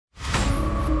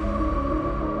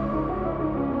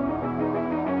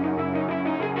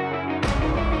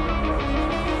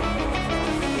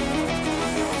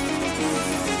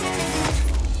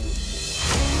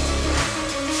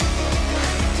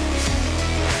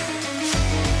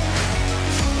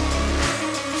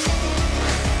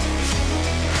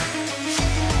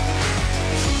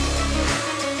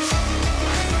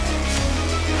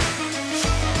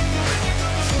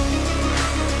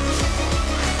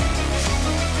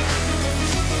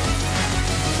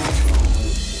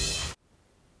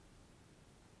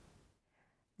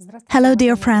Hello,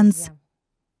 dear friends.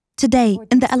 Today,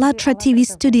 in the АЛЛАТРА TV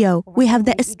studio, we have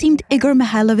the esteemed Igor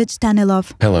Mikhailovich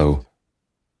Danilov. Hello.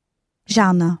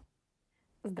 Zhanna.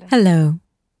 Hello.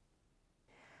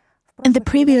 In the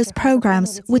previous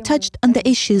programs, we touched on the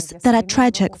issues that are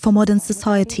tragic for modern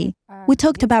society. We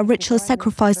talked about ritual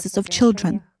sacrifices of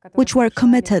children, which were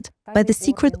committed by the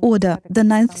secret order, the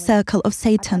Ninth Circle of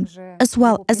Satan, as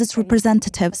well as its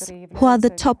representatives, who are the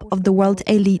top of the world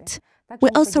elite. We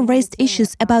also raised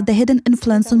issues about the hidden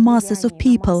influence on masses of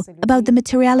people, about the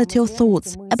materiality of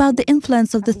thoughts, about the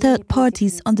influence of the third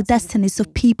parties on the destinies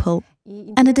of people.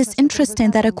 And it is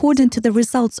interesting that according to the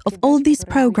results of all these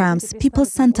programs, people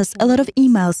sent us a lot of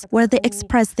emails where they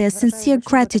express their sincere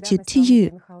gratitude to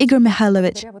you, Igor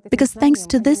Mikhailovich, because thanks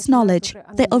to this knowledge,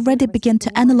 they already begin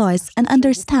to analyze and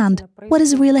understand what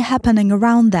is really happening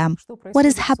around them, what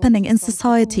is happening in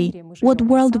society, what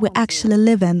world we actually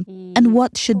live in, and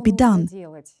what should be done,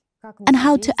 and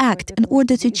how to act in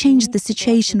order to change the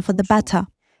situation for the better.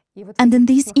 And in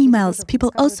these emails,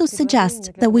 people also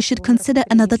suggest that we should consider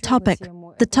another topic,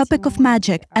 the topic of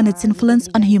magic and its influence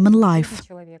on human life.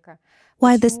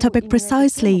 Why this topic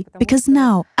precisely? Because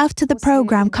now, after the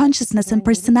program Consciousness and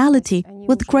Personality,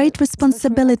 with great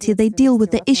responsibility they deal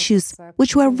with the issues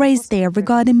which were raised there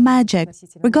regarding magic,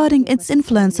 regarding its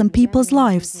influence on people's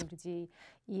lives.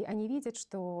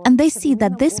 And they see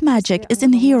that this magic is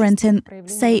inherent in,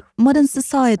 say, modern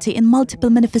society in multiple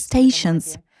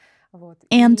manifestations.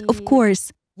 And, of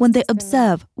course, when they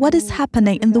observe what is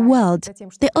happening in the world,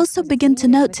 they also begin to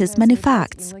notice many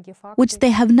facts, which they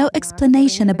have no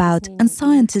explanation about, and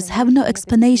scientists have no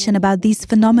explanation about these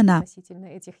phenomena,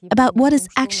 about what is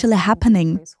actually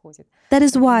happening. That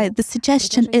is why the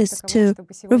suggestion is to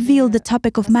reveal the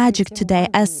topic of magic today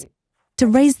as to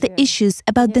raise the issues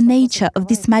about the nature of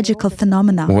these magical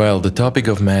phenomena. Well, the topic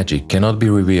of magic cannot be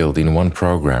revealed in one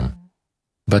program.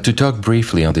 But to talk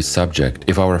briefly on this subject,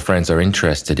 if our friends are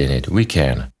interested in it, we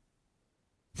can.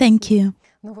 Thank you.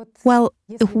 Well,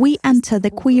 if we enter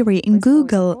the query in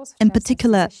Google, in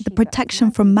particular the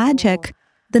protection from magic,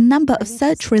 the number of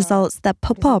search results that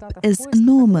pop up is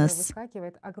enormous.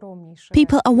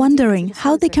 People are wondering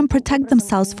how they can protect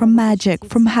themselves from magic,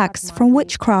 from hacks, from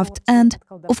witchcraft, and,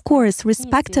 of course,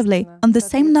 respectively, on the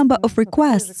same number of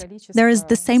requests, there is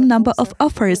the same number of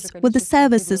offers with the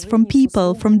services from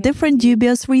people from different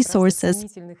dubious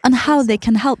resources on how they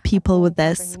can help people with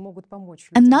this.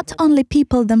 And not only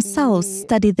people themselves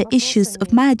study the issues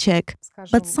of magic,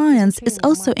 but science is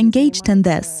also engaged in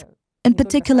this. In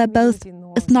particular, both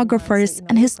ethnographers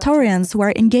and historians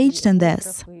were engaged in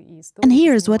this. And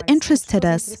here's what interested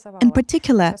us. In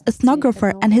particular,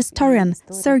 ethnographer and historian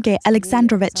Sergei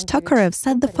Alexandrovich Tokarev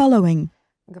said the following.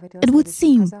 It would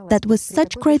seem that with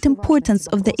such great importance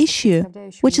of the issue,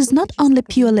 which is not only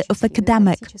purely of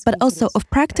academic, but also of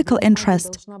practical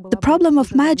interest, the problem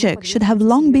of magic should have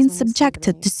long been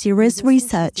subjected to serious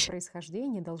research.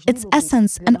 Its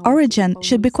essence and origin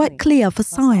should be quite clear for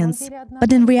science,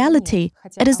 but in reality,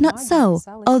 it is not so,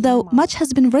 although much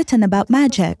has been written about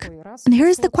magic. And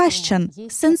here's the question,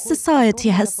 since society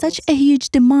has such a huge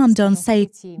demand on, say,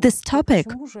 this topic,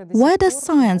 why does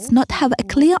science not have a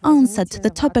clear answer to the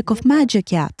topic of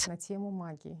magic yet?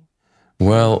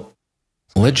 Well,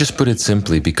 let's just put it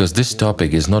simply, because this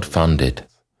topic is not funded.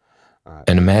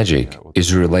 And magic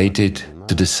is related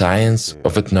to the science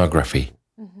of ethnography.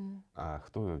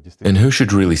 And who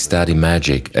should really study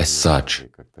magic as such?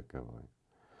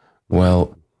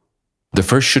 Well, the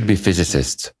first should be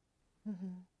physicists.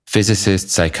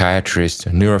 Physicists, psychiatrists,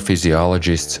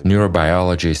 neurophysiologists,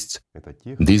 neurobiologists,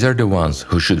 these are the ones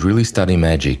who should really study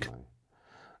magic.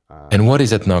 And what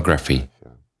is ethnography?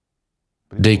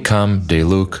 They come, they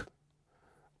look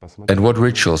at what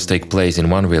rituals take place in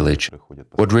one village,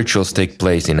 what rituals take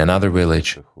place in another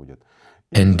village,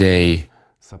 and they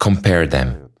compare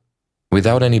them,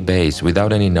 without any base,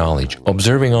 without any knowledge,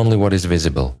 observing only what is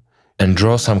visible, and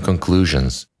draw some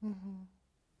conclusions.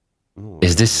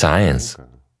 Is this science?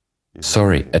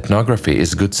 Sorry, ethnography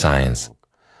is good science.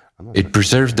 It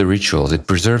preserves the rituals, it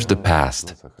preserves the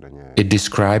past. It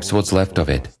describes what's left of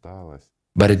it.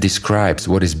 But it describes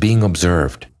what is being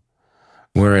observed.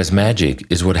 Whereas magic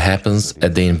is what happens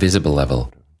at the invisible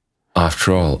level.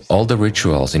 After all the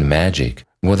rituals in magic,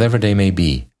 whatever they may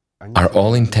be, are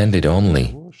all intended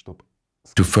only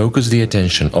to focus the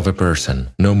attention of a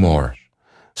person, no more,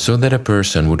 so that a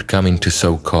person would come into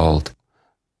so-called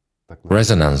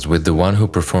resonance with the one who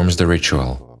performs the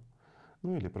ritual.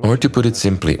 Or to put it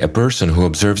simply, a person who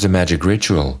observes a magic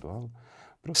ritual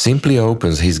simply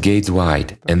opens his gates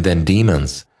wide, and then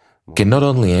demons can not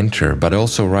only enter but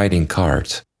also ride in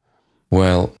carts.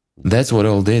 Well, that's what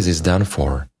all this is done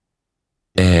for.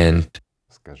 And,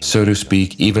 so to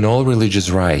speak, even all religious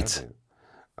rites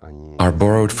are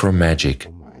borrowed from magic,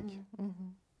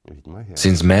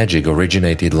 since magic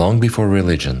originated long before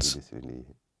religions.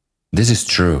 This is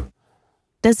true.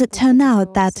 Does it turn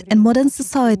out that in modern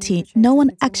society, no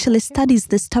one actually studies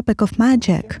this topic of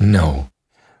magic? No.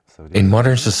 In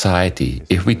modern society,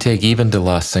 if we take even the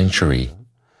last century,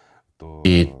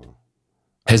 it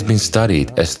has been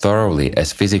studied as thoroughly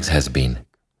as physics has been.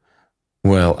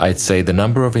 Well, I'd say the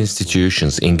number of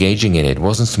institutions engaging in it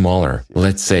wasn't smaller.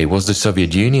 Let's say, was the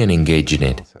Soviet Union engaged in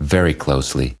it? Very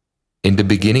closely. In the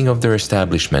beginning of their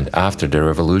establishment after the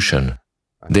revolution,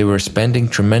 they were spending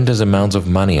tremendous amounts of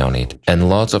money on it, and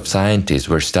lots of scientists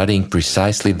were studying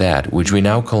precisely that, which we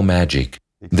now call magic.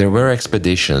 There were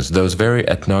expeditions, those very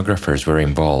ethnographers were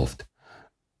involved.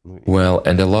 Well,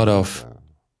 and a lot of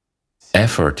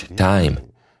effort, time,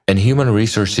 and human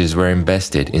resources were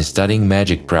invested in studying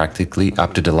magic practically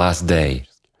up to the last day.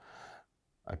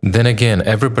 Then again,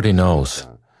 everybody knows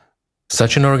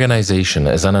such an organization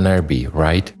as Ahnenerbe,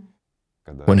 right?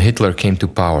 When Hitler came to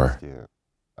power,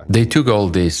 they took all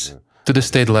this to the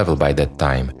state level by that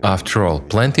time. After all,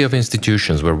 plenty of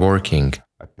institutions were working,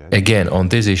 again, on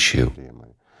this issue.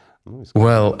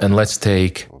 Well, and let's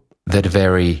take that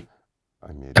very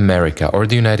America or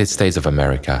the United States of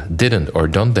America. Didn't, or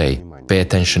don't they, pay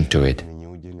attention to it?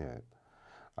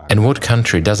 And what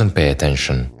country doesn't pay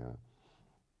attention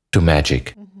to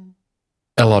magic?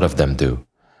 A lot of them do.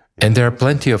 And there are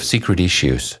plenty of secret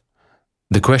issues.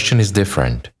 The question is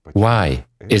different. Why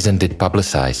isn't it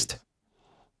publicized?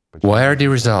 Why are the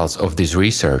results of this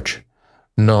research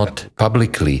not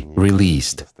publicly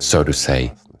released, so to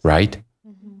say, right?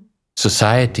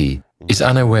 Society is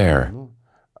unaware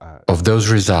of those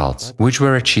results which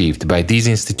were achieved by these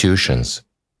institutions.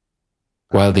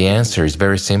 While the answer is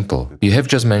very simple, you have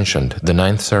just mentioned the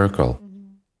Ninth Circle.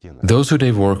 Those who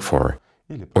they work for,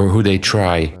 or who they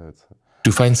try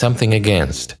to find something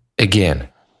against, again,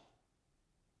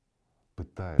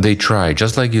 they try,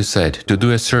 just like you said, to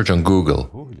do a search on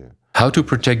Google, how to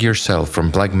protect yourself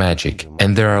from black magic.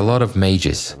 And there are a lot of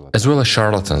mages, as well as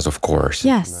charlatans, of course,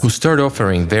 Yes. who start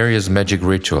offering various magic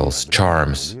rituals,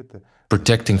 charms,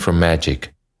 protecting from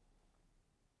magic.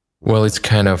 Well, it's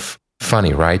kind of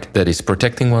funny, right? That is,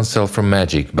 protecting oneself from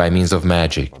magic by means of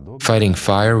magic, fighting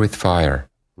fire with fire.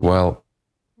 Well,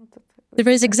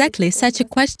 There is exactly such a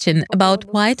question about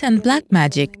white and black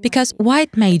magic, because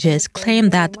white mages claim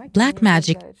that black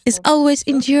magic is always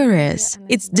injurious,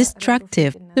 it's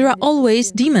destructive, there are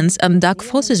always demons and dark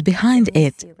forces behind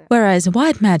it, whereas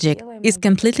white magic is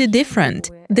completely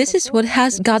different. This is what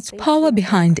has God's power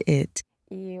behind it.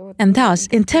 And thus,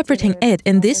 interpreting it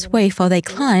in this way for their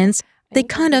clients, they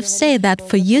kind of say that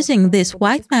for using this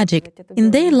white magic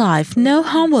in their life, no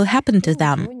harm will happen to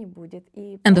them.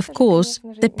 And of course,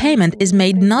 the payment is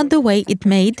made not the way it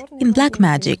made in black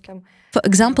magic. For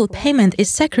example, payment is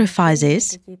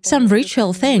sacrifices, some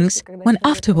ritual things, when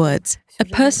afterwards a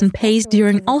person pays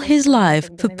during all his life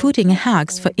for putting a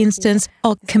hex, for instance,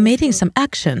 or committing some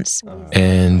actions.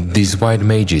 and these white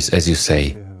mages, as you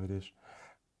say,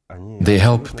 they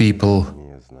help people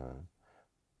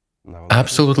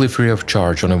absolutely free of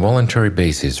charge on a voluntary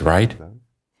basis, right?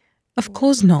 Of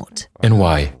course not. And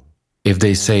why? If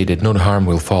they say that no harm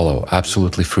will follow,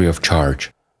 absolutely free of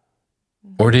charge.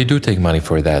 Or they do take money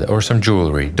for that, or some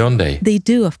jewelry, don't they? They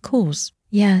do, of course.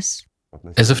 Yes.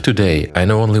 As of today, I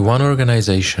know only one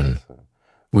organization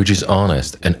which is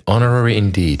honest and honorary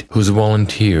indeed, whose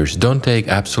volunteers don't take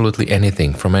absolutely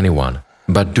anything from anyone,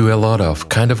 but do a lot of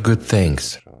kind of good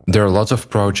things. There are lots of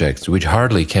projects which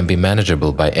hardly can be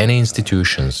manageable by any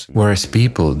institutions, whereas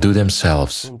people do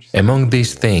themselves. Among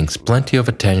these things, plenty of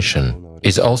attention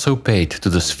is also paid to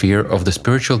the sphere of the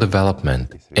spiritual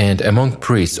development, and among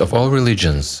priests of all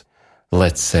religions,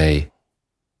 let's say,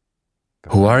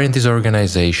 who are in this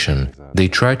organization, they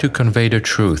try to convey the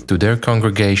truth to their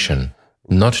congregation,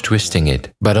 not twisting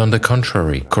it, but on the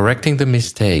contrary, correcting the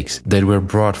mistakes that were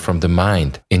brought from the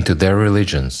mind into their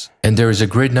religions. And there is a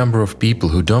great number of people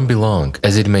who don't belong,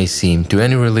 as it may seem, to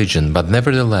any religion, but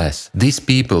nevertheless, these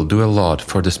people do a lot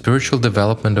for the spiritual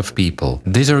development of people.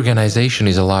 This organization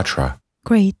is Allatra.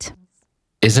 Great.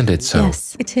 Isn't it so?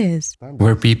 Yes. It is.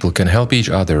 Where people can help each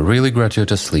other really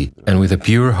gratuitously and with a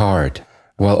pure heart,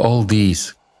 while all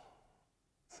these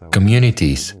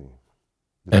communities,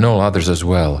 and all others as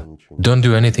well, don't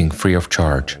do anything free of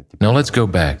charge. Now let's go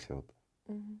back.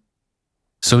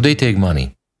 So they take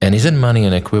money. And isn't money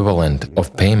an equivalent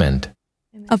of payment?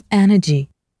 Of energy.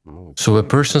 So a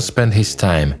person spent his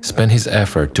time, spent his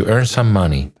effort to earn some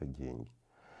money.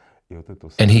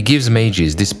 And he gives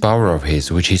mages this power of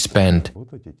his, which he spent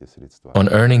on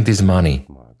earning this money.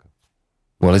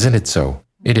 Well, isn't it so?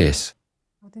 It is.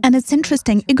 And it's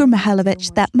interesting, Igor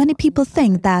Mikhailovich, that many people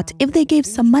think that if they gave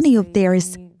some money of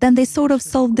theirs, then they sort of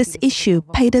solved this issue,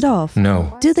 paid it off.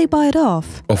 No. Do they buy it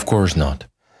off? Of course not.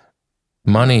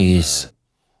 Money is,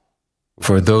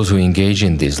 for those who engage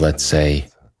in this, let's say,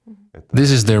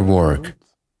 this is their work.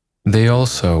 They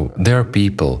are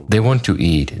people, they want to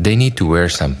eat, they need to wear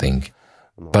something,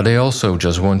 but they also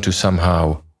just want to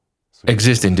somehow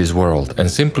exist in this world and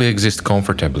simply exist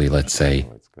comfortably, let's say.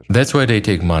 That's why they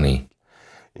take money.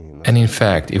 And in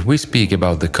fact, if we speak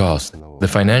about the cost, the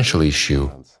financial issue,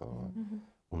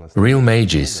 real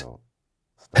mages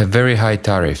have very high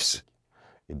tariffs,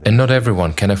 and not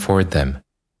everyone can afford them.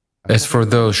 As for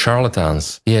those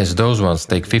charlatans, yes, those ones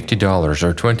take $50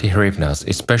 or 20 hryvnias,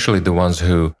 especially the ones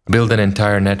who build an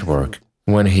entire network.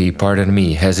 When he, pardon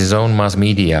me, has his own mass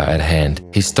media at hand,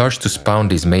 he starts to spawn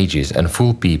these mages and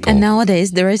fool people. And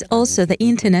nowadays there is also the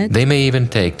internet. They may even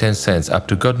take 10 cents up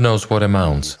to God knows what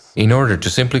amounts, in order to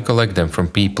simply collect them from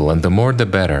people, and the more the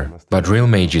better. But real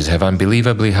mages have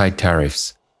unbelievably high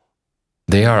tariffs.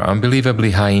 They are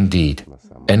unbelievably high indeed,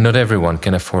 and not everyone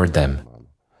can afford them.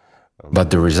 But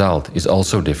the result is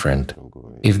also different.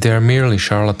 If they are merely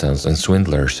charlatans and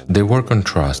swindlers, they work on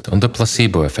trust, on the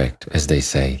placebo effect, as they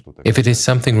say. If it is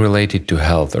something related to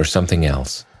health or something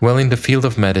else, well, in the field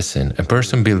of medicine, a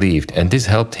person believed, and this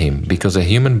helped him, because a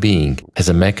human being has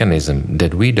a mechanism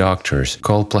that we doctors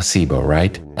call placebo,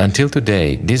 right? Until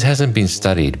today, this hasn't been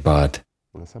studied, but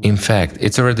in fact,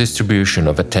 it's a redistribution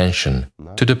of attention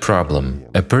to the problem.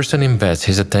 A person invests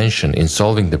his attention in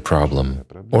solving the problem,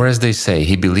 or as they say,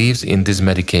 he believes in this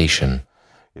medication.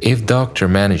 If doctor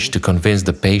managed to convince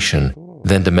the patient,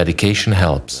 then the medication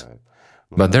helps.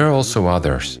 But there are also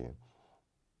others.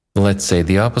 Let's say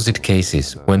the opposite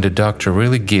cases, when the doctor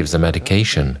really gives a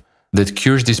medication that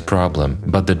cures this problem,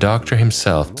 but the doctor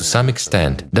himself, to some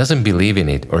extent, doesn't believe in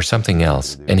it or something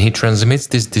else, and he transmits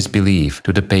this disbelief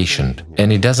to the patient,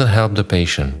 and it doesn't help the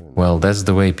patient. Well, that's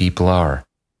the way people are.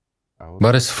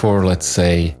 But as for, let's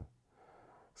say,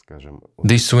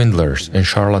 these swindlers and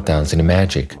charlatans in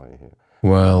magic,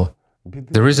 well,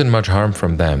 there isn't much harm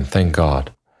from them, thank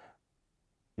God.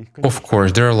 Of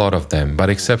course, there are a lot of them, but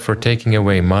except for taking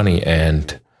away money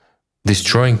and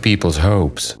destroying people's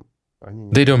hopes,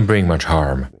 they don't bring much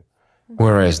harm.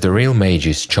 Whereas the real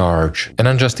mages charge an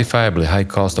unjustifiably high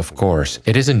cost, of course.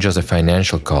 It isn't just a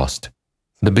financial cost.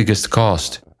 The biggest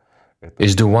cost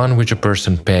is the one which a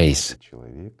person pays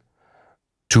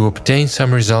to obtain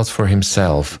some results for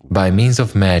himself by means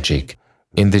of magic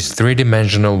in this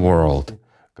three-dimensional world.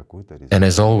 And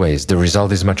as always, the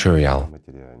result is material.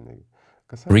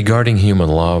 Regarding human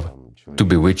love, to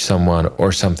bewitch someone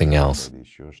or something else,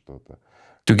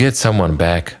 to get someone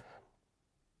back,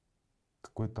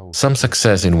 some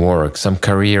success in work, some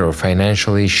career or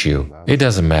financial issue, it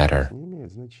doesn't matter.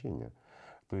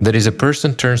 That is, a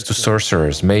person turns to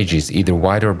sorcerers, mages, either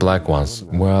white or black ones.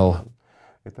 Well,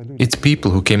 it's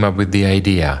people who came up with the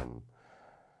idea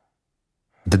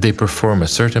that they perform a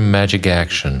certain magic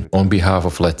action on behalf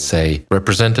of, let's say,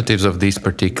 representatives of these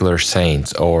particular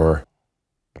saints or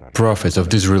prophets of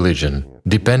this religion,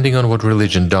 depending on what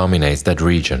religion dominates that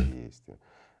region.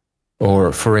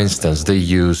 Or, for instance, they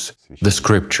use the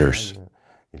scriptures,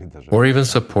 or even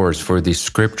supports for these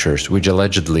scriptures which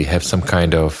allegedly have some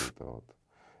kind of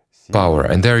power,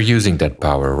 and they're using that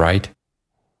power, right?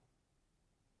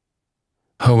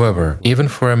 However, even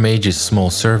for a mage's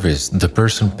small service, the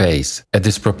person pays a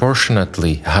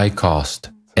disproportionately high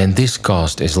cost, and this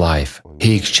cost is life.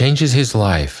 He exchanges his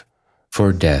life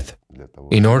for death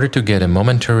in order to get a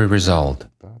momentary result,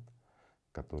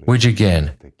 which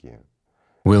again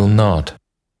will not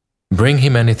bring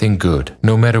him anything good.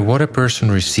 No matter what a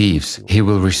person receives, he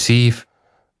will receive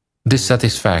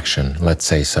dissatisfaction, let's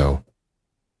say so.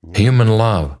 Human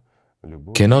love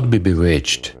cannot be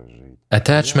bewitched.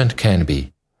 Attachment can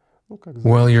be.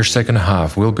 Well, your second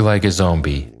half will be like a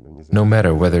zombie, no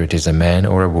matter whether it is a man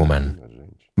or a woman.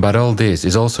 But all this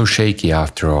is also shaky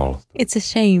after all. It's a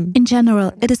shame. In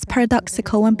general, it is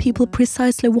paradoxical when people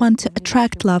precisely want to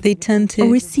attract love, They tend to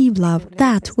or receive love,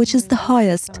 that which is the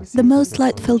highest, the most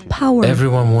light-filled power.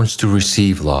 Everyone wants to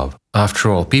receive love. After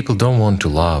all, people don't want to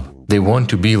love. They want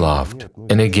to be loved.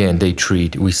 And again, they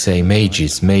treat, we say,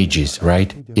 mages,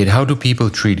 right? Yet how do people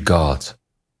treat gods?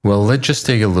 Well, let's just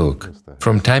take a look.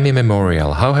 From time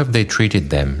immemorial, how have they treated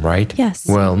them, right? Yes.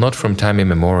 Well, not from time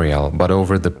immemorial, but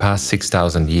over the past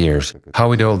 6,000 years,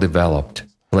 how it all developed.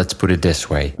 Let's put it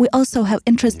this way. We also have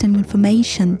interesting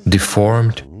information.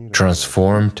 Deformed,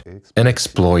 transformed, and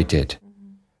exploited.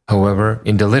 However,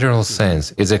 in the literal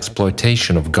sense, it's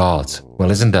exploitation of gods.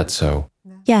 Well, isn't that so?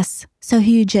 Yes, so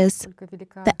huge is.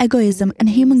 The egoism and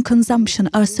human consumption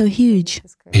are so huge.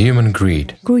 Human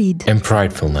greed. Greed. And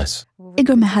pridefulness.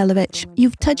 Igor Mikhailovich,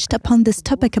 you've touched upon this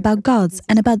topic about gods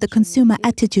and about the consumer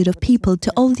attitude of people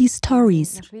to all these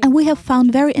stories. And we have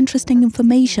found very interesting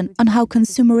information on how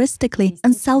consumeristically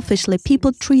and selfishly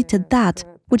people treated that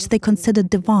which they considered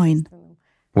divine.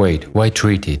 Wait, why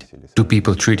treat it? Do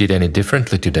people treat it any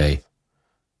differently today?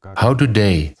 How do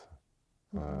they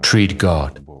treat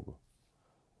God?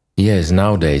 Yes,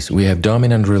 nowadays we have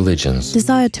dominant religions.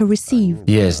 Desire to receive.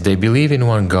 Yes, they believe in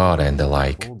one God and the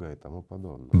like.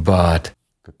 But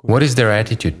what is their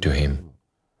attitude to Him?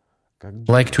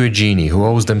 Like to a genie who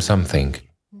owes them something.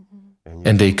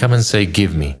 And they come and say,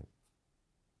 "Give me."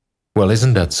 Well,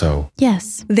 isn't that so?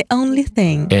 Yes. The only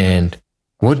thing. And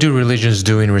what do religions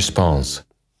do in response?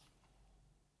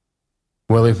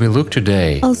 Well, if we look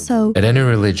today Also, at any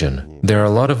religion, there are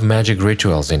a lot of magic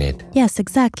rituals in it. yes,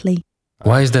 exactly.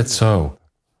 Why is that so?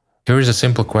 Here is a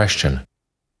simple question.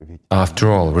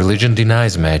 After all, religion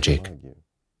denies magic.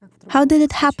 How did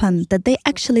it happen that they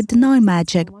actually deny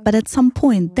magic, but at some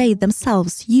point they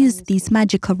themselves use these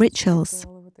magical rituals?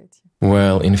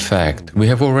 Well, in fact, we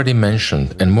have already mentioned,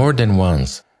 and more than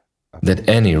once, that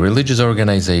any religious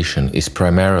organization is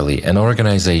primarily an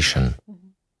organization.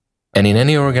 And in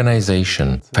any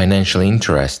organization, financial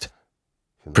interest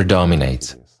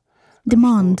predominates.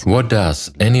 Demand. What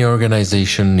does any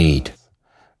organization need?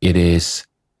 It is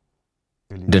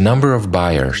the number of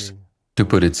buyers, to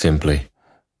put it simply.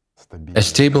 A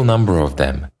stable number of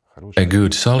them, a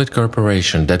good, solid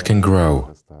corporation that can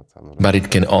grow, but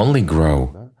it can only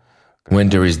grow when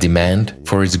there is demand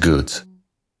for its goods.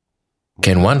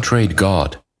 Can one trade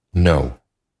God? No.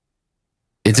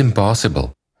 It's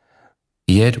impossible.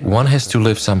 Yet one has to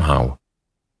live somehow.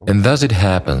 And thus it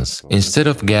happens, instead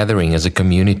of gathering as a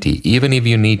community, even if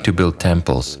you need to build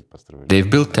temples, they've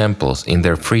built temples in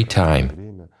their free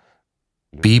time.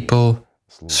 People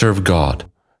serve God.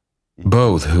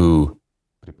 Both who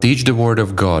teach the word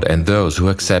of God and those who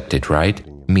accept it, right?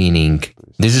 Meaning,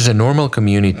 this is a normal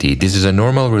community, this is a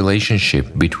normal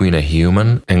relationship between a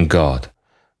human and God.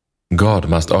 God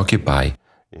must occupy,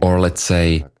 or let's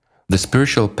say, the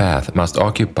spiritual path must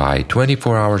occupy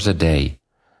 24 hours a day.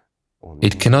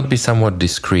 It cannot be somewhat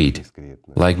discreet,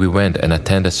 like we went and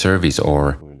attend a service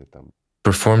or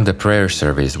perform the prayer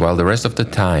service while the rest of the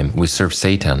time we serve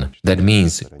Satan. That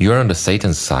means you're on the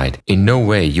Satan's side. In no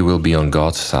way you will be on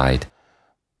God's side.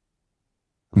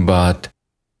 But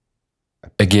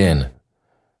again,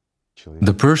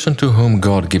 the person to whom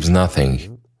God gives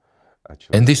nothing,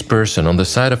 and this person on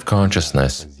the side of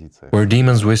consciousness, where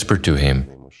demons whisper to him,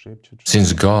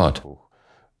 since God,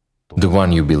 the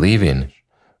one you believe in,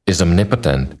 is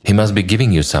omnipotent, He must be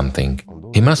giving you something.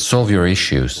 He must solve your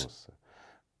issues.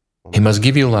 He must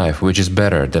give you life which is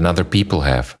better than other people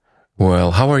have.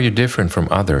 Well, how are you different from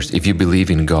others if you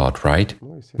believe in God, right?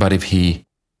 But if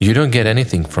you don't get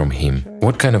anything from Him,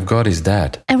 what kind of God is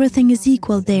that? Everything is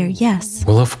equal there, yes.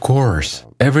 Well, of course,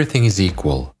 everything is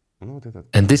equal.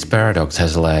 And this paradox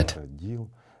has led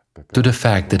to the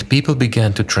fact that people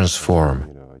began to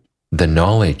transform the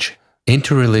knowledge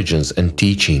into religions and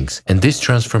teachings, and this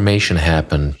transformation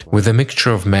happened with a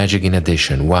mixture of magic in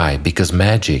addition. Why? Because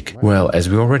magic, well, as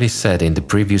we already said in the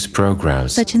previous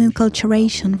programs, Such an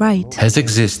enculturation, right? has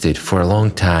existed for a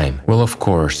long time. Well, of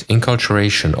course,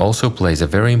 enculturation also plays a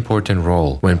very important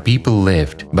role when people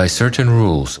lived by certain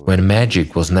rules, when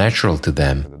magic was natural to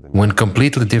them, when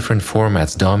completely different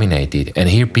formats dominated, and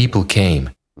here people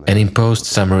came and imposed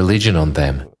some religion on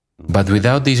them. But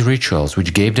without these rituals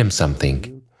which gave them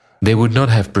something, they would not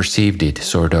have perceived it,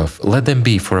 sort of, let them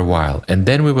be for a while, and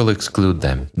then we will exclude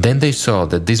them. Then they saw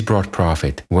that this brought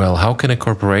profit. Well, how can a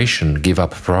corporation give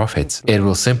up profits? It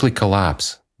will simply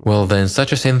collapse. Well, then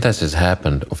such a synthesis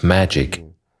happened of magic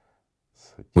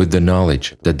with the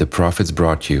knowledge that the profits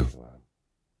brought you.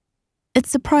 It's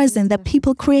surprising that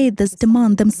people create this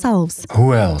demand themselves.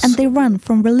 Who else? And they run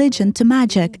from religion to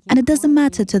magic, and it doesn't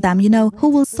matter to them, who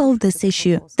will solve this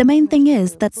issue. The main thing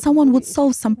is that someone would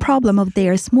solve some problem of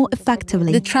theirs more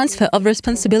effectively. The transfer of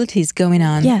responsibilities going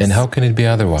on. Yes. And how can it be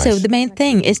otherwise? So the main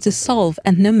thing is to solve,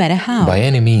 and no matter how. By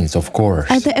any means, of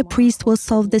course. Either a priest will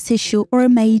solve this issue, or a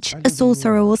mage, a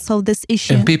sorcerer will solve this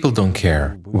issue. And people don't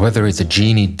care whether it's a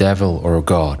genie, devil, or a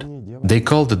god. They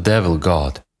call the devil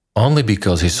God only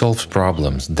because he solves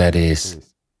problems, that is,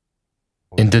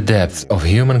 in the depths of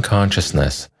human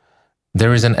consciousness,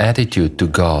 there is an attitude to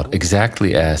God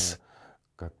exactly as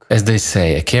they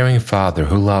say, a caring father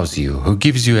who loves you, who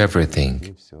gives you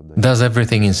everything, does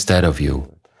everything instead of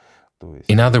you.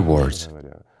 In other words,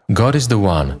 God is the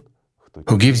one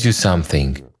who gives you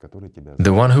something,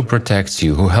 the one who protects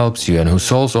you, who helps you, and who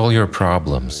solves all your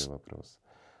problems.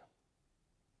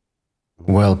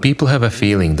 Well, people have a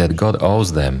feeling that God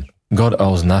owes them. God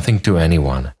owes nothing to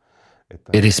anyone.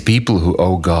 It is people who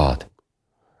owe God.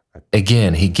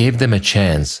 Again, He gave them a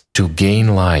chance to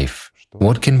gain life.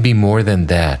 What can be more than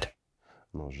that?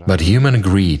 But human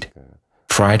greed,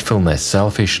 frightfulness,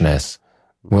 selfishness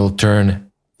will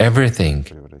turn everything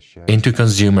into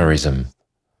consumerism.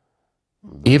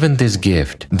 Even this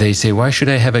gift, they say, why should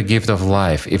I have a gift of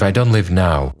life if I don't live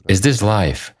now? Is this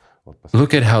life?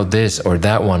 Look at how this or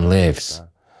that one lives.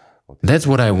 That's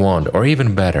what I want, or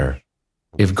even better.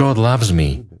 If God loves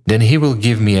me, then He will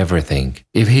give me everything,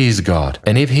 if He is God.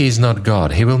 And if He is not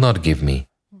God, He will not give me.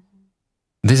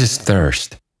 This is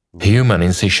thirst, human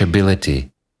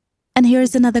insatiability. And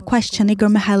here's another question, Igor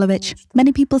Mikhailovich.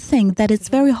 Many people think that it's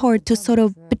very hard to sort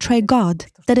of betray God,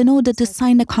 that in order to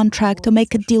sign a contract or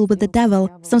make a deal with the devil,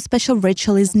 some special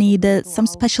ritual is needed, some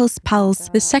special spells.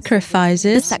 The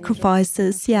sacrifices. The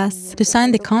sacrifices, yes. To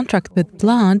sign the contract with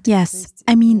blood. Yes.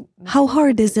 I mean, how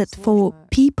hard is it for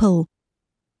people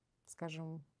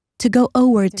to go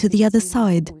over to the other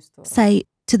side, say,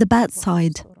 to the bad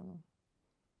side?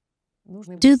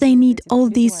 Do they need all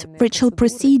these ritual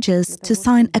procedures to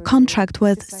sign a contract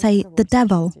with, say, the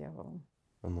devil?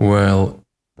 Well,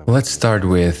 let's start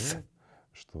with,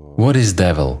 what is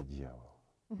devil,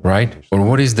 right? Or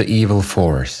what is the evil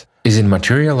force? Is it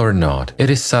material or not? It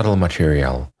is subtle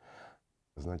material.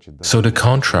 So the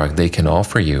contract they can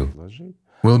offer you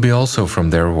will be also from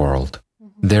their world.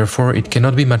 Therefore, it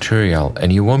cannot be material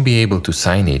and you won't be able to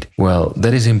sign it. Well,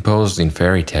 that is imposed in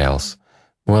fairy tales.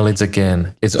 Well,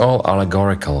 it's all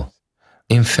allegorical.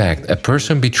 In fact, a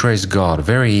person betrays God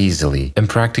very easily, and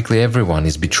practically everyone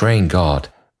is betraying God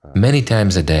many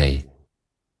times a day.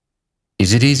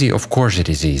 Is it easy? Of course it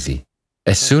is easy.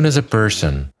 As soon as a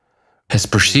person has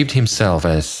perceived himself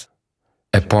as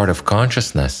a part of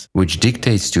consciousness which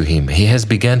dictates to him, he has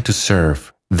begun to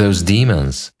serve those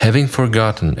demons, having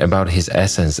forgotten about his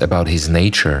essence, about his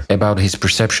nature, about his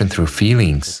perception through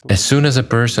feelings. As soon as a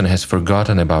person has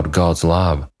forgotten about God's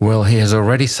love, well, he has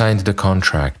already signed the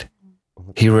contract.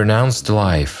 He renounced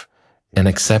life and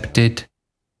accepted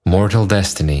mortal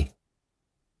destiny.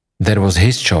 That was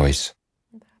his choice.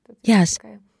 Yes.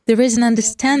 There is an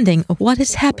understanding of what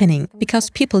is happening,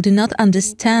 because people do not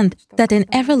understand that in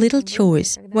every little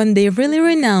choice, when they really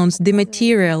renounce the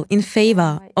material in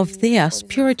favor of their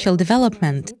spiritual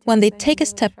development, when they take a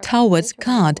step towards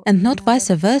God and not vice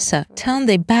versa, turn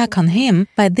their back on Him,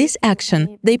 by this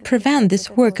action they prevent this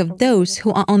work of those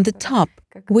who are on the top,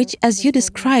 which, as you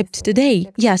described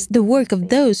today, yes, the work of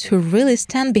those who really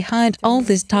stand behind all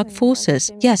these dark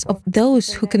forces, yes, of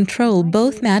those who control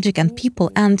both magic and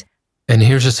people. And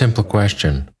here's a simple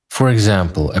question. For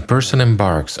example, a person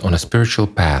embarks on a spiritual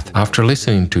path. After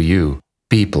listening to you,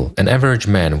 people, an average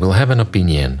man will have an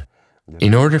opinion.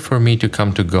 In order for me to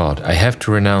come to God, I have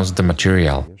to renounce the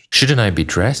material. Shouldn't I be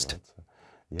dressed?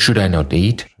 Should I not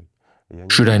eat?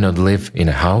 Should I not live in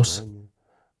a house?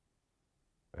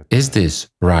 Is this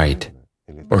right?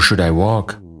 Or should I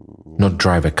walk, not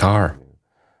drive a car?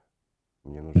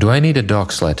 Do I need a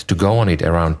dog sled to go on it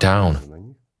around town?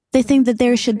 They think that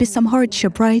there should be some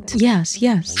hardship, right? Yes,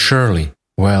 yes. Surely.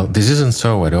 Well, this isn't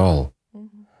so at all.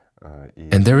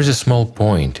 And there is a small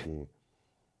point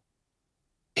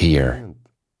here.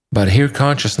 But here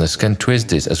consciousness can twist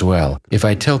this as well, if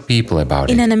I tell people about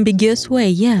it. In an ambiguous way,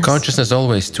 yes. Consciousness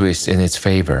always twists in its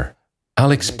favor.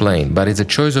 I'll explain, but it's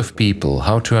a choice of people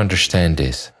how to understand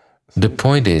this. The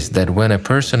point is that when a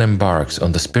person embarks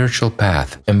on the spiritual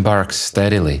path, embarks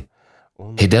steadily,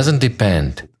 he doesn't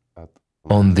depend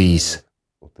on these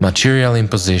material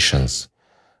impositions,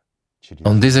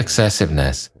 on this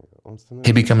excessiveness.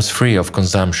 He becomes free of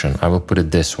consumption, I will put it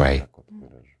this way.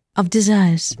 Of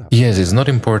desires. Yes, it's not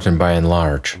important by and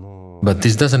large, but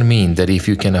this doesn't mean that if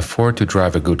you can afford to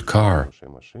drive a good car,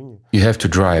 you have to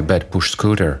drive a bad push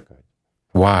scooter.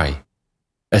 Why?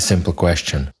 A simple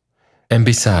question. And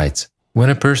besides,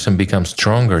 when a person becomes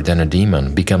stronger than a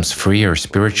demon, becomes freer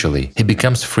spiritually, he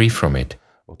becomes free from it.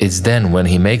 It's then when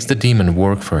he makes the demon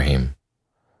work for him.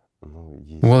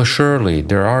 Well, surely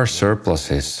there are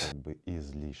surpluses,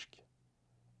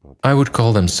 I would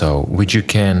call them so, which you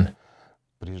can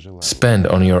spend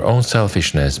on your own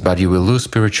selfishness, but you will lose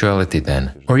spirituality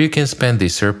then. Or you can spend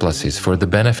these surpluses for the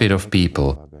benefit of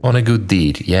people, on a good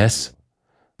deed, yes?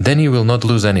 Then you will not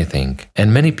lose anything.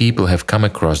 And many people have come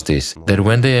across this, that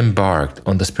when they embarked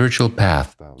on the spiritual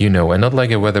path, and not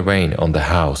like a weather vane on the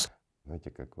house,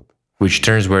 which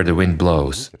turns where the wind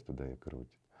blows.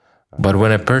 But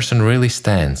when a person really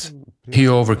stands He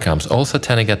overcomes all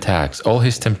satanic attacks, all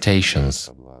his temptations.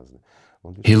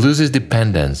 He loses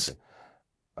dependence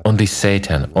on this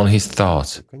Satan, on his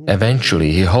thoughts.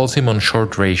 Eventually, he holds him on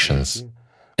short rations.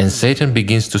 And Satan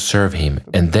begins to serve him,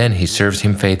 and then he serves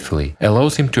him faithfully,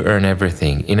 allows him to earn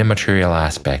everything in a material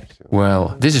aspect.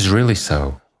 Well, this is really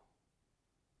so.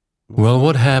 Well,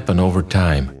 what happened over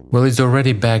time? Well, it's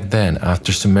already back then,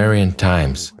 after Sumerian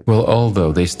times. Well,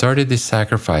 although they started this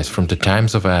sacrifice from the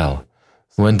times of El,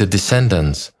 when the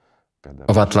descendants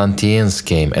of Atlanteans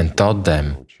came and taught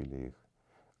them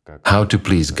how to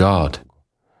please God.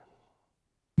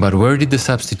 But where did the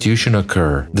substitution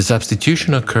occur? The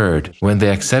substitution occurred when they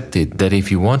accepted that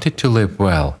if you wanted to live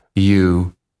well,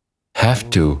 you have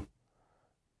to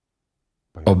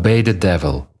obey the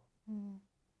devil.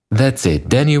 That's it,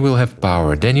 then you will have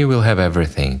power, then you will have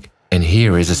everything. And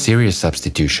here is a serious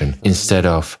substitution. Instead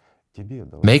of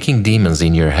making demons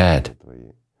in your head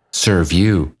serve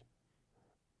you,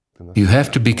 you have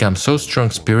to become so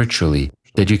strong spiritually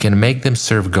that you can make them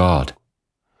serve God.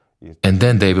 And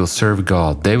then they will serve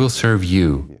God, they will serve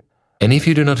you. And if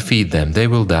you do not feed them, they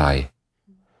will die.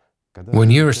 When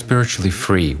you are spiritually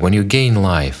free, when you gain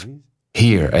life,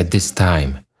 here at this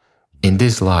time, in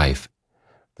this life,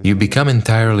 you become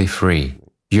entirely free.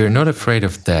 You are not afraid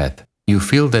of death. You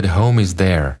feel that home is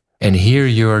there. And here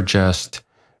you are just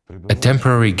a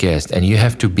temporary guest and you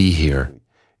have to be here.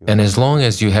 And as long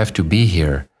as you have to be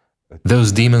here,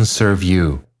 those demons serve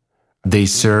you. They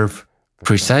serve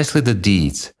precisely the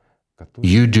deeds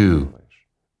you do.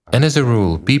 And as a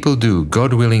rule, people do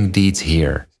God-willing deeds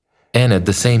here, and at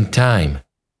the same time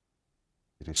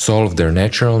solve their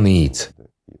natural needs.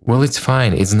 Well, it's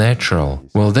fine, it's natural.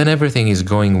 Well, then everything is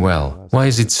going well. Why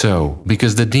is it so?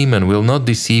 Because the demon will not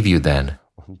deceive you then.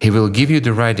 He will give you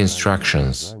the right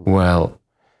instructions. Well,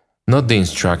 not the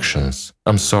instructions.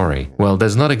 I'm sorry. Well,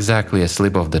 that's not exactly a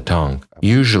slip of the tongue.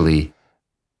 Usually,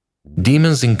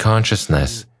 demons in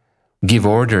consciousness give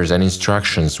orders and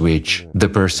instructions which the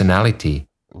personality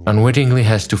unwittingly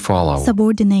has to follow.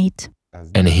 Subordinate.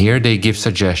 And here they give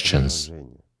suggestions.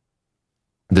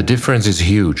 The difference is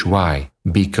huge. Why?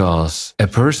 Because a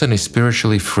person is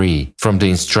spiritually free from the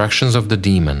instructions of the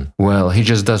demon. Well, he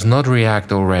just does not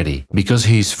react already, because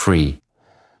he is free.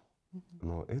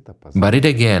 But it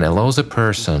again allows a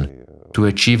person to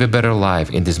achieve a better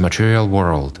life in this material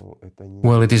world.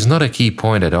 Well, it is not a key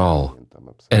point at all,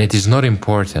 and it is not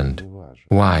important.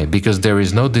 Why? Because there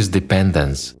is no this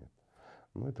dependence.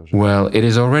 Well, it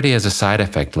is already as a side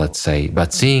effect, let's say,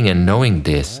 but seeing and knowing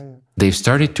this, they've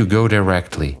started to go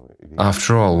directly.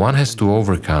 After all, one has to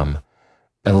overcome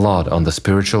a lot on the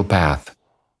spiritual path.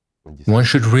 One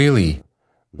should really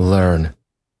learn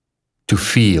to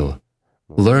feel,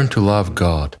 learn to love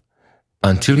God.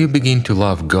 Until you begin to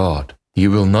love God,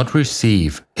 you will not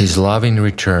receive His love in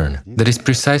return. That is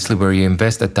precisely where you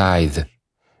invest a tithe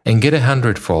and get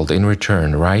 100-fold in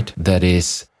return, right? That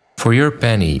is, for your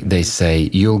penny, they say,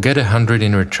 you'll get 100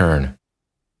 in return.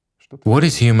 What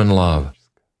is human love?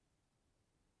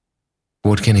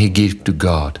 What can he give to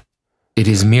God? It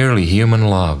is merely human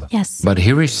love. Yes. But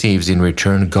he receives in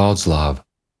return God's love.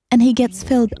 And he gets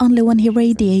filled only when he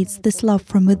radiates this love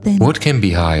from within. What can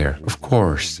be higher? Of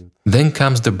course. Then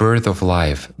comes the birth of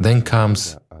life. Then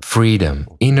comes freedom,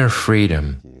 inner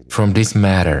freedom from this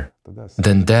matter.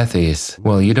 Then death is,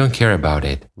 well, you don't care about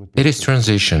it. It is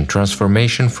transition,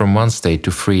 transformation from one state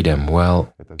to freedom.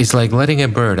 Well, it's like letting a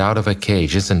bird out of a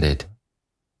cage, isn't it?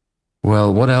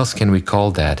 Well, what else can we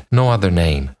call that? No other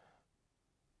name.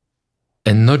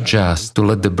 And not just to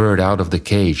let the bird out of the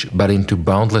cage, but into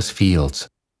boundless fields,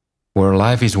 where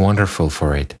life is wonderful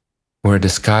for it, where the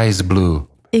sky is blue.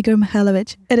 Igor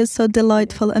Mikhailovich, it is so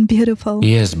delightful and beautiful.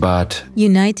 Yes, but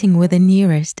uniting with the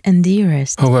nearest and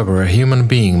dearest. However, a human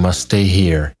being must stay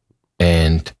here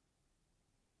and,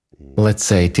 let's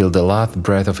say, till the last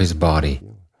breath of his body.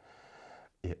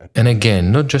 And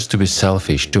again, not just to be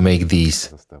selfish, to make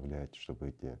these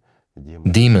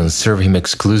demons serve him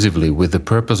exclusively with the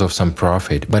purpose of some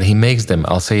profit, but he makes them,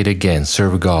 I'll say it again,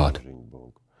 serve God.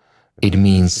 It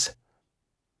means,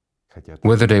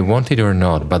 whether they want it or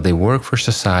not, but they work for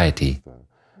society.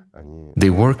 They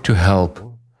work to help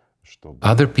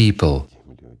other people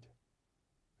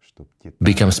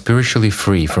become spiritually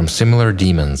free from similar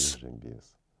demons.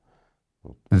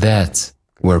 That's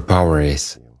where power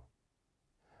is.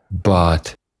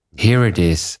 But here it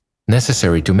is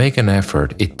necessary to make an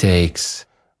effort. It takes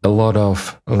a lot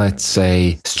of, let's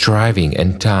say, striving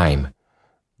and time.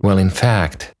 Well, in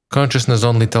fact, consciousness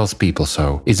only tells people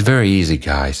so. It's very easy,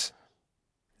 guys.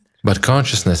 But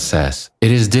consciousness says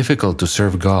it is difficult to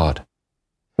serve God.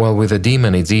 While with a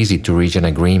demon it's easy to reach an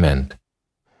agreement.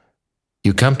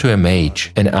 You come to a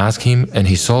mage and ask him and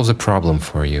he solves a problem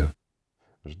for you.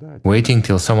 Waiting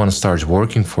till someone starts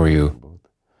working for you.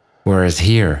 Whereas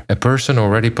here, a person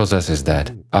already possesses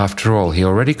that. After all, he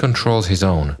already controls his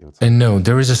own. And no,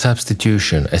 there is a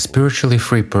substitution, a spiritually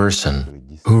free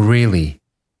person who really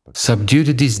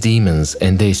subdued these demons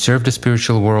and they serve the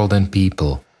spiritual world and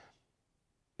people.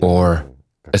 Or,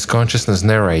 as consciousness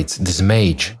narrates, this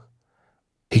mage,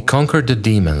 he conquered the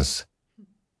demons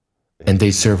and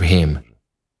they serve him.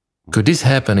 Could this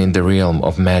happen in the realm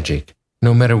of magic?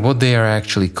 No matter what they are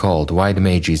actually called, white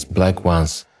mages, black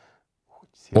ones,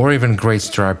 or even great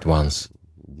striped ones.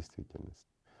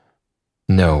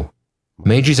 No,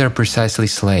 mages are precisely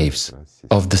slaves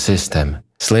of the system,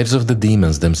 slaves of the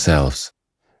demons themselves.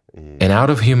 And out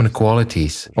of human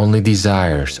qualities, only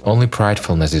desires, only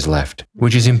pridefulness is left,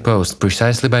 which is imposed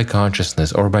precisely by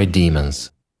consciousness or by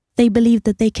demons. They believe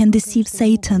that they can deceive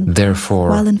Satan. Therefore,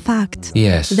 while in fact,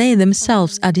 yes, they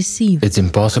themselves are deceived. It's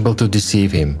impossible to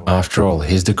deceive him. After all,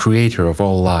 he's the creator of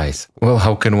all lies. Well,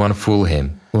 how can one fool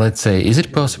him? Let's say, is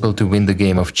it possible to win the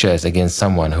game of chess against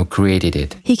someone who created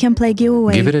it? He can play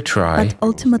giveaway. Give it a try. But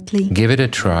ultimately, give it a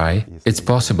try. It's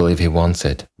possible if he wants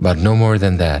it, but no more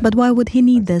than that. But why would he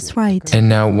need this, right? And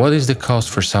now, what is the cost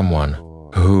for someone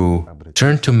who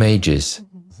turned to mages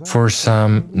for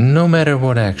some, no matter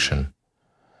what action?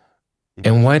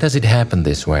 And why does it happen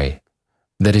this way?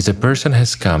 That is, a person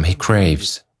has come, he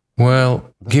craves.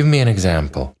 Well, give me an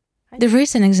example. There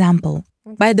is an example.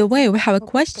 By the way, we have a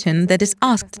question that is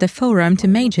asked at the forum to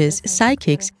mages,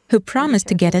 psychics, who promise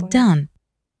to get it done.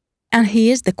 And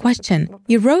here's the question.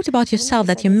 You wrote about yourself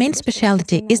that your main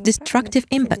specialty is destructive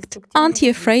impact. Aren't you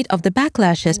afraid of the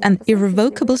backlashes and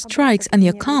irrevocable strikes on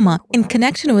your karma in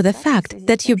connection with the fact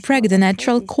that you break the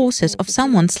natural courses of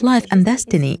someone's life and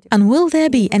destiny? And will there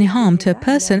be any harm to a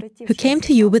person who came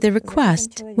to you with a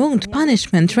request? Won't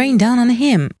punishment rain down on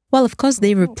him? Well, of course,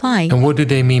 they reply. And what do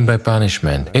they mean by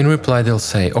punishment? In reply, they'll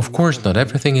say, of course not,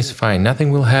 everything is fine,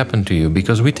 nothing will happen to you,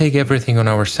 because we take everything on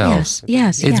ourselves.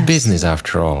 Yes. It's business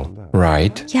after all,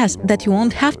 right? Yes, that you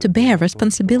won't have to bear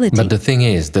responsibility. But the thing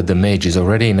is that the mage is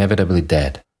already inevitably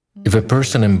dead. If a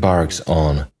person embarks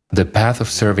on the path of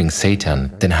serving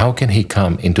Satan, then how can he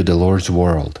come into the Lord's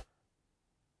world?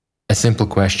 A simple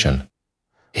question.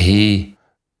 He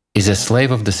is a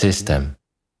slave of the system,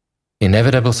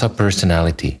 inevitable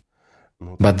subpersonality.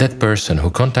 But that person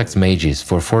who contacts mages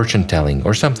for fortune-telling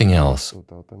or something else,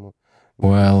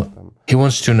 well, he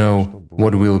wants to know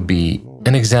what will be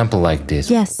an example like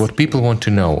this, what people want to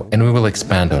know, and we will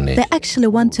expand on it. They actually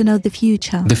want to know the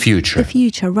future. The future. The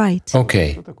future, right.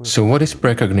 Okay, so what is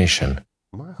precognition?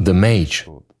 The mage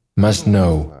must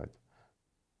know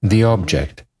the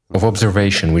object of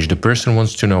observation which the person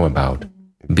wants to know about,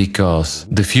 because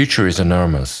the future is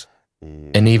enormous.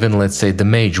 And even, let's say, the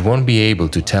mage won't be able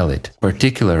to tell it.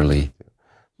 Particularly,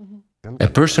 a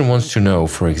person wants to know,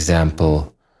 for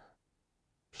example,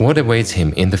 what awaits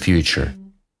him in the future.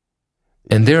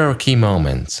 And there are key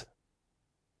moments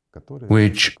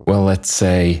which, well, let's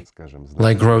say,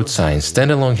 like road signs, stand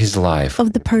along his life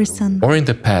of the person, or in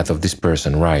the path of this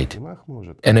person, right?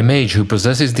 And a mage who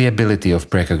possesses the ability of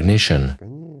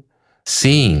precognition,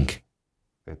 seeing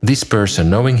this person,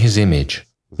 knowing his image,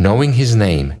 knowing his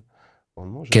name,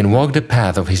 can walk the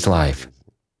path of his life.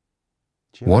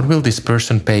 What will this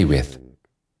person pay with?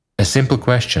 A simple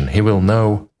question. He will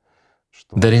know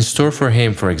that in store for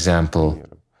him, for example,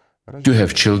 to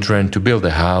have children, to build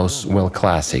a house, well,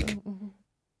 classic.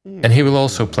 And he will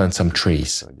also plant some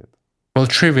trees. Well,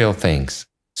 trivial things.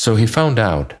 So he found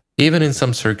out, even in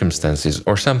some circumstances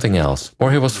or something else,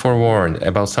 or he was forewarned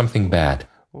about something bad,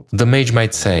 the mage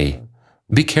might say,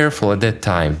 be careful at that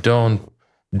time, don't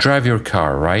drive your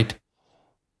car, right?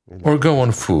 Or go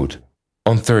on foot,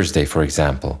 on Thursday, for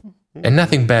example, and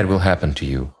nothing bad will happen to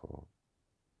you.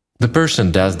 The person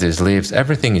does this, lives,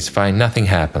 everything is fine, nothing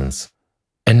happens.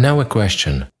 And now a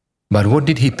question, but what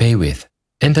did he pay with?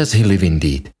 And does he live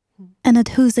indeed? And at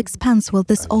whose expense will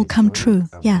this all come true?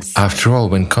 Yes. After all,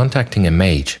 when contacting a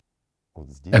mage,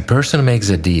 a person makes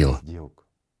a deal.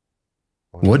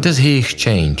 What does he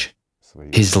exchange?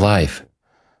 His life,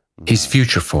 his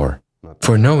future for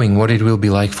knowing what it will be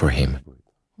like for him.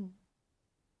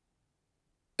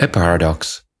 A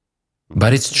paradox,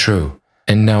 but it's true.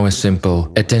 And now a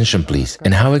simple attention please.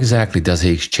 And how exactly does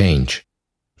he exchange?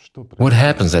 What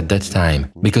happens at that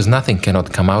time? Because nothing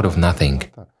cannot come out of nothing.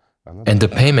 And the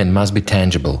payment must be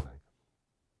tangible.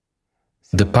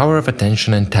 The power of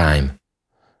attention and time.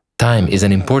 Time is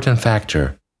an important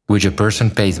factor which a person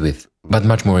pays with, but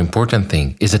much more important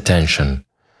thing is attention.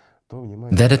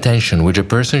 That attention which a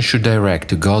person should direct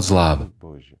to God's love,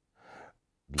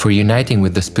 for uniting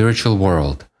with the spiritual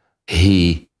world,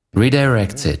 he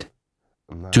redirects it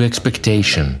to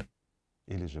expectation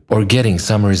or getting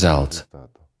some results.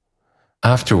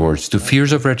 Afterwards, to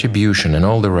fears of retribution and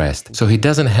all the rest, so he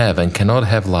doesn't have and cannot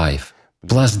have life,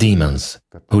 plus demons,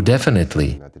 who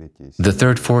definitely, the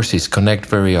third forces connect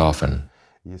very often.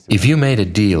 If you made a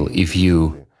deal, if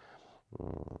you,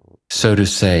 so to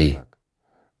say,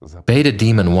 paid a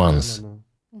demon once,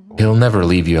 he'll never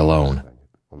leave you alone.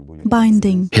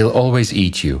 Binding. He'll always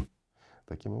eat you.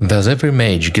 Thus every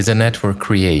mage gets a network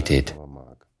created.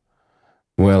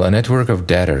 Well, a network of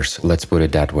debtors, let's put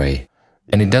it that way.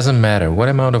 And it doesn't matter what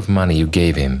amount of money you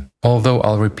gave him, although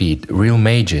I'll repeat, real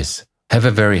mages have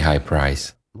a very high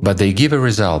price, but they give a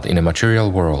result in a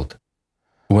material world.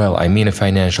 Well, I mean a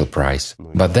financial price,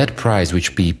 but that price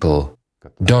which people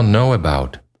don't know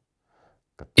about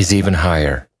is even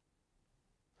higher.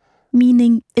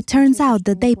 Meaning, it turns out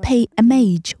that they pay a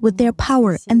mage with their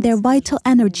power and their vital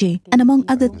energy, and among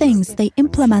other things, they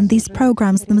implement these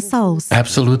programs themselves.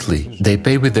 Absolutely. They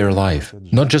pay with their life.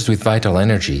 Not just with vital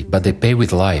energy, but they pay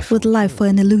with life. With life for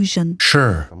an illusion.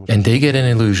 Sure, and they get an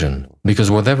illusion,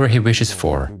 because whatever he wishes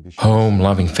for, home,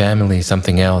 loving family,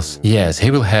 something else, yes,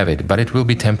 he will have it, but it will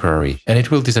be temporary, and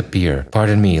it will disappear,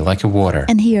 pardon me, like a water.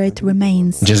 And here it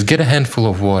remains. Just get a handful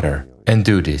of water and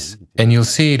do this, and you'll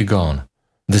see it gone.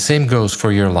 The same goes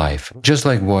for your life, just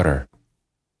like water.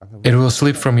 It will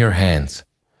slip from your hands.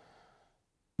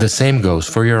 The same goes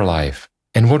for your life,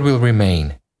 and what will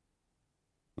remain?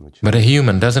 But a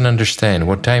human doesn't understand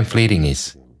what time fleeting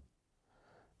is.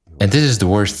 And this is the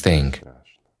worst thing.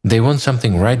 They want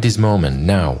something right this moment,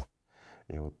 now.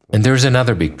 And there's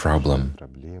another big problem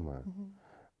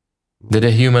that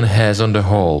a human has on the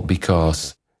whole,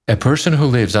 because a person who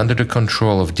lives under the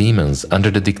control of demons, under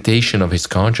the dictation of his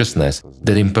consciousness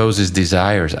that imposes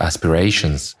desires,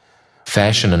 aspirations,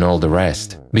 fashion and all the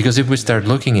rest. Because if we start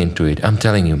looking into it, I'm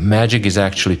telling you, magic is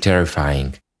actually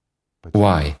terrifying.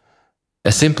 Why?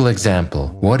 A simple example.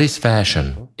 What is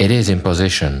fashion? It is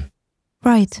imposition.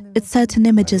 Right, it's certain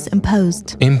images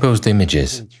imposed. Imposed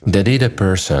images that lead a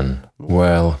person,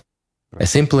 well, a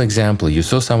simple example, you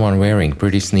saw someone wearing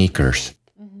pretty sneakers.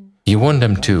 You want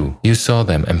them too, you saw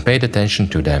them and paid attention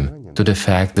to them, to the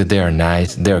fact that they are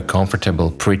nice, they are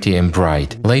comfortable, pretty and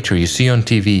bright. Later you see on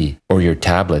TV, or your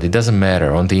tablet, it doesn't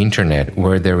matter, on the internet,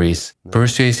 where there is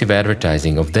persuasive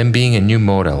advertising of them being a new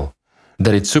model,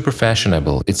 that it's super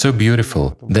fashionable, it's so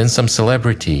beautiful, then some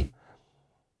celebrity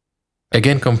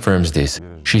again confirms this.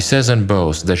 She says and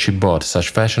boasts that she bought such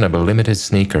fashionable limited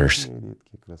sneakers.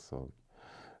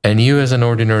 And you as an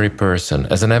ordinary person,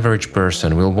 as an average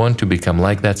person, will want to become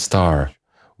like that star,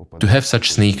 to have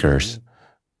such sneakers.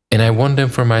 And I want them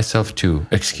for myself too,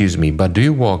 excuse me, but do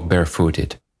you walk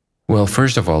barefooted? Well,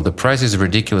 first of all, the price is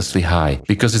ridiculously high,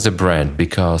 because it's a brand,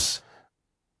 because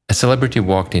a celebrity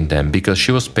walked in them, because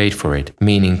she was paid for it,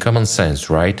 meaning common sense,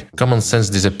 right? Common sense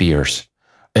disappears.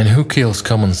 And who kills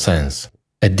common sense?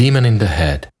 A demon in the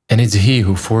head. And it's he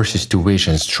who forces to wish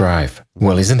and strive.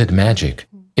 Well, isn't it magic?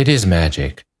 It is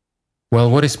magic. Well,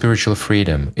 what is spiritual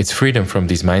freedom? It's freedom from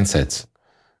these mindsets.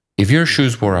 If your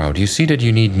shoes wore out, you see that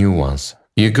you need new ones.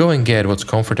 You go and get what's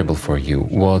comfortable for you,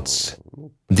 what's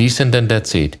decent, and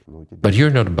that's it. But you're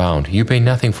not bound, you pay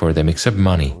nothing for them except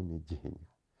money.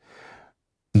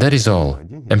 That is all.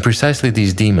 And precisely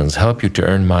these demons help you to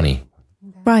earn money.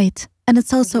 Right. And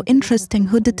it's also interesting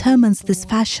who determines this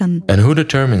fashion. And who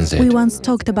determines it? We once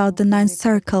talked about the ninth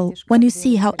circle, when you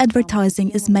see how advertising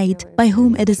is made, by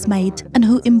whom it is made, and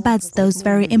who embeds those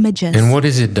very images. And what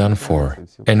is it done for?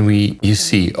 And you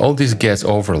see, all this gets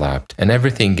overlapped and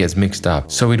everything gets mixed up,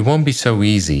 so it won't be so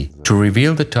easy to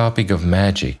reveal the topic of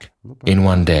magic in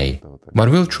one day. But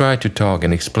we'll try to talk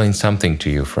and explain something to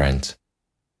you, friends.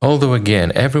 Although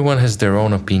again, everyone has their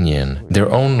own opinion,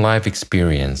 their own life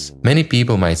experience. Many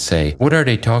people might say, what are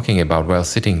they talking about while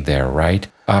sitting there, right?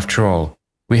 After all,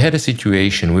 we had a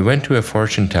situation, we went to a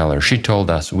fortune teller, she told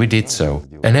us, we did so,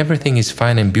 and everything is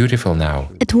fine and beautiful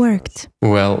now. It worked.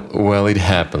 Well, it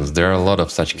happens, there are a lot of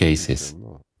such cases.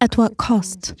 At what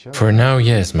cost? For now,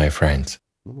 yes, my friends.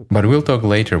 But we'll talk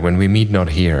later when we meet not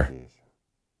here.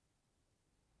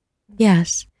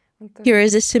 Yes, here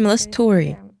is a similar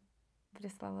story.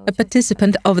 A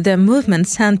participant of the movement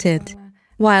sent it.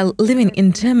 While living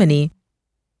in Germany,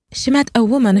 she met a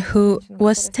woman who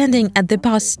was standing at the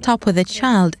bus stop with a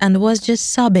child and was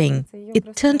just sobbing.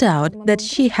 It turned out that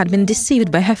she had been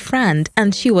deceived by her friend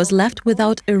and she was left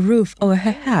without a roof over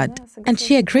her head. And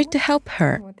she agreed to help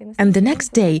her. And the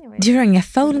next day, during a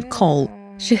phone call,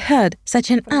 she heard such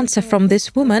an answer from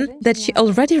this woman that she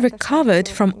already recovered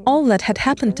from all that had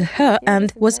happened to her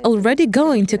and was already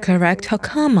going to correct her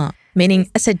karma. meaning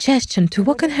a suggestion to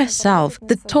work on herself,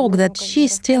 the talk that she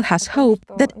still has hope,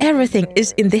 that everything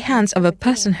is in the hands of a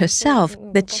person herself,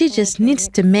 that she just needs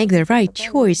to make the right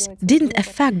choice, didn't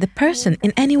affect the person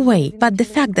in any way, but the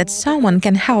fact that someone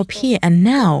can help here and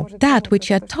now, that which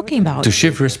you are talking about. To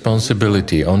shift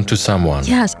responsibility onto someone.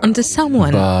 Yes, onto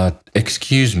someone. But,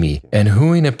 excuse me, and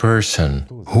who in a person?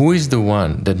 Who is the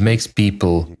one that makes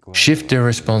people shift their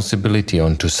responsibility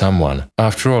onto someone?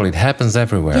 After all, it happens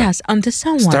everywhere. Yes, onto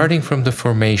someone. Starting from the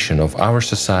formation of our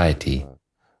society,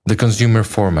 the consumer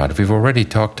format, we've already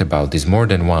talked about this more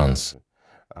than once.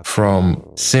 From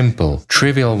simple,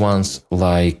 trivial ones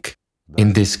like,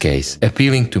 in this case,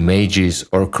 appealing to mages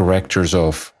or correctors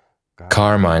of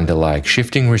karma and the like,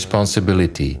 shifting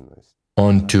responsibility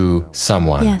onto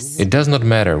someone. Yes. It does not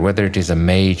matter whether it is a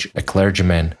mage, a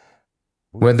clergyman,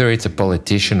 whether it's a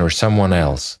politician or someone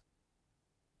else.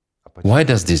 Why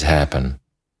does this happen?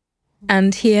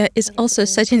 And here is also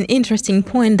such an interesting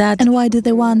point that... And why do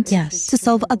they want Yes. to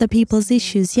solve other people's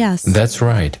issues? Yes. That's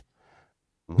right.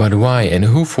 But why and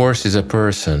who forces a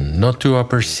person not to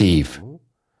perceive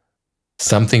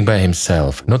something by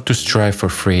himself, not to strive for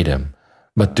freedom,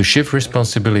 but to shift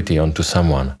responsibility onto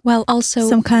someone? Well, also...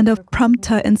 Some kind of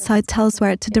prompter inside tells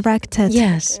where to direct it.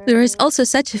 Yes, there is also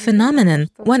such a phenomenon.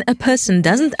 When a person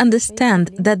doesn't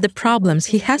understand that the problems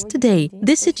he has today,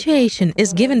 this situation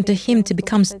is given to him to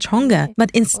become stronger,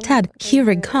 but instead he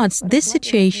regards this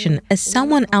situation as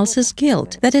someone else's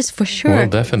guilt. That is for sure. Well,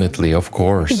 definitely, of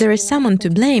course. If there is someone to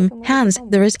blame, hence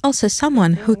there is also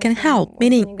someone who can help,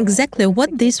 meaning exactly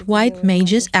what these white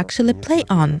mages actually play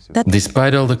on. That...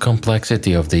 Despite all the complexity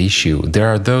of the issue, there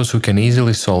are those who can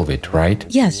easily solve it, right?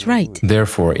 Yes, right.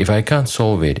 Therefore, if I can't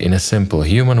solve it in a simple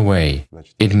human way,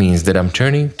 it means that I'm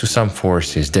turning to some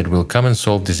forces that will come and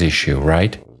solve this issue,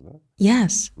 right?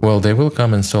 Yes. Well, they will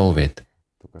come and solve it.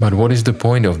 But what is the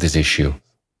point of this issue?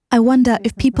 I wonder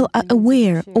if people are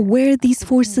aware of where these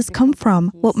forces come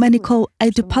from, what many call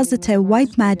adipositive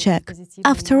white magic.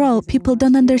 After all, people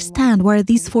don't understand where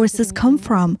these forces come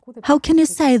from. How can you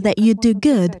say that you do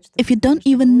good if you don't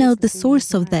even know the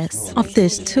source of this? Of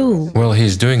this tool. Well,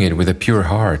 he's doing it with a pure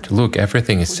heart. Look,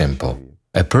 everything is simple.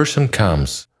 A person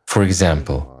comes, for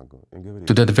example,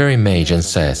 to that very mage and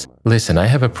says, "Listen, I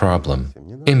have a problem.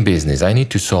 In business, I need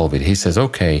to solve it." He says,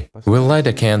 "Okay, we'll light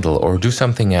a candle or do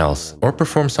something else or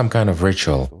perform some kind of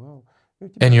ritual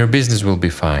and your business will be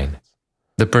fine."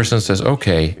 The person says,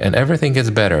 "Okay," and everything gets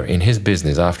better in his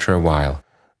business after a while.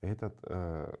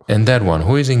 And that one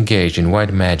who is engaged in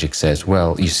white magic says,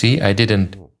 "Well, you see, I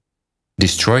didn't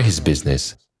destroy his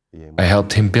business. I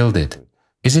helped him build it."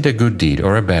 Is it a good deed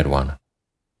or a bad one?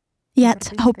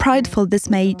 Yet, how prideful this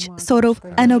mage, sort of,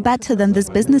 I know better than this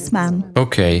businessman.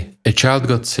 Okay, a child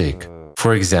got sick.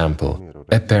 For example,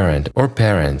 a parent or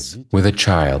parents with a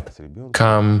child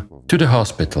come to the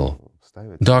hospital.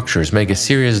 Doctors make a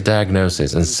serious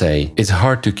diagnosis and say, "It's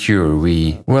hard to cure,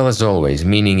 well, as always,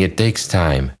 meaning it takes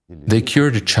time." They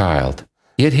cure the child,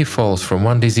 yet he falls from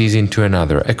one disease into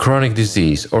another, a chronic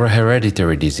disease or a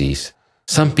hereditary disease.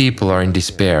 Some people are in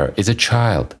despair. It's a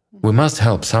child. We must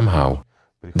help somehow.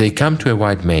 They come to a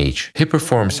white mage. He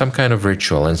performs some kind of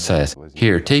ritual and says,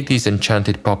 "Here, take these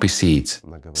enchanted poppy seeds,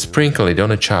 sprinkle it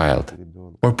on a child,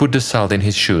 or put the salt in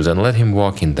his shoes and let him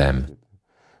walk in them."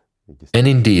 And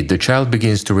indeed, the child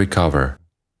begins to recover.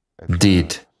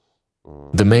 Did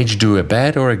the mage do a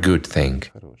bad or a good thing?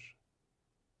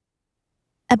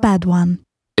 A bad one.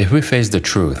 If we face the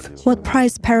truth, What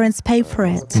price parents pay for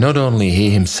it? not only he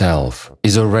himself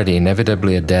is already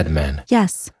inevitably a dead man,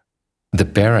 Yes. the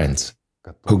parents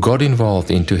who got involved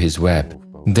into his web,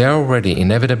 they are already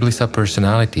inevitably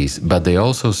subpersonalities, but they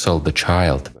also sold the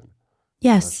child.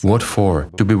 Yes. What for?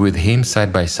 To be with him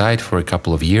side by side for a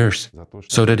couple of years,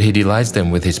 so that he delights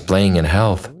them with his playing and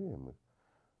health.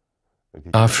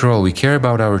 After all, we care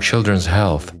about our children's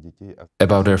health,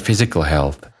 about their physical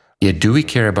health, yet do we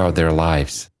care about their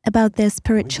lives? About their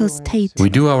spiritual state. We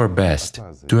do our best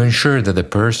to ensure that the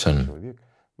person,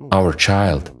 our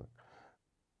child,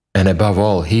 and above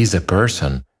all, he is a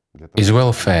person, is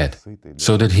well fed,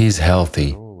 so that he is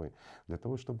healthy,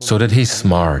 so that he is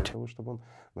smart,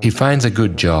 he finds a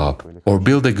good job or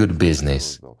builds a good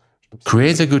business,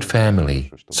 creates a good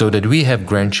family, so that we have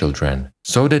grandchildren,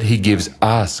 so that he gives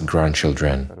us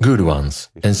grandchildren, good ones,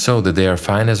 and so that they are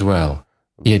fine as well.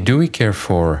 Yet do we care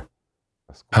for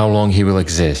how long he will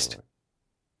exist?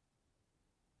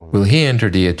 Will he enter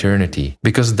the eternity?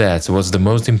 Because that's what's the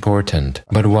most important.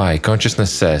 But why?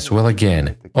 Consciousness says, well,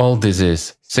 again, all this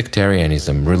is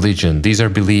sectarianism, religion, these are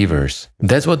believers.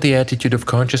 That's what the attitude of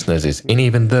consciousness is in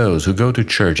even those who go to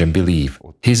church and believe.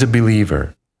 He's a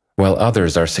believer, while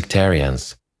others are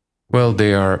sectarians. well,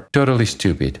 they are totally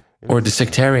stupid. Or the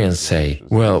sectarians say,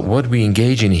 well, what we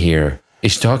engage in here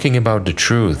is talking about the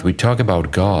truth, we talk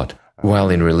about God, while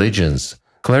in religions,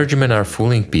 clergymen are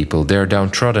fooling people, they are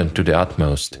downtrodden to the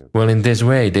utmost. Well, in this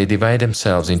way, they divide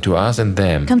themselves into us and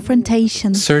them.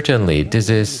 Confrontation. Certainly, this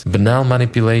is banal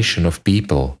manipulation of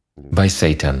people by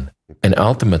Satan. And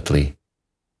ultimately,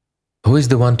 who is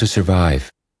the one to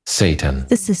survive? Satan.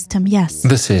 The system, yes.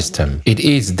 The system. It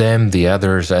eats them, the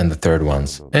others, and the third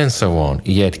ones, and so on.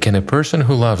 Yet, can a person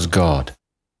who loves God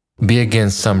be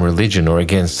against some religion or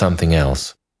against something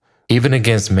else? Even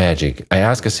against magic, I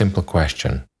ask a simple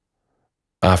question.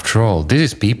 After all, this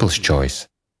is people's choice.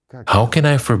 How can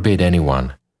I forbid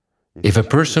anyone? If a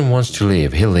person wants to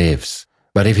live, he lives.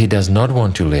 But if he does not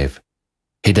want to live,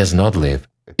 he does not live.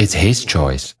 It's his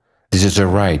choice. This is a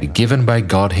right given by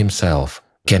God Himself.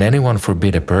 Can anyone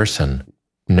forbid a person?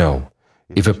 No.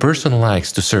 If a person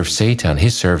likes to serve Satan, he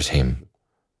serves him.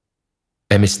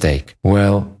 A mistake.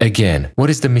 Well, again, what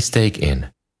is the mistake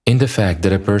in? In the fact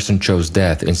that a person chose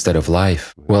death instead of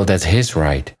life? Well, that's his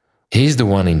right. He is the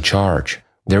one in charge.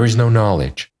 There is no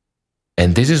knowledge.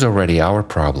 And this is already our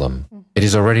problem. It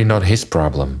is already not his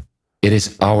problem. It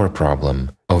is our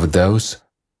problem, of those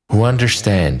who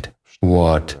understand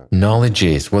what knowledge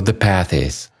is, what the path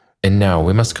is. And now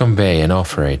we must convey and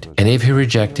offer it. And if he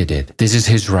rejected it, this is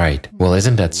his right. Well,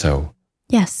 isn't that so?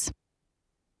 Yes.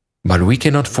 But we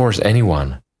cannot force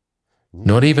anyone.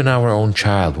 Not even our own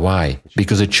child. Why?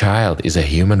 Because a child is a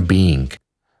human being.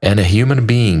 And a human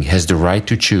being has the right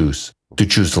to choose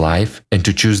life and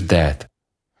to choose death,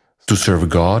 to serve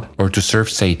God or to serve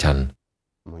Satan.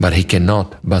 But he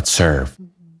cannot but serve.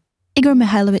 Igor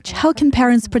Mikhailovich, how can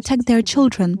parents protect their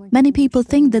children? Many people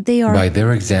think that they are... By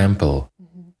their example,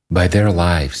 by their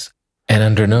lives, and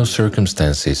under no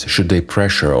circumstances should they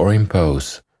pressure or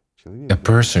impose. A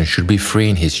person should be free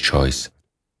in his choice.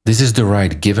 This is the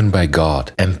right given by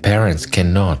God, and parents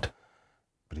cannot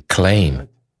claim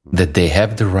that they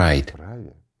have the right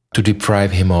to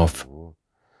deprive him of,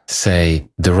 say,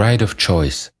 the right of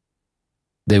choice.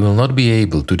 They will not be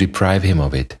able to deprive him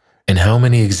of it. And how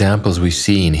many examples we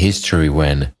see in history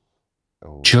when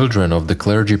children of the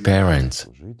clergy parents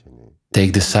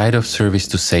take the side of service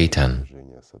to Satan.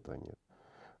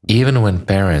 Even when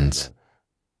parents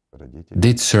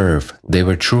did serve, they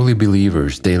were truly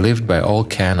believers, they lived by all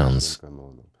canons,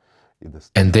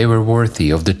 and they were worthy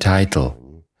of the title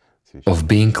of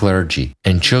being clergy,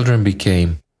 and children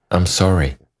became, I'm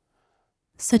sorry.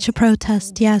 Such a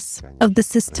protest, yes, of the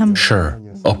system. Sure,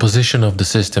 opposition of the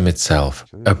system itself.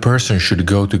 A person should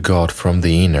go to God from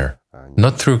the inner,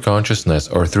 not through consciousness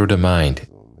or through the mind.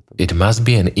 It must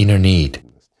be an inner need.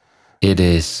 It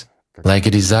is like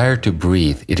a desire to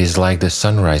breathe, it is like the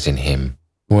sunrise in him.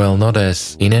 Well, not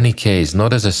as, in any case,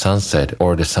 not as a sunset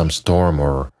or some storm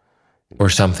or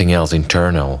something else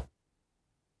internal.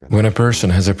 When a person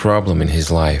has a problem in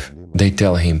his life, they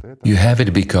tell him, you have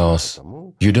it because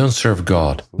you don't serve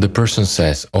God. The person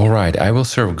says, all right, I will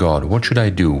serve God. What should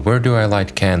I do? Where do I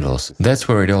light candles? That's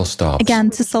where it all stops. Again,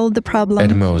 to solve the problem.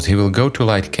 At most, he will go to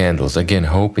light candles, again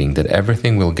hoping that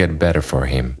everything will get better for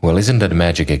him. Well, isn't that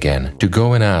magic again? To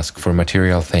go and ask for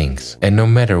material things. And no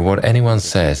matter what anyone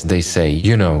says, they say,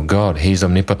 you know, God, He is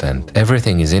omnipotent.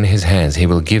 Everything is in His hands. He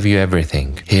will give you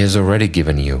everything. He has already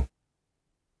given you.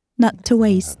 Not to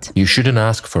waste. You shouldn't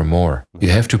ask for more. You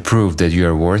have to prove that you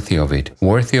are worthy of it,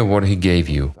 worthy of what He gave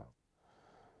you.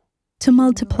 To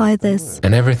multiply this.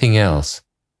 And everything else.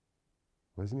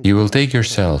 You will take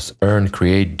yourselves, earn,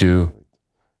 create, do.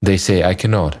 They say, I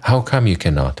cannot. How come you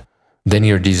cannot? Then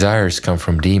your desires come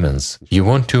from demons. You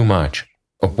want too much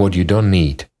of what you don't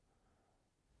need.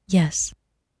 Yes.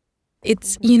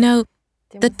 It's,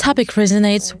 the topic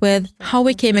resonates with how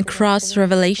we came across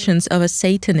revelations of a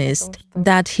Satanist,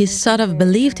 that he sort of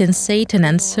believed in Satan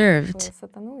and served.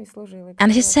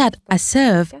 And he said, I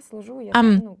serve.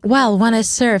 Well, when I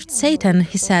served Satan,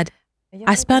 he said,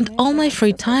 I spent all my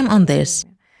free time on this.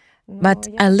 But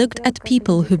I looked at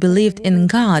people who believed in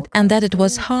God and that it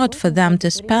was hard for them to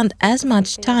spend as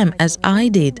much time as I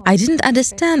did. I didn't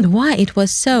understand why it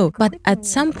was so, but at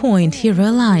some point he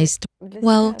realized,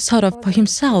 well, sort of for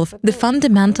himself, the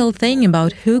fundamental thing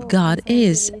about who God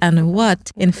is and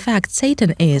what, in fact,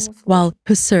 Satan is, well,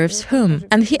 who serves whom.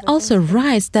 And he also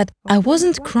writes that I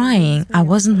wasn't crying, I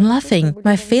wasn't laughing,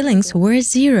 my feelings were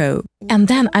zero. And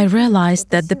then I realized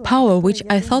that the power which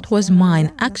I thought was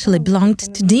mine actually belonged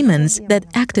to demons that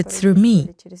acted through me.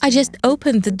 I just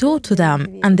opened the door to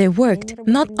them, and they worked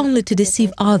not only to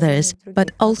deceive others, but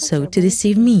also to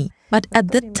deceive me. But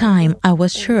at that time, I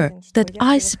was sure that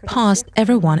I surpassed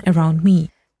everyone around me.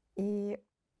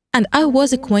 And I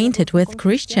was acquainted with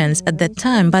Christians at that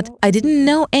time, but I didn't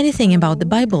know anything about the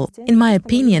Bible. In my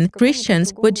opinion,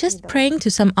 Christians were just praying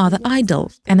to some other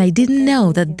idol, and I didn't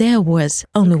know that there was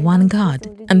only one God.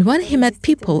 And when he met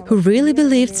people who really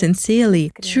believed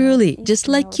sincerely, truly, just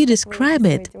like you describe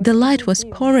it, the light was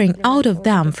pouring out of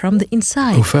them from the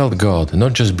inside. Who felt God,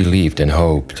 not just believed and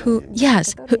hoped. Who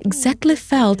exactly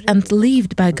felt and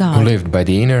lived by God. Who lived by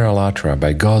the inner Allatra,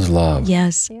 by God's love.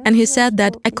 Yes, and he said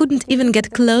that I couldn't even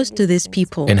get close to these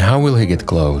people. And how will he get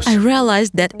close? I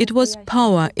realized that it was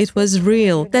power, it was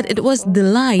real, that it was the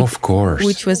light, of course,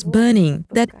 which was burning,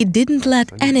 that it didn't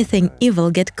let anything evil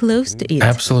get close to it.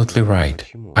 Absolutely right.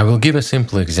 I will give a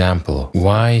simple example.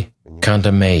 Why can't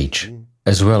a mage,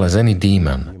 as well as any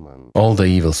demon, all the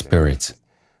evil spirits,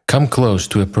 come close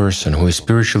to a person who is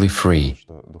spiritually free?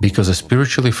 Because a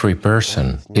spiritually free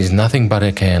person is nothing but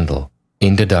a candle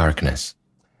in the darkness.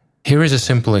 Here is a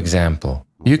simple example.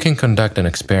 You can conduct an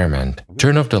experiment.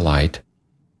 Turn off the light,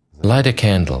 light a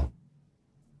candle.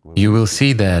 You will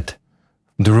see that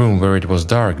the room where it was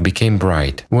dark became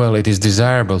bright. Well, it is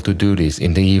desirable to do this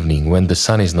in the evening when the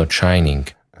sun is not shining.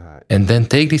 And then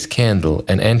take this candle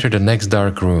and enter the next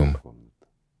dark room.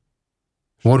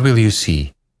 What will you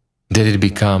see? That it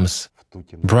becomes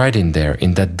bright in there,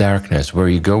 in that darkness where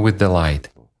you go with the light.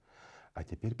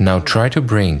 Now try to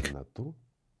bring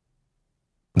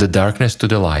the darkness to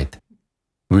the light.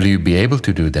 Will you be able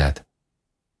to do that?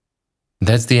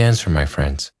 That's the answer, my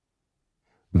friends.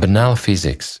 Banal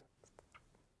physics.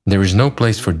 There is no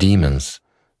place for demons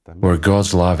where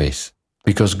God's love is,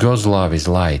 because God's love is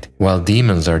light, while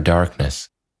demons are darkness.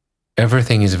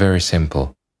 Everything is very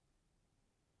simple.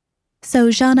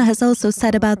 So Jana has also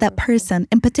said about that person,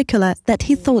 in particular, that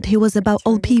he thought he was about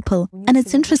all people. And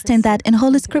it's interesting that in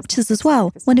Holy Scriptures as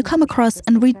well, when you come across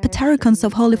and read Patericons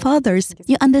of Holy Fathers,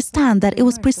 you understand that it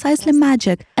was precisely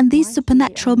magic and these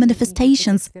supernatural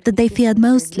manifestations that they feared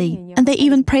mostly. And they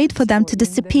even prayed for them to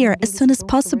disappear as soon as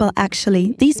possible,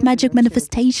 actually, these magic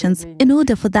manifestations, in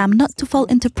order for them not to fall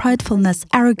into pridefulness,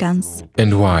 arrogance.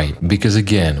 And why? Because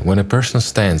again, when a person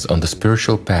stands on the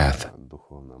spiritual path,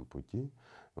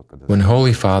 when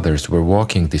Holy Fathers were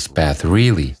walking this path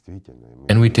really,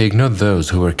 and we take not those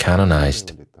who were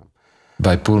canonized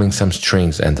by pulling some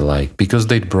strings and the like, because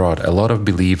they'd brought a lot of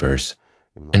believers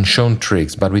and shown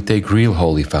tricks, but we take real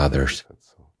Holy Fathers.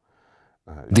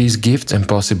 These gifts and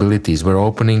possibilities were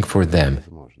opening for them,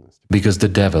 because the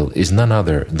devil is none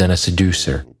other than a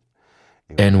seducer.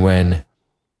 And when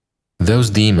those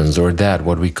demons, or that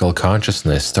what we call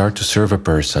consciousness, start to serve a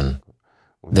person,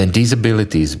 then these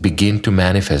abilities begin to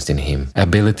manifest in him,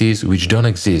 abilities which don't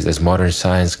exist as modern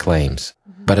science claims,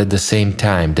 but at the same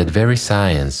time that very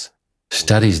science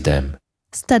studies them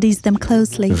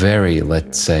closely. Very,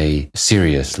 let's say,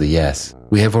 seriously, yes.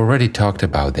 We have already talked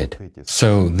about it.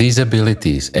 So these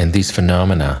abilities and these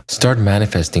phenomena start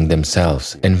manifesting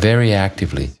themselves, and very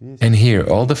actively. And here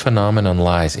all the phenomenon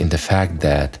lies in the fact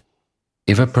that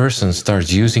if a person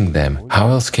starts using them, how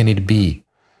else can it be?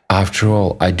 After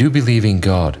all, I do believe in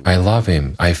God, I love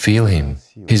Him, I feel Him.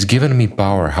 He's given me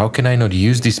power, how can I not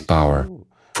use this power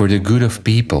for the good of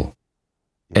people?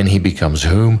 And he becomes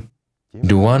whom?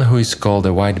 The one who is called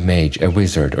a white mage, a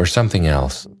wizard, or something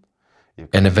else.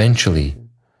 And eventually,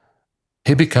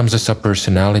 he becomes a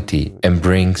subpersonality and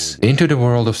brings into the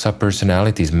world of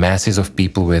subpersonalities masses of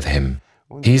people with him.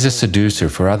 He is a seducer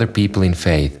for other people in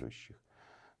faith,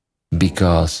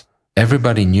 because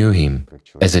everybody knew him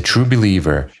as a true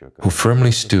believer who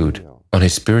firmly stood on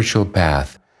his spiritual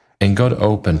path, and God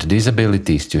opened these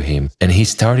abilities to him, and he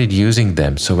started using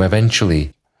them. So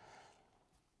eventually,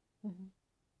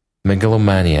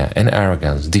 megalomania and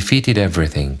arrogance defeated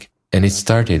everything, and it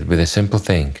started with a simple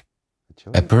thing.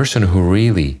 A person who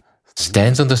really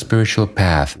stands on the spiritual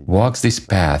path, walks this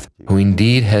path, who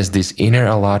indeed has this inner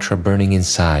Allatra burning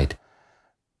inside,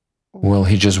 well,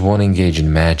 he just won't engage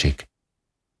in magic.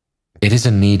 It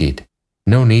isn't needed.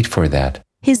 No need for that.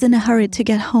 He's in a hurry to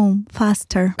get home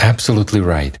faster. Absolutely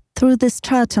right. Through this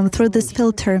stratum, through this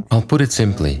filter. I'll put it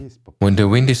simply. When the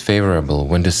wind is favorable,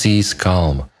 when the sea is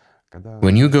calm,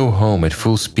 when you go home at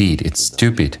full speed, it's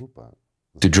stupid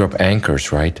to drop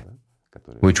anchors, right?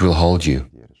 Which will hold you.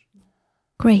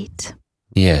 Great.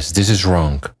 Yes, this is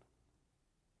wrong.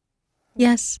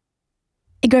 Yes.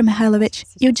 Igor Mikhailovich,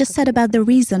 you just said about the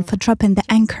reason for dropping the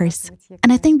anchors.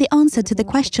 And I think the answer to the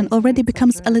question already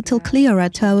becomes a little clearer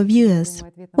to our viewers.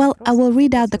 Well, I will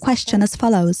read out the question as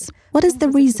follows. What is the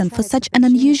reason for such an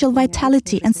unusual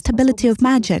vitality and stability of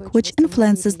magic, which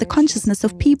influences the consciousness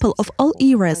of people of all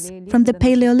eras, from the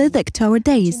Paleolithic to our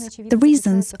days? The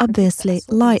reasons, obviously,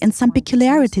 lie in some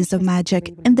peculiarities of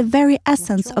magic, in the very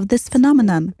essence of this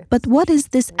phenomenon. But what is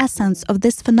this essence of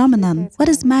this phenomenon? What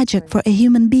is magic for a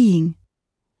human being?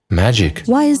 Magic.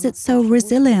 Why is it so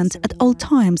resilient at all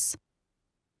times?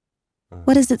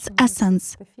 What is its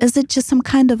essence? Is it just some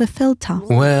kind of a filter?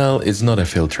 Well, it's not a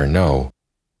filter, no.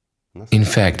 In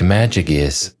fact, magic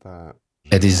is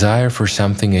a desire for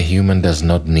something a human does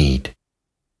not need.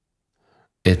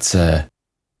 It's a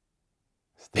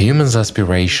human's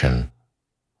aspiration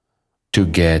to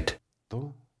get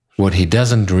what he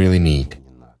doesn't really need.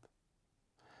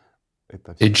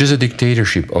 It's just a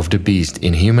dictatorship of the beast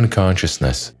in human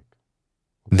consciousness.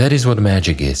 That is what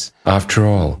magic is. After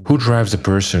all, who drives a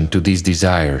person to these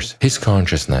desires? His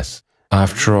consciousness.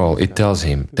 After all, it tells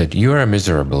him that you are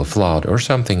miserable, flawed, or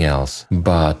something else.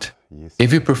 But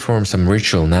if you perform some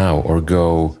ritual now or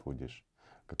go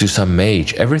to some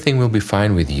mage, everything will be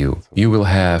fine with you. You will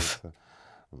have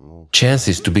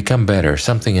chances to become better,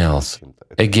 something else.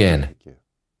 Again,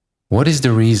 what is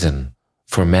the reason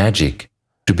for magic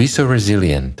to be so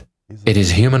resilient? It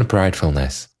is human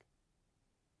pridefulness.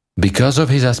 Because of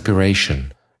his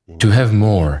aspiration to have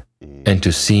more and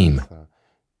to seem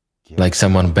like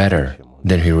someone better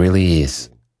than he really is.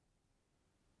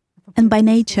 And by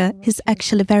nature, he's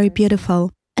actually very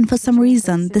beautiful. And for some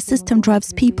reason, the system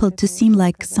drives people to seem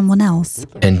like someone else.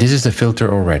 And this is the filter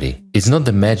already. It's not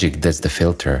the magic that's the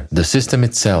filter. The system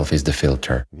itself is the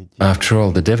filter. After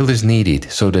all, the devil is needed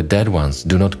so that dead ones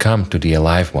do not come to the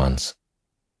alive ones.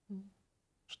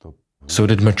 So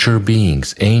that mature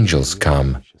beings, angels,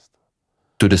 come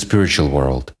to the spiritual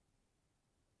world.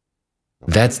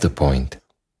 That's the point.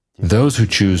 Those who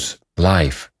choose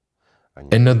life,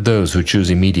 and not those who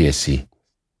choose immediacy.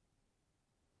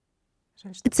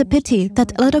 It's a pity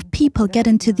that a lot of people get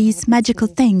into these magical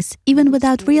things, even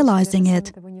without realizing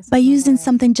it, by using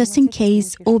something just in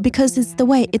case, or because it's the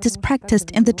way it is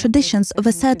practiced in the traditions of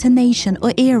a certain nation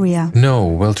or area. No,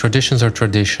 well, traditions are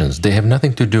traditions. They have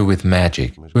nothing to do with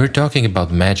magic. We're talking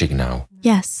about magic now.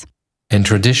 Yes. And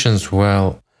traditions,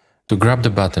 well, to grab the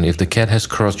button if the cat has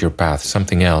crossed your path,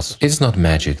 something else, it's not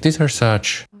magic. These are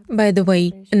such... By the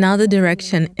way, another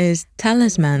direction is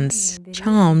talismans,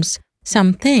 charms,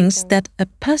 some things that a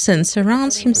person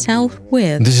surrounds himself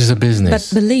with. This is a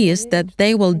business. But believes that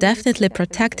they will definitely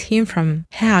protect him from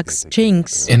hacks,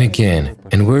 jinx. And again,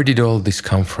 and where did all this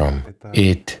come from?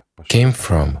 It came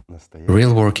from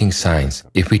real working science.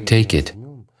 If we take it,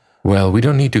 well, we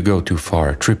don't need to go too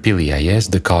far. Tripilia, yes,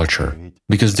 the culture.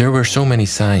 Because there were so many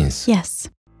signs. Yes.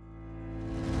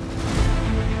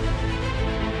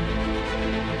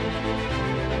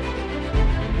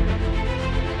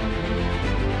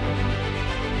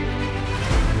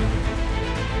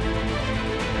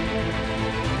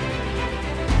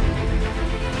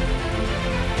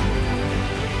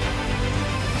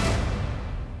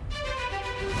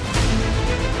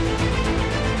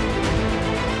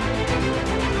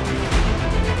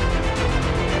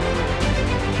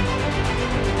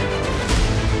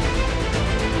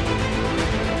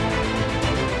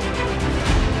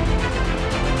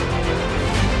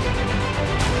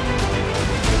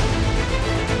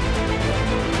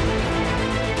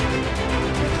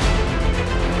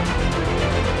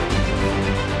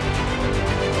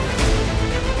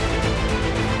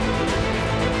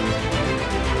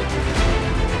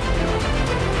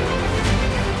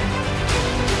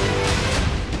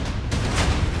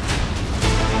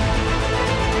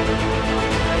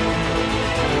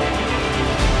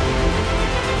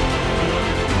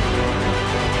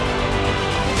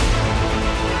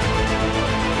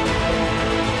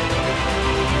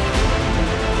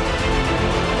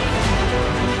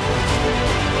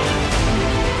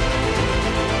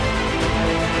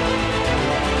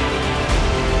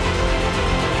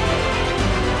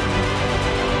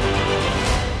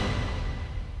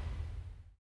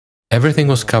 Everything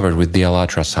was covered with the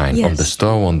Alatra sign, on the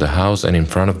stove, on the house, and in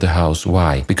front of the house.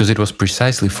 Why? Because it was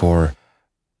precisely for...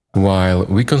 While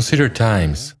we consider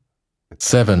times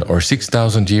 7,000 or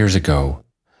 6,000 years ago,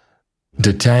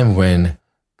 the time when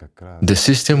the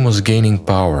system was gaining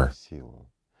power,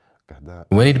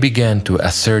 when it began to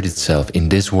assert itself in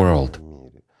this world,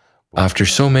 after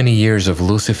so many years of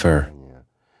Lucifer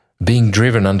being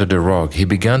driven under the rock, he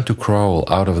began to crawl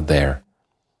out of there.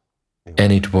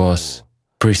 And it was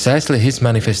precisely his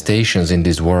manifestations in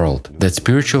this world that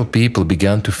spiritual people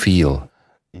began to feel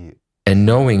And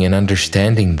knowing and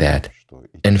understanding that,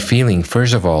 and feeling,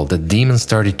 first of all, that demons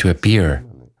started to appear,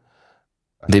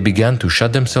 they began to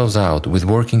shut themselves out with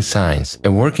working signs.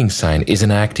 A working sign is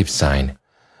an active sign,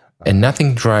 and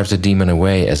nothing drives a demon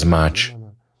away as much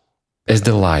as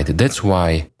the light. That's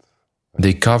why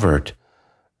they covered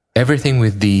everything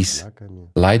with these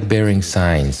light-bearing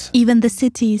signs. Even the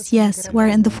cities, yes, were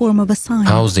in the form of a sign.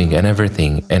 Housing and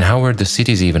everything. And how were the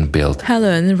cities even built?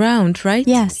 Hollow and round, right?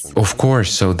 Yes. Of course,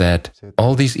 so that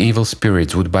all these evil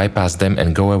spirits would bypass them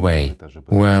and go away.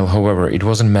 Well, however, it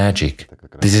wasn't magic.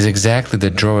 This is exactly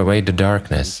that draw away the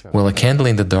darkness. Well, a candle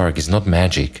in the dark is not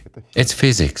magic. It's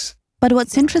physics. But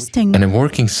what's interesting... And a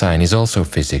working sign is also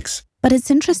physics. But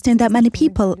it's interesting that many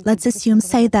people, let's assume,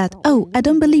 say that, oh, I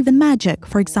don't believe in magic,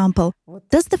 for example.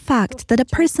 Does the fact that a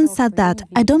person said that,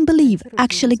 I don't believe,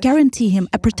 actually guarantee him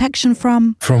a protection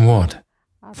from... From what?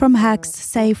 From hacks,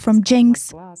 say, from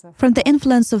jinx, from the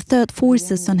influence of third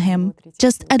forces on him.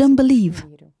 Just, I don't believe.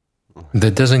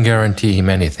 That doesn't guarantee him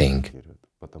anything.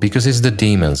 Because it's the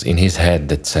demons in his head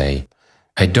that say,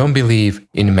 I don't believe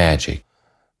in magic.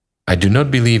 I do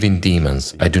not believe in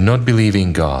demons. I do not believe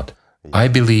in God. I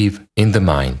believe in the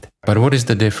mind. But what is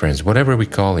the difference? Whatever we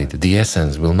call it, the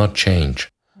essence will not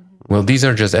change. Well, these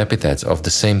are just epithets of the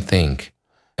same thing.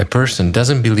 A person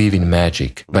doesn't believe in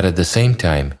magic, but at the same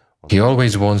time, he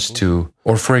always wants to,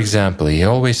 or for example, he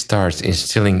always starts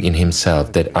instilling in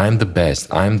himself that I'm the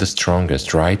best, I'm the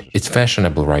strongest, right? It's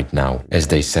fashionable right now, as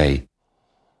they say.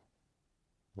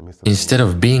 Instead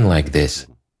of being like this,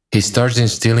 he starts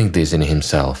instilling this in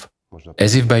himself,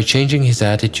 as if by changing his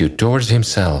attitude towards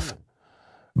himself,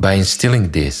 by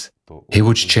instilling this, he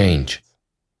would change.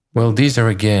 Well, these are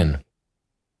again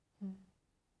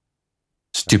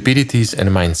stupidities and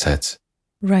mindsets.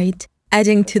 Right.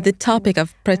 Adding to the topic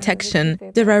of protection,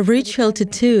 there are ritual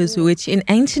tattoos which in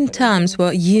ancient times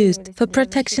were used for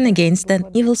protection against an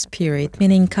evil spirit,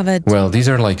 meaning covered... Well, these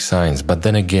are like signs, but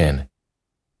then again,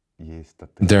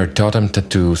 there are totem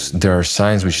tattoos, there are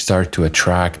signs which start to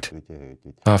attract.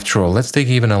 After all, let's take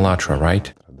even Alatra,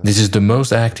 right? This is the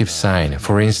most active sign.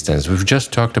 For instance, we've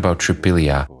just talked about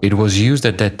Tripilia. It was used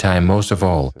at that time most of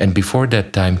all, and before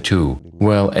that time too.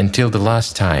 Well, until the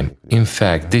last time. In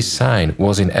fact, this sign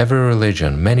was in every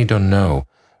religion. Many don't know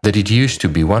that it used to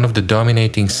be one of the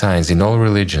dominating signs in all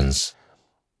religions.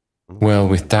 Well,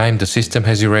 with time, the system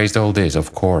has erased all this,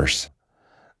 of course.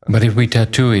 But if we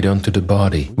tattoo it onto the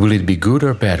body, will it be good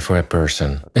or bad for a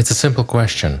person? It's a simple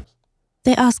question.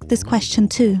 They ask this question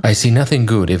too. I see nothing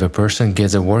good if a person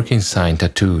gets a working sign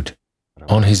tattooed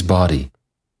on his body.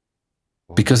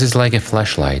 Because it's like a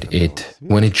flashlight.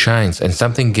 When it shines and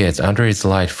something gets under its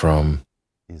light from,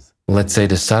 let's say,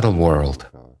 the subtle world,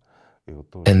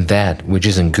 and that which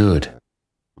isn't good,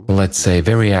 let's say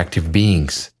very active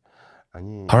beings,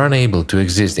 are unable to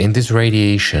exist in this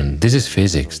radiation. This is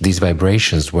physics. These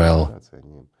vibrations, well,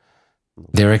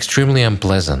 they're extremely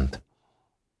unpleasant.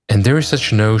 And there is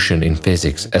such a notion in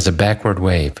physics as a backward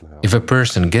wave. If a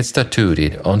person gets tattooed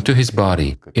it onto his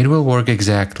body, it will work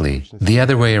exactly the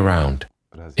other way around.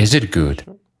 Is it good?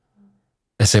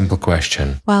 A simple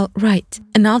question. Well, right.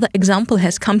 Another example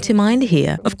has come to mind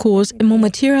here. Of course, a more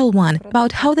material one,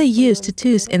 about how they used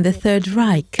tattoos in the Third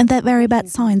Reich. And that very bad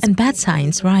signs. And bad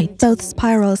signs, right. Both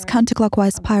spirals,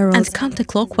 counterclockwise spirals. And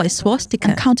counterclockwise swastika.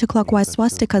 And counterclockwise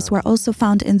swastikas were also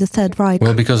found in the Third Reich.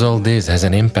 Well, because all this has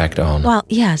an impact on... Well,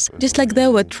 yes, just like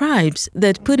there were tribes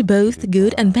that put both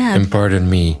good and bad. And pardon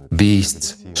me,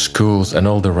 beasts, schools and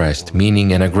all the rest,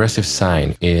 meaning an aggressive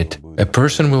sign, a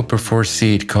person will perforce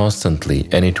see it constantly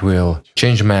and it will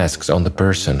change masks on the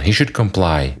person. He should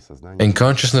comply. And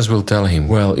consciousness will tell him,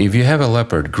 well, if you have a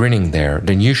leopard grinning there,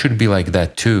 then you should be like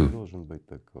that too.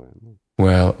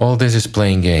 Well, all this is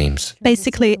playing games.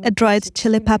 Basically, a dried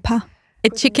chili pepper. A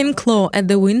chicken claw at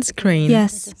the windscreen.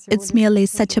 Yes, it's merely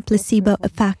such a placebo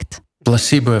effect.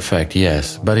 Placebo effect,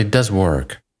 yes, but it does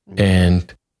work.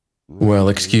 And... well,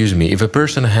 excuse me, if a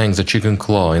person hangs a chicken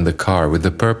claw in the car with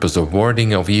the purpose of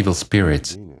warding off evil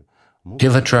spirits,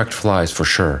 he'll attract flies for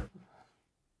sure.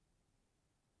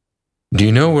 Do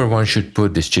you know where one should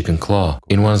put this chicken claw?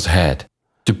 In one's head,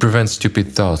 to prevent stupid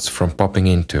thoughts from popping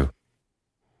into.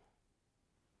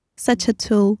 Such a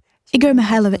tool. Igor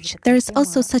Mikhailovich, there is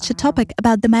also such a topic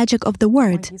about the magic of the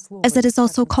word, as it is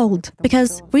also called,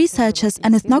 because researchers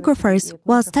and ethnographers,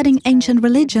 while studying ancient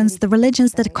religions, the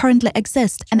religions that currently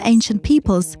exist, and ancient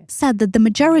peoples, said that the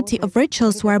majority of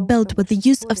rituals were built with the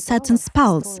use of certain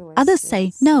spells. Others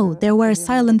say, no, there were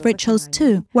silent rituals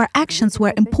too, where actions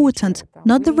were important,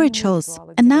 not the rituals.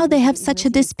 And now they have such a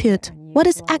dispute. What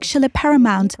is actually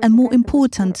paramount and more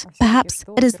important? Perhaps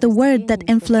it is the word that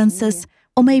influences,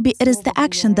 Or maybe it is the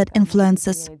action that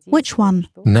influences. Which one?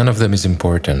 None of them is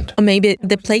important. Or maybe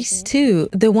the place too,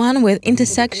 the one with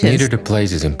intersections. Neither the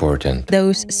place is important.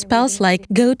 Those spells like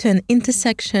go to an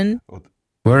intersection.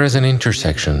 Whereas an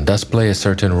intersection does play a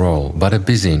certain role, but a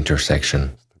busy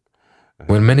intersection.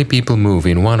 When many people move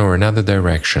in one or another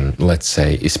direction, let's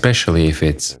say, especially if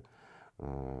it's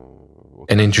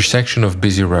an intersection of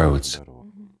busy roads,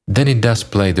 then it does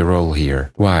play the role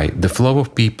here. Why? The flow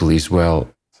of people is, well,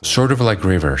 sort of like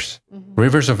rivers.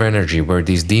 Rivers of energy where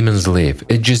these demons live.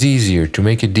 It's just easier to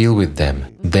make a deal with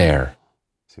them there.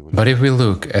 But if we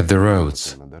look at the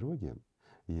roads,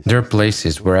 there are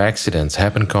places where accidents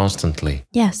happen constantly.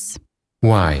 Yes.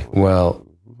 Why? Well,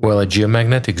 a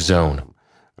geomagnetic zone.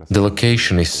 The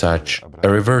location is such, a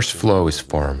reverse flow is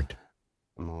formed.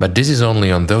 But this is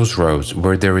only on those roads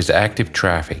where there is active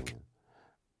traffic.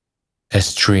 A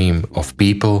stream of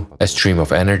people, a stream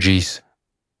of energies,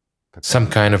 some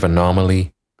kind of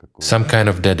anomaly, some kind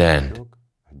of dead end,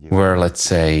 where, let's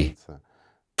say,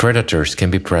 predators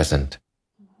can be present.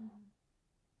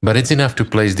 But it's enough to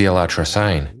place the Alatra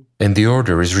sign, and the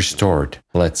order is restored,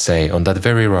 let's say, on that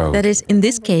very road. That is, in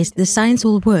this case, the signs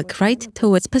will work, right?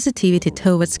 Towards positivity,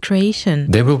 towards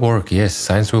creation. They will work, yes,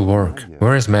 signs will work.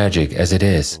 Whereas magic, as it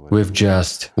is, with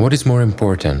just, what is more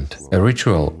important, a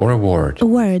ritual or a word? A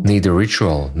word. Neither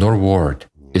ritual nor word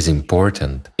is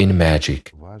important in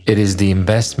magic. It is the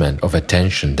investment of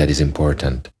attention that is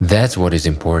important. That's what is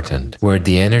important, where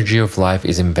the energy of life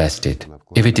is invested.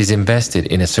 If it is invested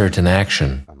in a certain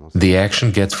action, the action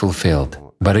gets fulfilled.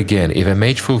 But again, if a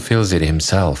mage fulfills it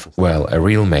himself, well, a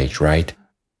real mage, right?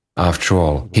 After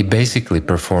all, he basically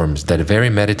performs that very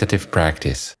meditative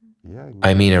practice.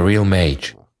 I mean a real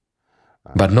mage,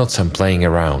 but not some playing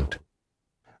around.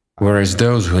 Whereas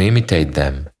those who imitate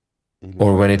them,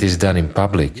 or when it is done in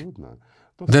public,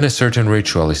 then a certain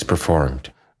ritual is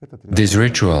performed. This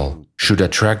ritual should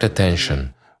attract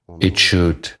attention. It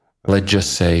should, let's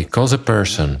just say, cause a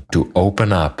person to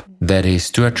open up, that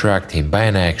is, to attract him by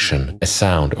an action, a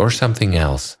sound, or something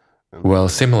else. Well,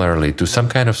 similarly to some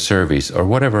kind of service or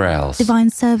whatever else. Divine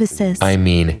services. I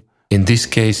mean, in this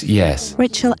case, yes.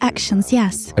 Ritual actions,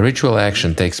 yes. A ritual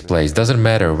action takes place, doesn't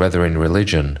matter whether in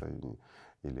religion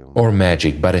or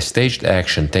magic, but a staged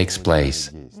action takes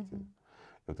place.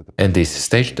 And this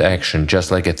staged action,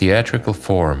 just like a theatrical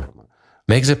form,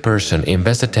 makes a person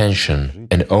invest attention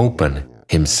and open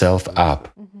himself up.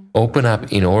 Open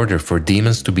up in order for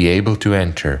demons to be able to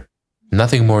enter.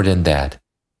 Nothing more than that.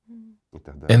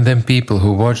 And then people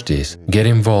who watch this get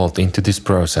involved into this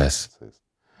process.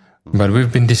 But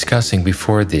we've been discussing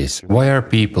before this, why are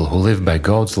people who live by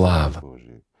God's love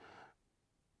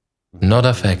not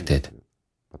affected?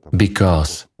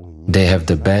 Because they have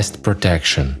the best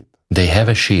protection. They have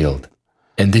a shield.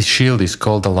 And this shield is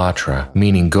called Alatra,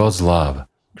 meaning God's love.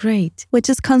 Great. Which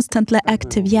is constantly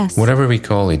active, yes. Whatever we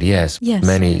call it, yes. Yes.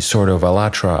 Many sort of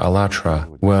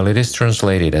Alatra. Well, it is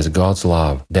translated as God's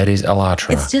love. That is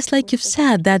Alatra. It's just like you've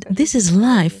said that this is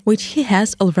life, which he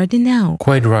has already now.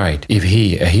 Quite right. If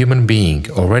he, a human being,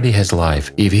 already has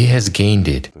life, if he has gained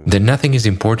it, then nothing is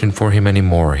important for him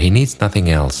anymore. He needs nothing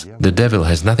else. The devil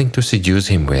has nothing to seduce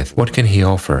him with. What can he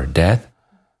offer? Death?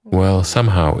 Well,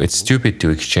 somehow it's stupid to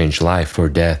exchange life for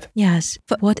death. Yes,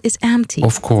 but what is empty?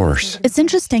 Of course. It's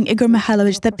interesting, Igor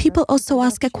Mikhailovich, that people also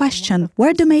ask a question.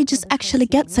 Where do mages actually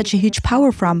get such a huge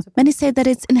power from? Many say that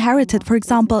it's inherited. For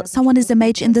example, someone is a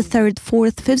mage in the 3rd,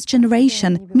 4th, 5th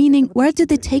generation. Meaning, where do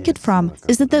they take it from?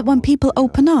 Is it that when people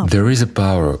open up? There is a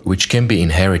power which can be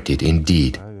inherited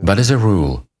indeed. But as a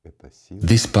rule,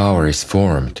 this power is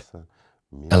formed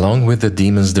along with the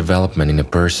demon's development in a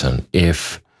person.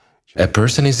 If a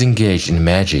person is engaged in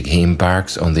magic, he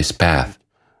embarks on this path,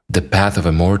 the path of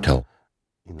a mortal,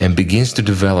 and begins to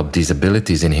develop these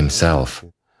abilities in himself,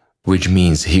 which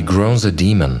means he grows a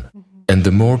demon. And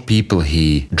the more people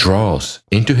he draws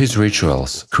into his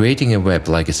rituals, creating a web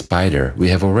like a spider, we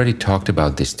have already talked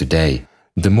about this today,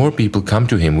 the more people come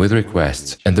to him with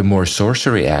requests, and the more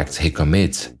sorcery acts he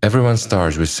commits. Everyone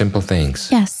starts with simple things.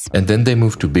 Yes. And then they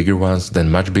move to bigger ones,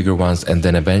 then much bigger ones, and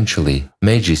then eventually,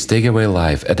 mages take away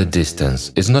life at a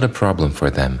distance. It's not a problem for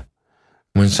them.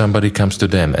 When somebody comes to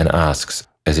them and asks,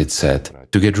 as it said,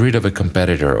 to get rid of a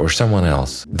competitor or someone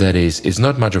else, that is, it's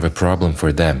not much of a problem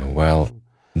for them. Well,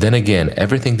 then again,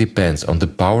 everything depends on the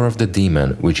power of the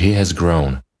demon which he has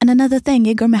grown. And another thing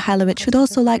Igor Mikhailovich would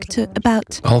also like to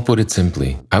about... I'll put it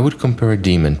simply. I would compare a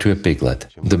demon to a piglet.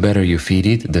 The better you feed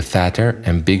it, the fatter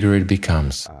and bigger it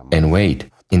becomes. And wait,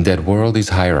 in that world is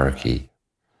hierarchy.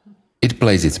 It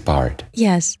plays its part.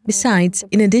 Yes, besides,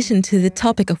 in addition to the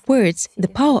topic of words, the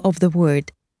power of the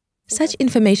word. such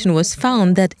information was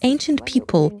found that ancient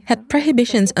people had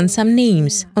prohibitions on some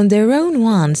names, on their own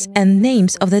ones and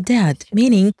names of the dead,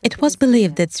 meaning it was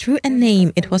believed that through a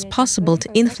name it was possible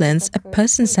to influence a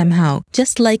person somehow,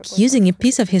 just like using a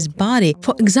piece of his body,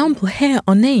 for example, hair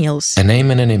or nails. A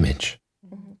name and an image.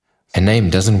 A name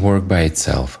doesn't work by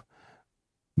itself.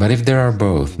 But if there are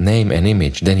both name and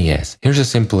image, then yes. Here's a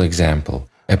simple example.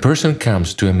 A person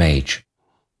comes to a mage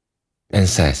and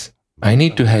says, I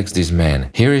need to hex this man,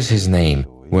 here is his name.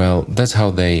 Well, that's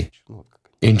how they,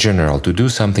 in general, to do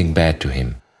something bad to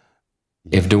him.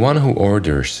 If the one who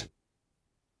orders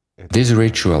this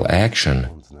ritual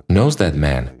action knows that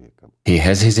man, he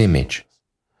has his image.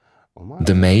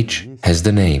 The mage has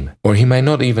the name, or he might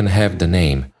not even have the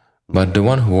name, but the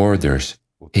one who orders,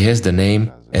 he has the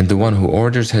name, and the one who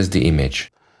orders has the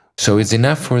image. So it's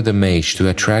enough for the mage to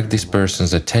attract this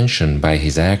person's attention by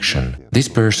his action. This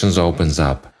person opens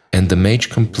up, and the mage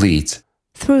completes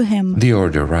through him the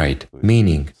order, right?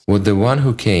 Meaning, what the one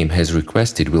who came has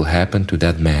requested will happen to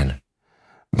that man.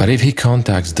 But if he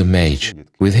contacts the mage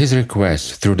with his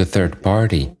request through the third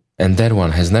party, and that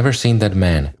one has never seen that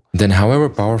man, then however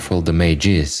powerful the mage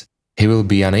is, he will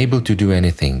be unable to do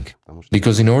anything.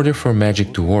 Because in order for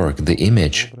magic to work, the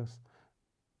image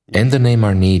and the name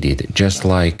are needed, just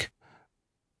like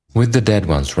with the dead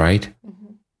ones, right?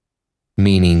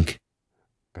 Meaning,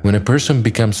 when a person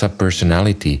becomes a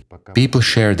personality, people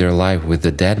share their life with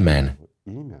the dead man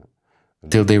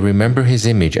till they remember his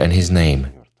image and his name.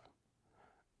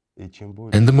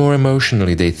 And the more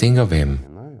emotionally they think of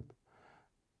him,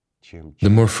 the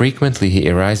more frequently he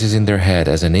arises in their head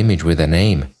as an image with a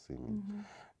name,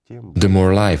 the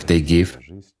more life they give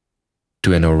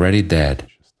to an already dead.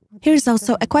 Here's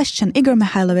also a question, Igor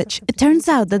Mikhailovich. It turns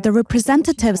out that the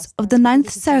representatives of the ninth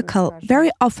circle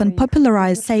very often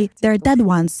popularize, say, their dead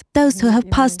ones, those who have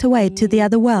passed away to the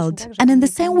other world. And in the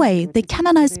same way, they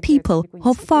canonize people who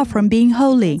are far from being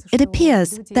holy. It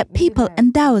appears that people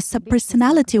endow a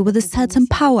subpersonality with a certain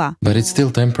power. But it's still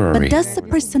temporary. But does the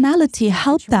personality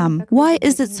help them? Why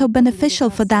is it so beneficial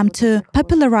for them to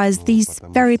popularize these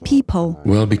very people?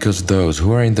 Well, because those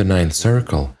who are in the ninth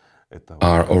circle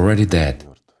are already dead.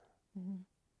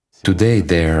 Today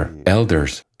their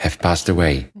elders have passed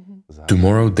away.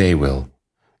 Tomorrow they will.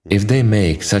 If they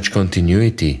make such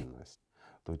continuity,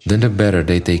 then the better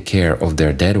they take care of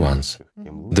their dead ones,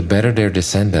 the better their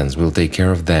descendants will take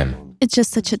care of them. It's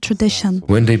just such a tradition.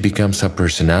 When they become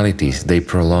subpersonalities, they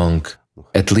prolong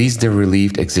at least their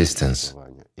relieved existence.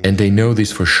 And they know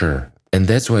this for sure. And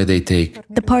that's why they take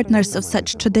the partners of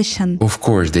such tradition. Of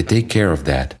course, they take care of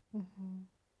that.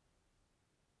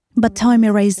 But time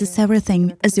erases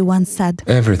everything, as you once said.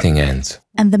 Everything ends.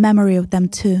 And the memory of them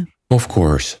too. Of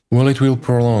course. Well, it will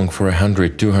prolong for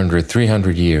 100, 200,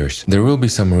 300 years. There will be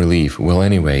some relief. Well,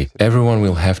 anyway, everyone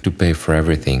will have to pay for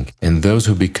everything. And those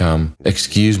who become,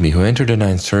 who enter the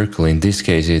ninth circle, in this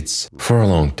case, it's for a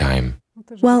long time.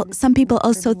 Well, some people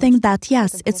also think that,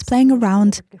 yes, it's playing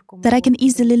around, that I can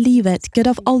easily leave it, get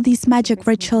off all these magic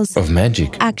rituals, of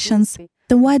magic actions.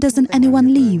 Then why doesn't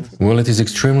anyone leave? Well, it is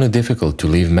extremely difficult to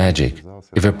leave magic.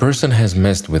 If a person has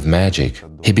messed with magic,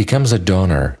 he becomes a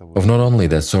donor of not only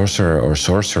that sorcerer or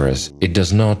sorceress, it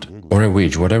does not, or a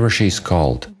witch, whatever she is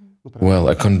called. Well,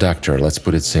 a conductor, let's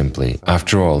put it simply.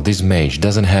 After all, this mage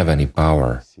doesn't have any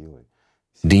power.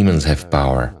 Demons have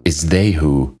power. It's they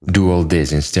who do all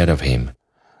this instead of him.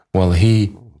 Well,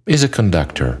 he is a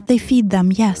conductor. They feed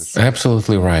them, yes.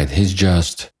 Absolutely right. He's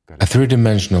just a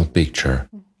three-dimensional picture.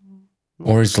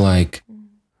 Or it's like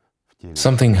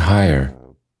something higher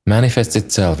manifests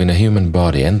itself in a human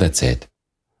body, and that's it.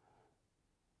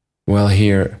 Well,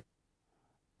 here,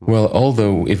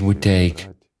 although if we take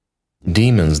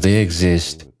demons, they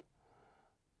exist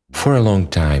for a long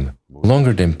time,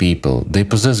 longer than people, they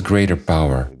possess greater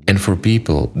power, and for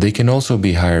people, they can also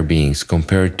be higher beings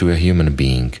compared to a human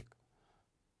being.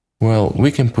 Well, we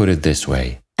can put it this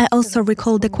way. I also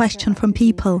recall the question from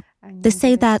people. They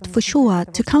say that, for sure,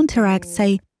 to counteract,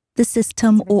 say, the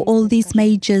system or all these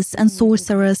mages and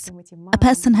sorcerers, a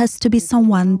person has to be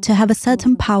someone to have a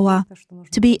certain power,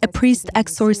 to be a priest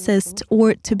exorcist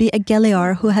or to be a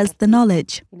Geliar who has the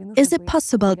knowledge. Is it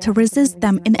possible to resist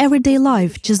them in everyday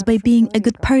life just by being a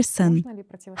good person?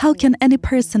 How can any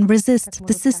person resist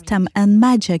the system and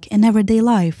magic in everyday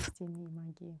life?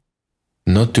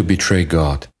 Not to betray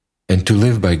God and to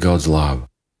live by God's love.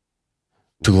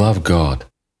 To love God.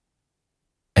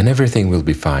 And everything will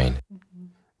be fine.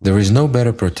 There is no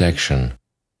better protection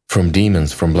from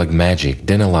demons, from black magic,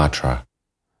 than Allatra.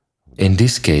 In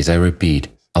this case, I repeat,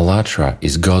 Allatra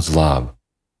is God's love.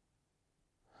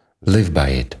 Live by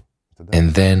it,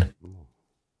 and then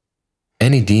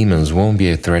any demons won't be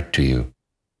a threat to you.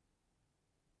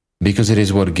 Because it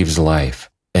is what gives life,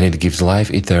 and it gives life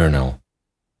eternal.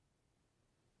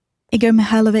 Igor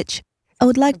Mikhailovich, I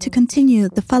would like to continue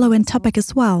the following topic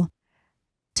as well,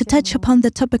 to touch upon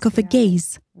the topic of a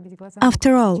gaze.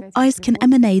 After all, eyes can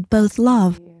emanate both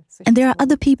love, and there are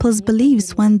other people's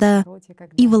beliefs when the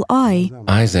evil eye...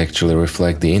 Eyes actually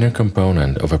reflect the inner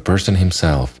component of a person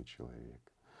himself.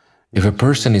 If a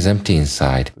person is empty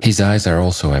inside, his eyes are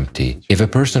also empty. If a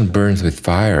person burns with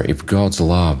fire, if God's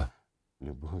love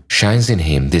shines in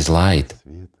him, this light,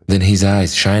 then his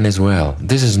eyes shine as well.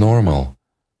 This is normal.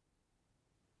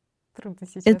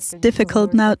 It's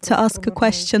difficult now to ask a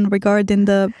question regarding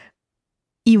the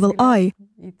evil eye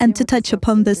and to touch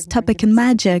upon this topic in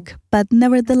magic, but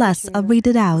nevertheless, I'll read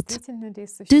it out.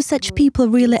 Do such people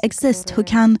really exist who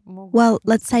can, well,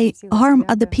 let's say, harm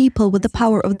other people with the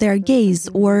power of their gaze,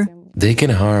 or... They can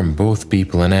harm both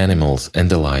people and animals and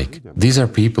the like. These are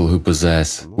people who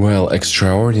possess, well,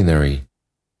 extraordinary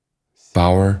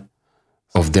power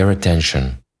of their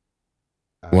attention.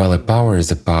 Well, a power is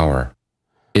a power.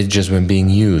 It's just when being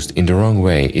used in the wrong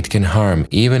way, it can harm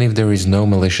even if there is no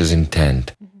malicious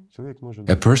intent.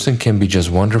 A person can be just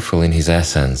wonderful in his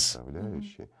essence,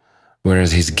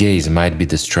 whereas his gaze might be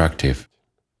destructive.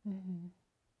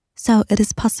 So it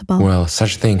is possible. Well,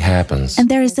 such thing happens. And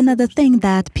there is another thing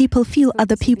that people feel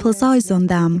other people's eyes on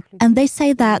them. And they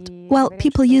say that, well,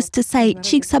 people used to say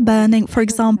cheeks are burning, for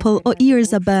example, or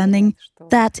ears are burning,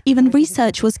 that even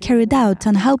research was carried out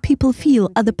on how people feel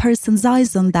other person's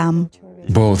eyes on them.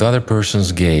 Both other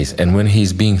person's gaze and when he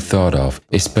is being thought of,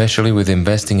 especially with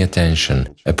investing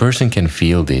attention, a person can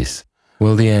feel this.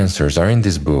 Well, the answers are in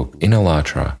this book, in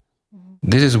Allatra.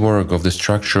 This is work of the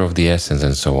structure of the essence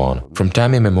and so on. From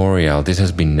time immemorial this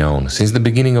has been known. Since the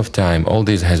beginning of time all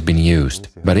this has been used.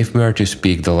 But if we are to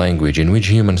speak the language in which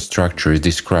human structure is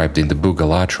described in the book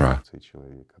Allatra,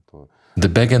 the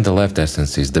back and the left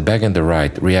essences, the back and the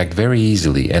right, react very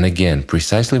easily and again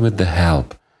precisely with the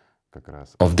help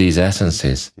of these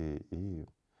essences.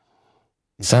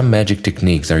 Some magic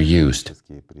techniques are used.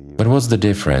 But what's the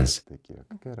difference?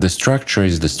 The structure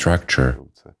is the structure.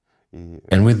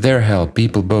 And with their help,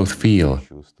 people both feel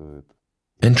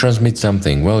and transmit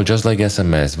something, well, just like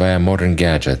SMS via modern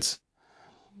gadgets.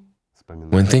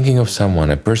 When thinking of someone,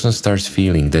 a person starts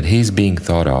feeling that he is being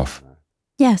thought of.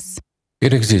 Yes.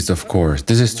 It exists, of course.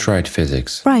 This is straight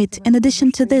physics. Right. In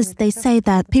addition to this, they say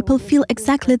that people feel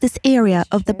exactly this area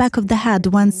of the back of the head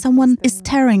when someone is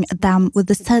staring at them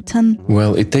with a certain...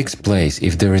 Well, it takes place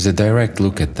if there is a direct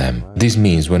look at them. This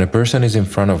means when a person is in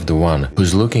front of the one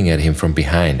who's looking at him from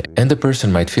behind, and the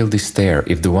person might feel this stare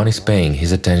if the one is paying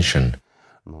his attention.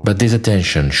 But this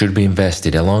attention should be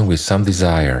invested along with some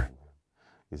desire,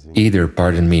 either,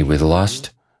 pardon me, with lust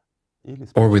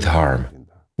or with harm.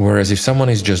 Whereas if someone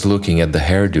is just looking at the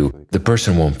hairdo, the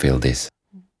person won't feel this.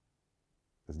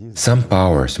 Some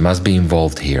powers must be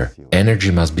involved here, energy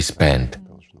must be spent.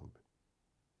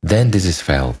 Then this is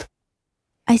felt.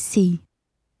 I see.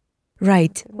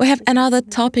 Right. We have another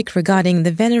topic regarding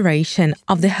the veneration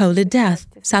of the Holy Death,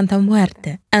 Santa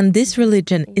Muerte. And this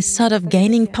religion is sort of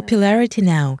gaining popularity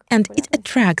now, and it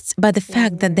attracts by the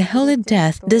fact that the Holy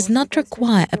Death does not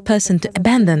require a person to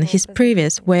abandon his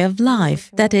previous way of life.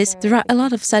 That is, there are a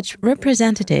lot of such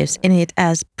representatives in it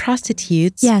as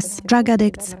prostitutes. Yes, drug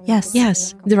addicts, yes.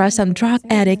 Yes, there are some drug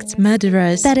addicts,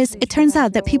 murderers. That is, it turns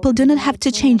out that people do not have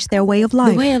to change their way of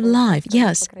life. The way of life,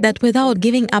 yes, that without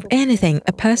giving up anything,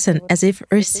 a person as if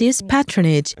receives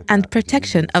patronage and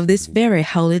protection of this very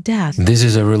Holy Death. This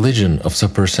is a religion of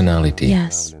subpersonality.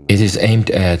 Yes. It is aimed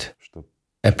at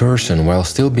a person while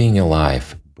still being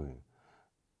alive,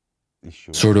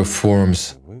 sort of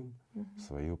forms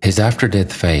his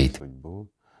after-death fate,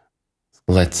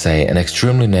 let's say an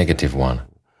extremely negative one.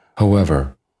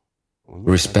 However,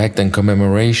 respect and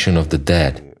commemoration of the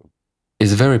dead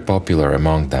is very popular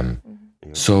among them.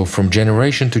 So from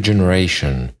generation to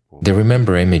generation, they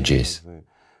remember images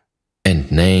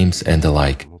and names and the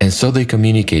like, and so they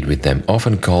communicate with them,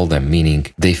 often call them, meaning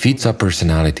they feed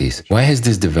subpersonalities. Why has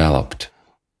this developed?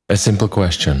 A simple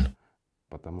question.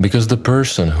 Because the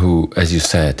person who, as you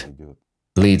said,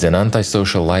 leads an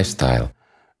antisocial lifestyle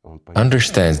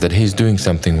understands that he is doing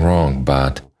something wrong,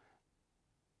 but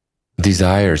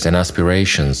desires and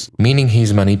aspirations, meaning he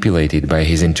is manipulated by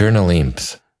his internal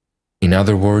imps. In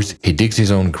other words, he digs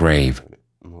his own grave.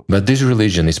 But this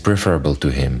religion is preferable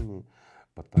to him,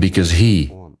 because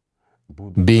he,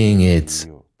 being its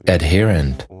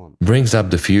adherent, brings up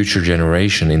the future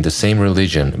generation in the same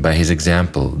religion by his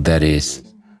example, that is,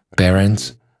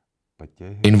 parents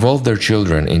involve their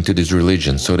children into this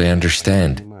religion so they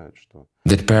understand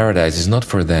that paradise is not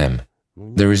for them,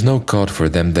 There is no cot for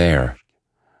them there.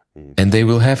 And they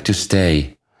will have to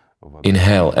stay in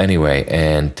hell anyway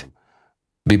and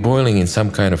be boiling in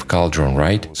some kind of cauldron,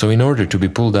 right? So in order to be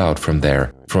pulled out from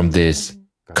there, from this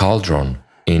cauldron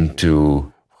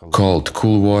into cold,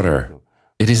 cool water,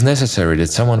 it is necessary that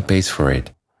someone pays for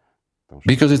it.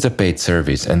 Because it's a paid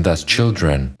service, and thus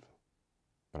children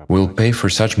will pay for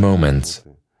such moments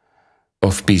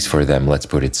of peace for them, let's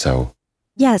put it so.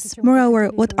 Yes, moreover,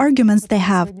 what arguments they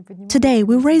have. Today,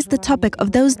 we raise the topic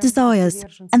of those desires,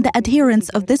 and the adherents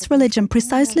of this religion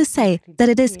precisely say that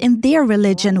it is in their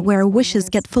religion where wishes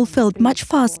get fulfilled much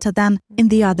faster than in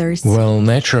the others. Well,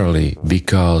 naturally,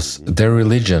 because their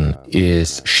religion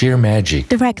is sheer magic.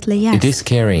 Directly, yes. It is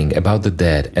caring about the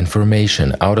dead and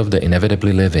formation out of the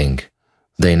inevitably living.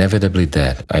 The inevitably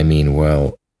dead, I mean,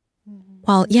 well,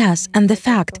 yes, and the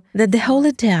fact that the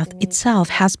holy death itself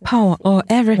has power over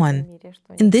everyone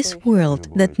in this world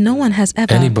that no one has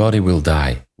ever... Anybody will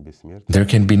die. There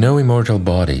can be no immortal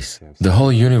bodies. The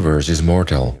whole universe is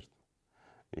mortal.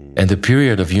 And the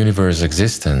period of universe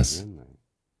existence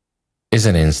is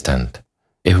an instant,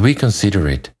 if we consider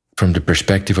it from the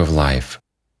perspective of life.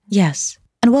 Yes.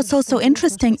 And what's also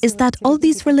interesting is that all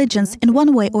these religions, in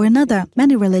one way or another,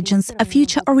 many religions, are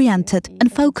future-oriented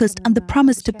and focused on the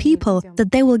promise to people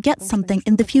that they will get something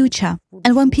in the future.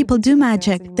 And when people do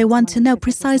magic, they want to know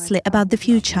precisely about the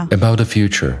future. About the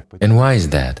future. And why is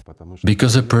that?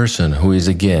 Because a person who is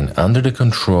again under the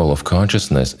control of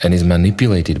consciousness and is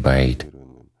manipulated by it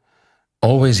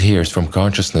always hears from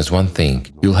consciousness one thing: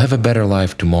 you'll have a better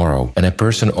life tomorrow, and a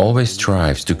person always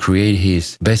strives to create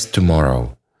his best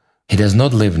tomorrow. He does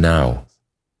not live now.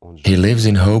 He lives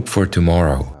in hope for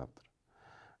tomorrow.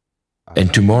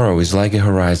 And tomorrow is like a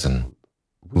horizon.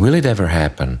 Will it ever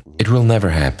happen? It will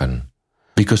never happen.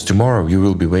 Because tomorrow you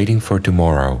will be waiting for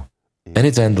tomorrow. And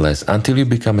it's endless until you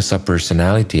become a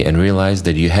subpersonality and realize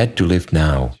that you had to live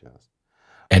now.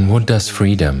 And what does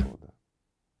freedom,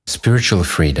 spiritual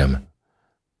freedom,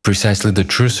 precisely the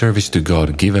true service to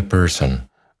God, give a person?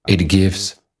 It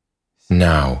gives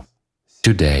now,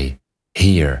 today,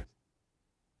 here.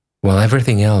 While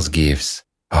everything else gives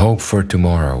hope for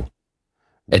tomorrow.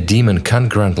 A demon can't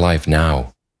grant life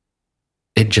now.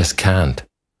 It just can't.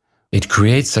 It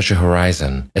creates such a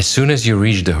horizon. As soon as you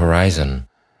reach the horizon,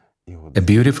 a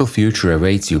beautiful future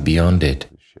awaits you beyond it.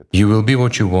 You will be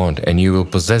what you want and you will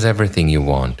possess everything you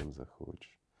want.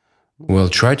 Well,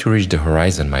 try to reach the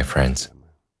horizon, my friends.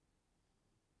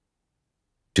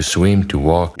 To swim, to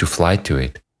walk, to fly to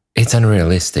it. It's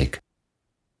unrealistic.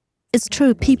 It's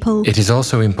true, people... It is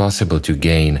also impossible to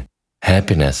gain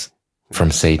happiness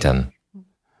from Satan.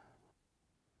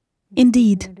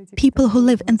 Indeed, people who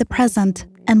live in the present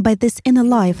and by this inner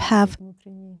life have,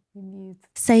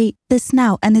 say, this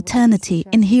now and eternity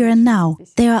in here and now,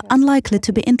 they are unlikely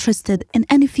to be interested in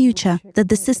any future that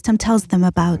the system tells them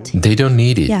about. They don't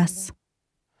need it. Yes.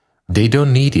 They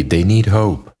don't need it, they need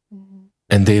hope.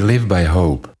 And they live by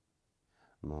hope.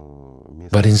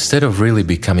 But instead of really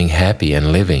becoming happy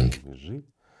and living,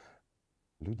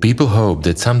 people hope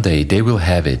that someday they will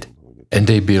have it, and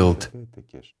they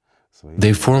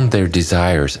form their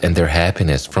desires and their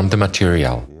happiness from the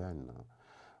material.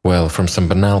 Well, from some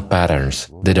banal patterns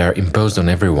that are imposed on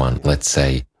everyone, let's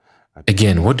say.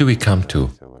 Again, what do we come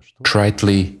to?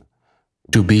 Tritely,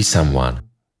 to be someone,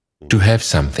 to have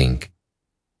something,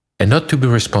 and not to be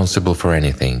responsible for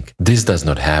anything. This does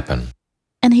not happen.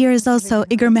 And here is also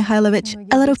Igor Mikhailovich.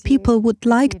 A lot of people would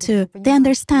like to. They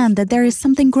understand that there is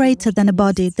something greater than a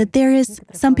body, that there is...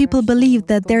 Some people believe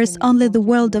that there is only the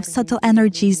world of subtle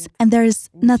energies and there is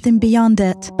nothing beyond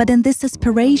it. But in this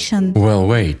aspiration... Well,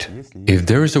 wait. If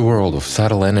there is a world of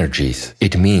subtle energies,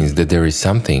 it means that there is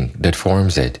something that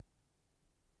forms it.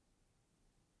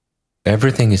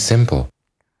 Everything is simple.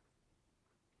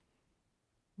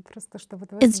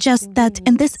 It's just that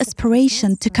in this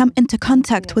aspiration to come into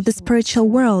contact with the spiritual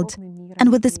world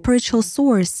and with the spiritual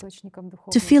source,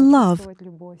 to feel love,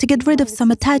 to get rid of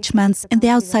some attachments in the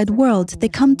outside world, they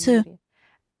come to...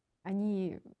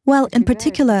 Well, in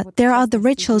particular, there are the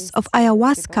rituals of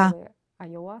ayahuasca,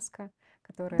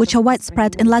 which are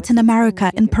widespread in Latin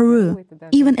America, in Peru.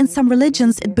 Even in some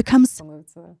religions, it becomes...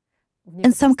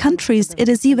 In some countries, it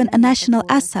is even a national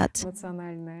asset.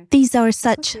 These are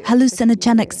such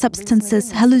hallucinogenic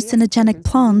substances, hallucinogenic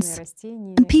plants.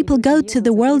 And people go to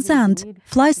the world's end,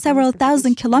 fly several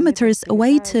thousand kilometers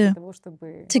away to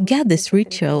get this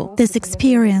ritual, this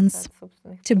experience,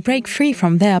 to break free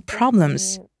from their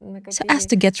problems, so as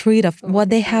to get rid of what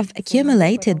they have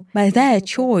accumulated by their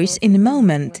choice in the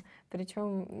moment.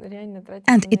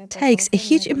 And it takes a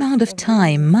huge amount of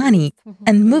time, money,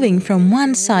 and moving from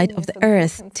one side of the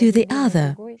earth to the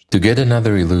other. To get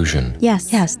another illusion.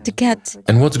 Yes. Yes, to get.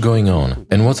 And what's going on?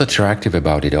 And what's attractive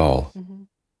about it all?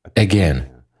 Again,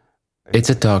 it's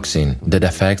a toxin that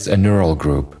affects a neural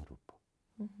group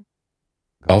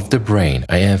of the brain,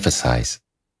 I emphasize.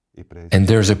 And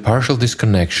there's a partial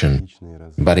disconnection,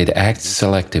 but it acts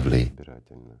selectively.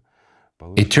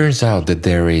 It turns out that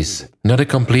there is not a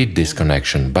complete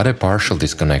disconnection, but a partial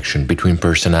disconnection between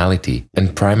personality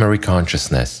and primary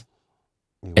consciousness.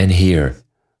 And here,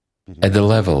 at the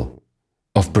level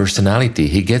of personality,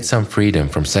 he gets some freedom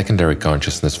from secondary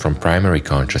consciousness, from primary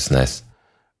consciousness.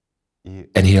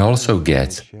 And he also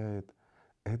gets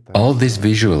all this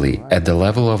visually at the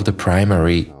level of the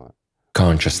primary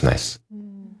consciousness.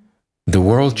 The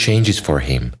world changes for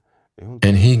him,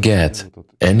 and he gets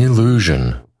an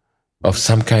illusion of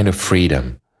some kind of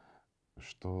freedom,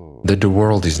 that the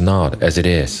world is not as it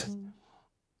is.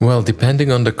 Well,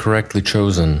 depending on the correctly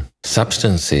chosen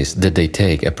substances that they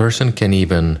take, a person can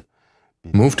even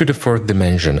move to the fourth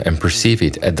dimension and perceive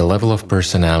it at the level of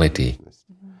personality.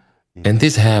 And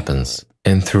this happens,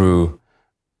 and through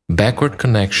backward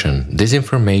connection, this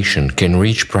information can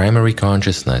reach primary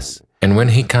consciousness. And when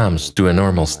he comes to a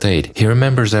normal state, he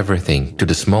remembers everything to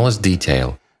the smallest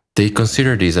detail. They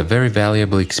consider this a very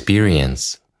valuable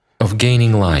experience of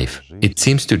gaining life. It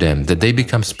seems to them that they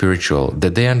become spiritual,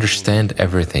 that they understand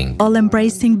everything.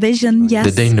 All-embracing vision, yes.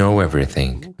 That they know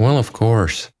everything. Well, of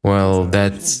course. Well,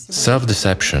 that's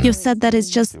self-deception. You said that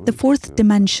it's just the fourth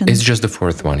dimension. It's just the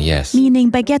fourth one, yes. Meaning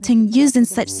by using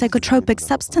such psychotropic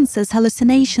substances,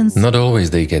 hallucinations. Not always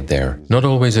they get there. Not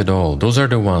always at all. Those are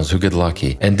the ones who get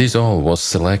lucky. And this all was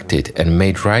selected and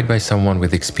made right by someone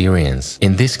with experience.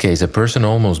 In this case, a person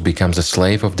almost becomes a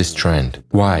slave of this trend.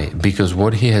 Why? Because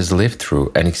what he has lived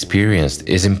through and experienced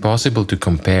is impossible to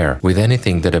compare with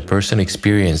anything that a person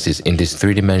experiences in this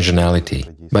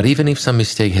three-dimensionality. But even if some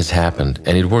mistake has happened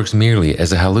and it works merely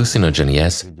as a hallucinogen,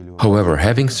 yes, however,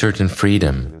 having certain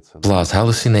freedom plus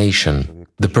hallucination,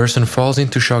 the person falls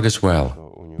into shock as well,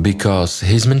 because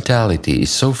his mentality is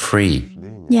so free.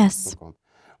 Yes.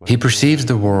 He perceives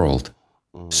the world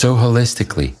so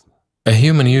holistically. A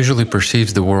human usually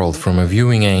perceives the world from a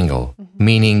viewing angle,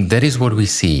 meaning that is what we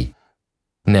see.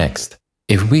 Next,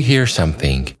 if we hear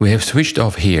something, we have switched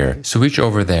off here, switch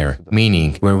over there,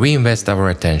 meaning where we invest our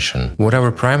attention, what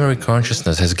our primary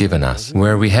consciousness has given us,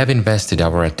 where we have invested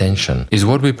our attention, is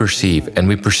what we perceive, and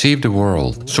we perceive the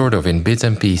world, sort of in bits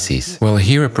and pieces. Well,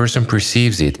 here a person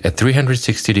perceives it at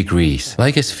 360 degrees.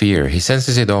 Like a sphere, he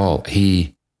senses it all,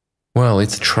 well,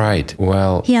 it's trite,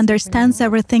 he understands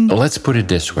everything. Let's put it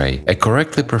this way. A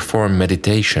correctly performed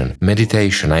meditation,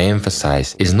 I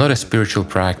emphasize, is not a spiritual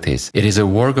practice. It is a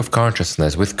work of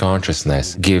consciousness with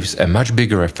consciousness, gives a much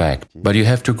bigger effect. But you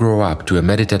have to grow up to a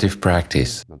meditative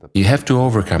practice. You have to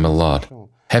overcome a lot,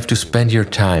 have to spend your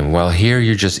time, while here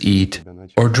you just eat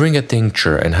or drink a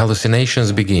tincture and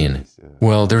hallucinations begin.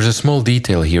 Well, there's a small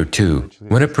detail here too.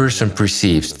 When a person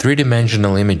perceives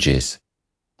three-dimensional images,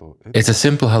 it's a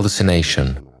simple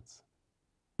hallucination.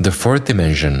 The fourth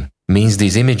dimension means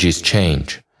these images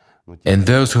change, and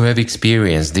those who have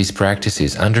experienced these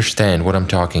practices understand what I'm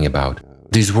talking about.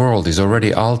 This world is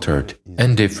already altered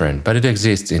and different, but it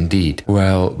exists indeed.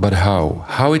 Well, but how?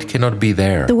 How it cannot be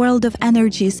there? The world of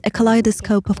energies, a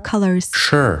kaleidoscope of colors.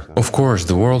 Sure, of course,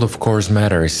 the world of coarse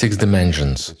matter is 6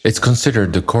 dimensions. It's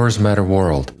considered the coarse matter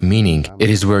world, meaning it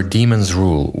is where demons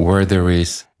rule, where there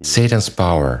is Satan's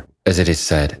power. As it is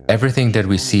said, everything that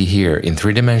we see here in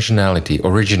three-dimensionality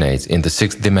originates in the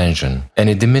 6th dimension, and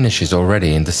it diminishes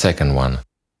already in the 2nd one.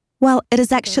 Well, it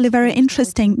is actually very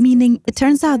interesting, meaning it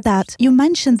turns out that you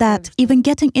mentioned that even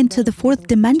getting into the 4th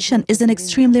dimension is an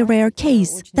extremely rare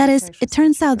case. That is, it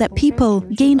turns out that people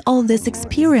gain all this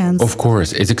experience. Of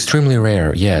course, it's extremely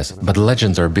rare, yes, but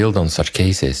legends are built on such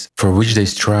cases, for which they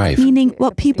strive. Meaning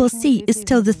what people see is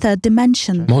still the 3rd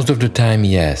dimension. Most of the time,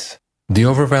 yes. The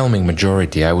overwhelming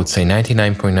majority, I would say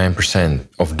 99.9%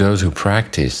 of those who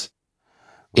practice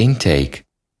intake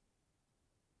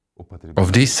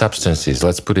of these substances,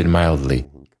 let's put it mildly,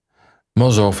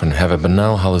 most often have a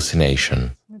banal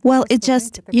hallucination. Well, it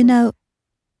just,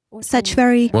 such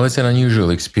very... Well, it's an unusual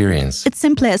experience. It's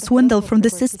simply a swindle from the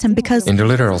system because... In the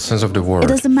literal sense of the word. It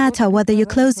doesn't matter whether you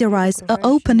close your eyes or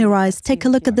open your eyes, take a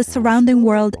look at the surrounding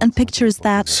world and pictures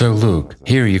that... So look,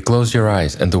 here you close your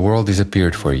eyes and the world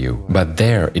disappeared for you. But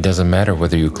there, it doesn't matter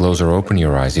whether you close or open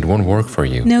your eyes, it won't work for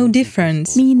you. No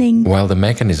difference. Meaning... While the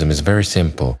mechanism is very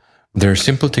simple. There are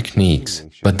simple techniques,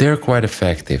 but they are quite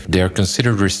effective. They are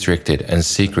considered restricted and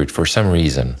secret for some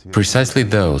reason. Precisely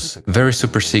those very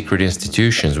super-secret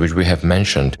institutions which we have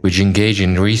mentioned, which engage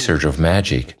in research of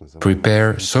magic,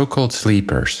 prepare so-called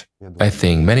sleepers. I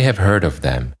think many have heard of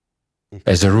them.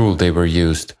 As a rule, they were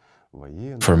used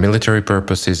for military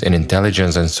purposes, in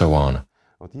intelligence and so on.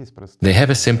 They have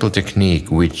a simple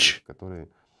technique which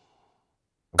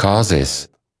causes...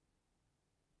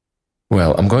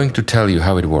 Well, I'm going to tell you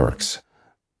how it works.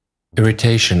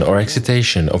 Irritation or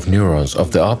excitation of neurons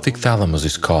of the optic thalamus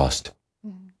is caused.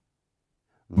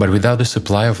 But without the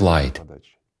supply of light,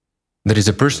 that is,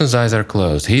 a person's eyes are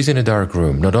closed, he is in a dark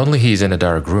room, not only he is in a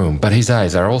dark room, but his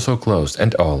eyes are also closed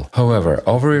and all. However,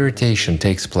 over-irritation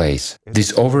takes place.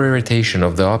 This over-irritation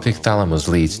of the optic thalamus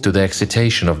leads to the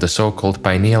excitation of the so-called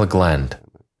pineal gland.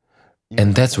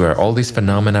 And that's where all these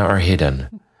phenomena are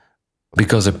hidden.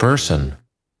 Because a person,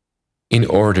 in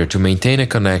order to maintain a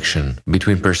connection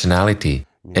between personality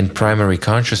and primary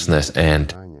consciousness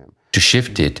and to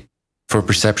shift it for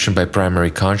perception by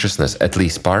primary consciousness, at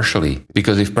least partially,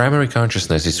 because if primary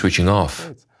consciousness is switching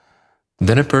off,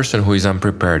 then a person who is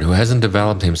unprepared, who hasn't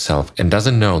developed himself and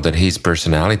doesn't know that he is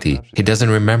personality, he doesn't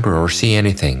remember or see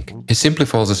anything. He simply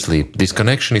falls asleep. This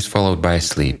connection is followed by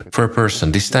sleep. For a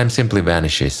person, this time simply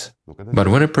vanishes. But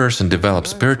when a person develops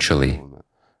spiritually,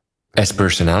 as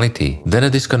personality, then a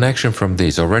disconnection from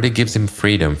this already gives him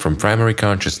freedom from primary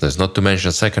consciousness, not to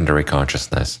mention secondary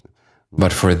consciousness.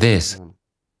 But for this,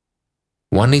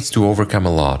 one needs to overcome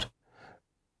a lot.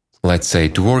 Let's say,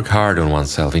 to work hard on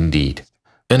oneself indeed.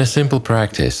 And a simple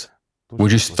practice,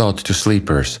 which is taught to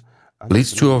sleepers,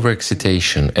 leads to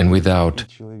overexcitation, and without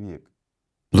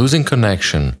losing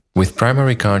connection with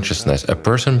primary consciousness, a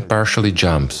person partially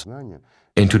jumps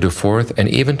into the fourth and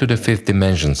even to the fifth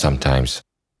dimension sometimes.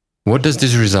 What does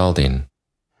this result in?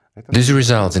 This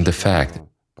results in the fact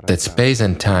that space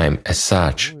and time as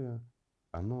such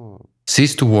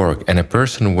cease to work, and a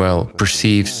person, well,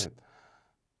 perceives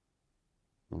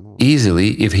easily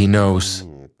if he knows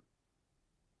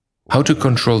how to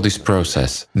control this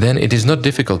process. Then it is not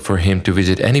difficult for him to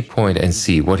visit any point and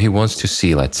see what he wants to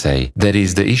see, let's say. That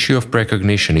is, the issue of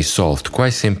precognition is solved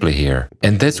quite simply here.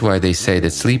 And that's why they say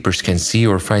that sleepers can see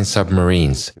or find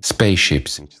submarines,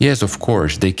 spaceships. Yes, of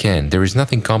course, they can. There is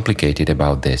nothing complicated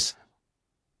about this.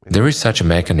 There is such a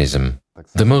mechanism.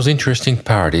 The most interesting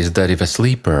part is that if a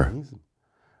sleeper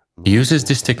uses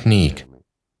this technique,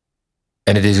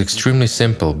 and it is extremely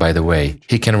simple, by the way,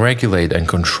 he can regulate and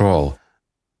control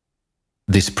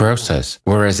this process,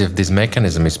 whereas if this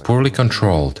mechanism is poorly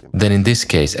controlled, then in this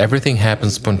case everything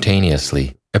happens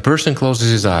spontaneously. A person closes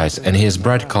his eyes and he has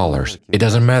bright colors. It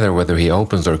doesn't matter whether he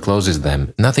opens or closes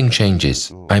them, nothing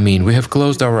changes. I mean, we have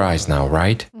closed our eyes now,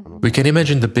 right? We can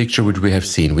imagine the picture which we have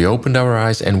seen. We opened our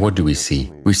eyes and what do we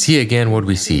see? We see again what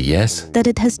we see, yes? That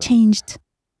it has changed.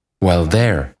 Well,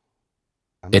 there,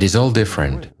 it is all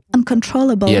different.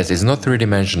 Uncontrollable. Yes, it's not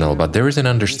three-dimensional, but there is an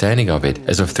understanding of it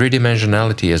as of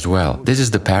three-dimensionality as well. This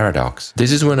is the paradox.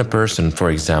 This is when a person,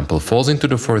 for example, falls into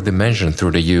the fourth dimension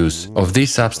through the use of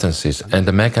these substances, and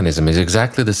the mechanism is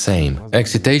exactly the same.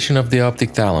 Excitation of the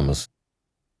optic thalamus.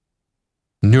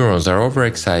 Neurons are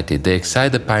overexcited, they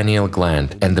excite the pineal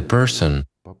gland, and the person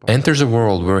enters a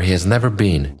world where he has never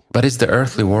been. But it's the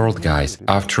earthly world, guys.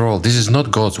 After all, this is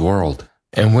not God's world.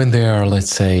 And when they are,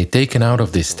 let's say, taken out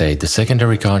of this state, the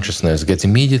secondary consciousness gets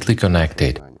immediately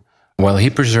connected, while he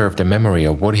preserved a memory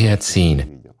of what he had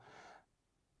seen.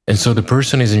 And so the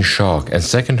person is in shock, and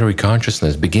secondary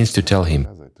consciousness begins to tell him,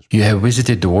 "You have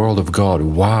visited the world of God,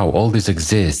 wow, all this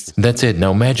exists. That's it,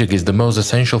 now magic is the most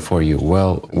essential for you."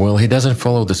 Well, he doesn't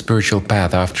follow the spiritual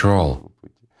path after all.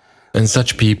 And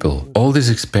such people, all these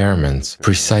experiments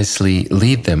precisely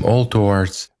lead them all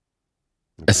towards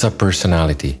a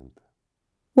subpersonality.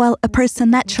 Well, a person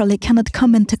naturally cannot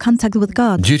come into contact with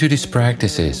God. Due to these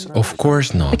practices, of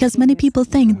course not. Because many people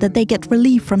think that they get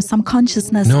relief from some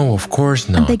consciousness. No, of course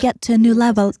not. And they get to a new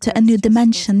level, to a new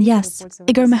dimension, yes.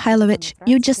 Igor Mikhailovich,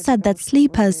 you just said that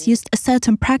sleepers used a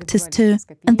certain practice too,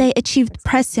 and they achieved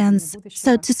prescience,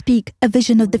 so to speak, a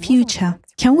vision of the future.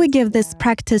 Can we give this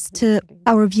practice to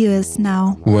our viewers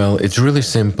now? Well, it's really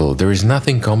simple. There is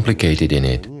nothing complicated in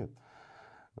it.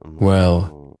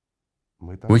 Well,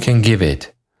 we can give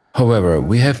it. However,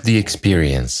 we have the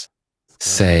experience,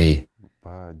 say,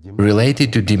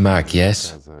 related to Dimak,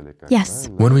 yes? Yes.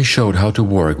 When we showed how to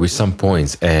work with some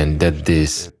points and that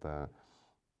this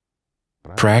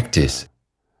practice,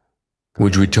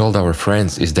 which we told our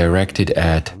friends is directed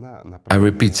at, I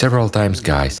repeat several times,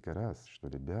 guys,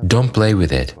 don't play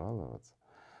with it.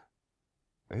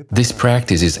 This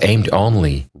practice is aimed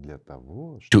only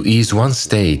to ease one's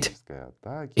state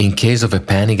in case of a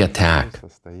panic attack.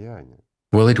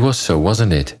 Well, it was so,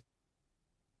 wasn't it?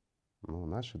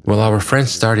 Well, our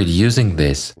friends started using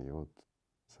this,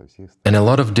 and a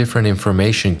lot of different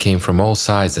information came from all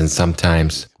sides, and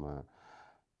sometimes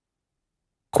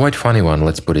Quite funny one,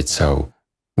 let's put it so.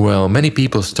 Well, many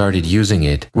people started using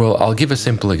it. Well, I'll give a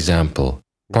simple example.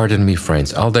 Pardon me,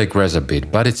 friends, I'll digress a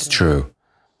bit, but it's true.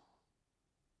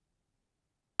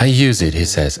 I use it, he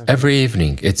says, every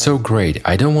evening. It's so great.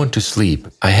 I don't want to sleep.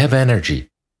 I have energy.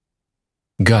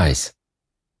 Guys,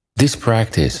 this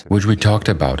practice, which we talked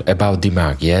about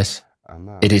Dimag, yes?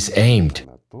 It is aimed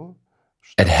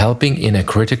at helping in a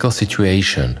critical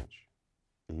situation.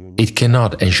 It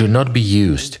cannot and should not be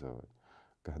used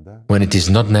when it is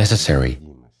not necessary.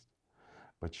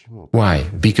 Why?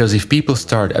 Because if people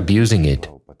start abusing it,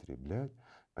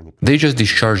 they just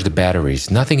discharge the batteries,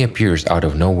 nothing appears out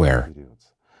of nowhere.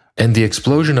 And the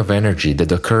explosion of energy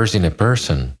that occurs in a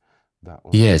person,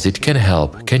 yes, it can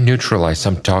help, can neutralize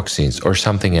some toxins or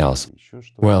something else,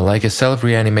 well, like a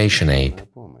self-reanimation aid.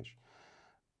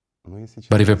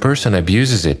 But if a person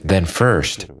abuses it, then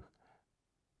first,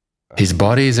 his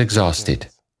body is exhausted,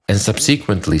 and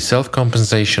subsequently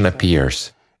self-compensation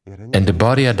appears, and the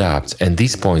body adapts, and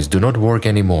these points do not work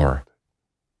anymore.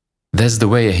 That's the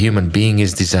way a human being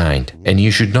is designed, and you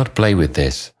should not play with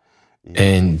this.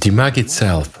 And Dimag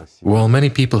itself, well, many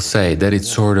people say that it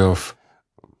sort of,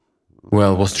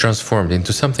 well, was transformed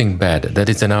into something bad, that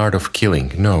it's an art of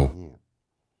killing. No.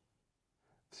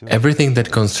 Everything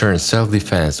that concerns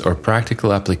self-defense or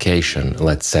practical application,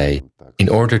 let's say, in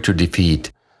order to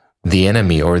defeat the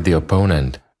enemy or the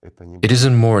opponent, it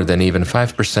isn't more than even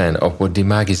 5% of what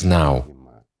Dimag is now.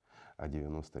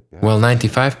 Well,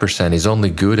 95% is only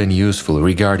good and useful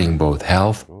regarding both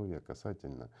health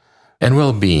and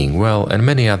well-being, well, and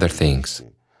many other things.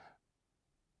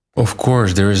 Of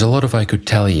course, there is a lot of I could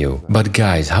tell you, but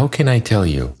guys, how can I tell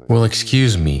you? Well,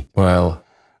 excuse me, well,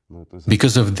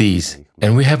 because of these,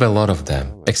 and we have a lot of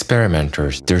them,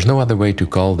 experimenters, there's no other way to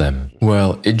call them.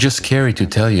 Well, it's just scary to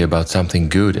tell you about something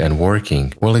good and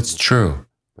working. Well, it's true.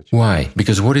 Why?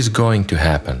 Because what is going to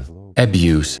happen?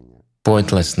 Abuse,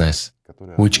 pointlessness,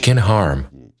 which can harm.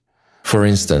 For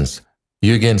instance,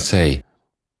 you again say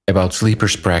about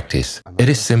sleepers' practice. It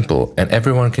is simple and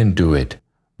everyone can do it.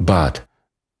 But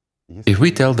if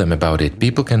we tell them about it,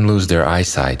 people can lose their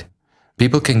eyesight.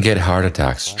 People can get heart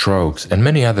attacks, strokes, and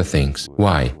many other things.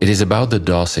 Why? It is about the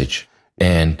dosage.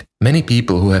 And many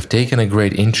people who have taken a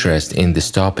great interest in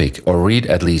this topic or read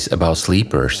at least about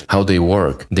sleepers, how they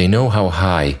work, they know how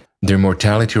high their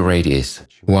mortality rate is.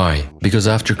 Why? Because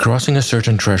after crossing a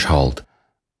certain threshold,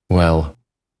 well,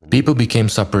 people became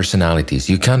subpersonalities,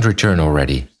 you can't return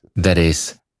already. That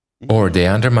is, or they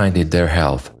undermined their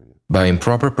health by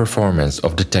improper performance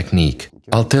of the technique.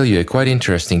 I'll tell you a quite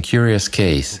interesting, curious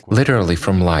case, literally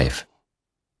from life.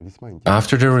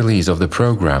 After the release of the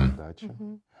program,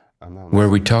 where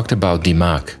we talked about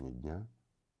Dimag,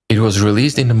 it was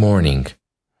released in the morning,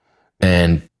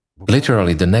 and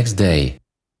literally the next day,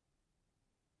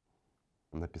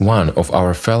 one of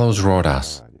our fellows wrote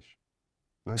us.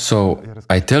 So,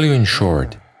 I tell you in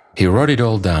short, he wrote it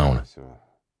all down,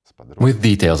 with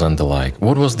details and the like.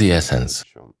 What was the essence?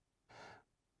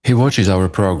 He watches our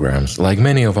programs, like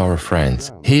many of our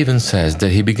friends. He even says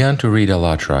that he began to read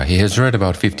Allatra. He has read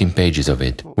about 15 pages of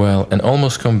it. Well, an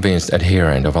almost convinced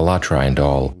adherent of Allatra and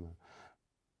all.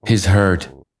 He's heard,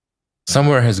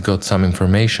 somewhere has got some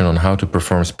information on how to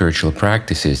perform spiritual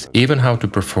practices, even how to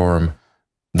perform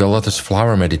the lotus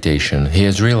flower meditation. He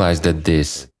has realized that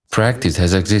this practice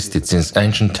has existed since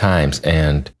ancient times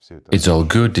and it's all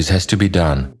good, this has to be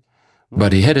done.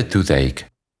 But he had a toothache.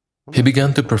 He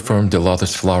began to perform the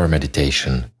lotus flower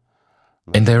meditation.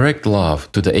 In direct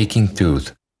love to the aching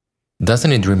tooth.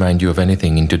 Doesn't it remind you of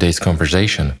anything in today's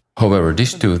conversation? However,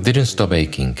 this tooth didn't stop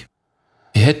aching.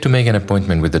 He had to make an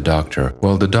appointment with the doctor.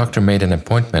 Well, the doctor made an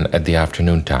appointment at the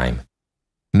afternoon time.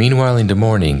 Meanwhile, in the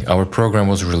morning, our program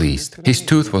was released. His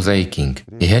tooth was aching.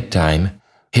 He had time.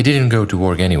 He didn't go to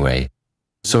work anyway.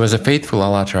 So as a faithful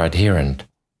Allatra adherent,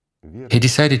 he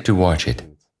decided to watch it.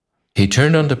 He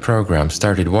turned on the program,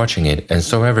 started watching it, and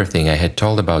saw everything I had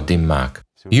told about Dimag.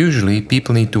 Usually,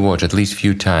 people need to watch at least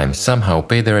few times, somehow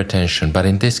pay their attention, but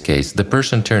in this case, the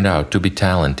person turned out to be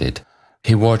talented.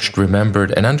 He watched,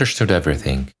 remembered, and understood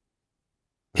everything.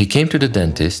 He came to the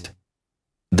dentist.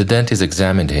 The dentist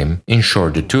examined him. In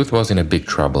short, the tooth was in a big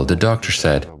trouble. The doctor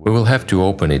said, "We will have to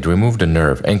open it, remove the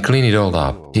nerve, and clean it all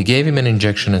up." He gave him an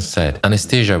injection and said,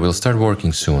 "Anesthesia will start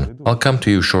working soon. I'll come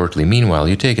to you shortly. Meanwhile,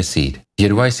 you take a seat."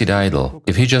 Yet why sit idle,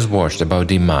 if he just watched about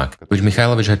Dimag, which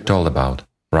Mikhailovich had told about,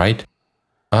 right?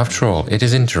 After all, it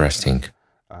is interesting.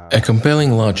 A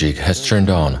compelling logic has turned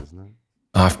on.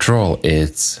 After all,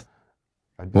 it's...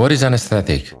 What is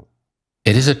anesthetic?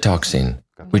 It is a toxin,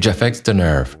 which affects the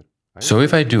nerve. So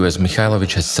if I do as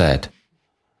Mikhailovich has said,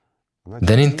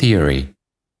 then in theory,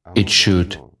 it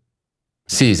should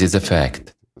sees its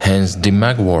effect. Hence,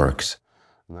 Dimag works.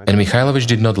 And Mikhailovich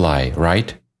did not lie, right?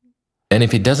 And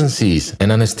if it doesn't cease,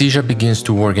 and anesthesia begins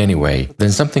to work anyway,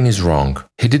 then something is wrong.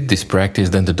 He did this practice,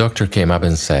 then the doctor came up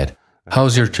and said,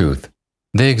 "How's your tooth?"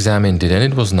 They examined it and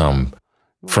it was numb.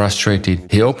 Frustrated,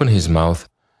 he opened his mouth.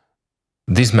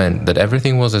 This meant that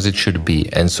everything was as it should be,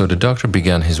 and so the doctor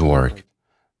began his work.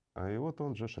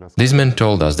 This man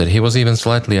told us that he was even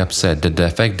slightly upset that the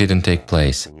effect didn't take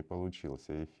place.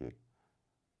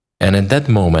 And at that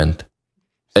moment,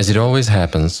 as it always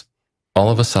happens, all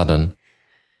of a sudden,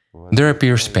 there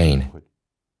appears pain.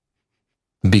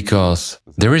 Because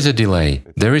there is a delay,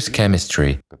 there is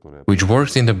chemistry, which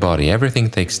works in the body, everything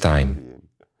takes time.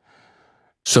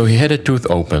 So he had a tooth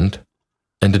opened,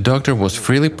 and the doctor was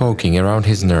freely poking around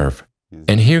his nerve.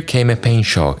 And here came a pain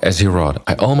shock, as he wrote,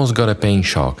 "I almost got a pain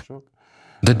shock."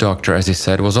 The doctor, as he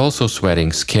said, was also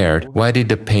sweating, scared. Why did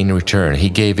the pain return? He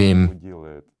gave him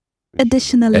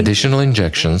additional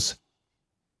injections.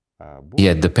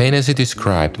 Yet the pain, as he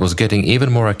described, was getting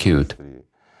even more acute.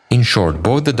 In short,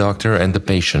 both the doctor and the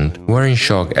patient were in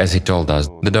shock, as he told us.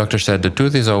 The doctor said, "The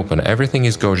tooth is open, everything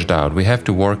is gouged out, we have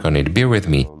to work on it, bear with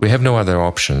me, we have no other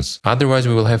options. Otherwise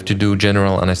we will have to do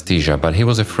general anesthesia," but he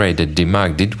was afraid that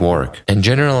Dimag did work, and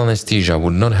general anesthesia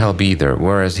would not help either,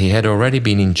 whereas he had already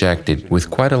been injected with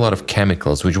quite a lot of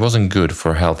chemicals, which wasn't good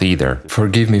for health either.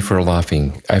 Forgive me for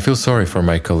laughing, I feel sorry for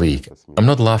my colleague. I'm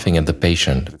not laughing at the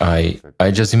patient,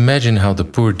 I just imagine how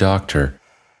the poor doctor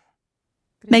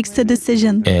makes the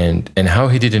decision. And how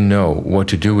he didn't know what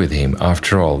to do with him.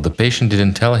 After all, the patient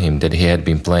didn't tell him that he had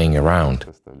been playing around.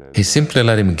 He simply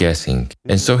let him guessing,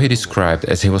 and so he described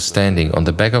as he was standing on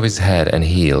the back of his head and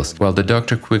heels, while the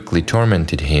doctor quickly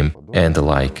tormented him and the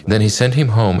like. Then he sent him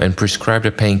home and prescribed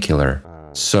a painkiller.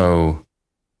 So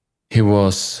he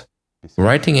was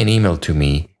writing an email to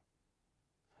me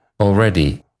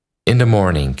already in the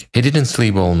morning. He didn't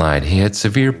sleep all night, he had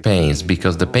severe pains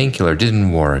because the painkiller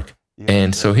didn't work.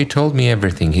 And so he told me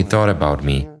everything he thought about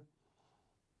me,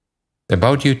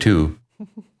 about you too,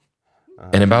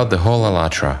 and about the whole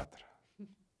Allatra.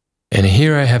 And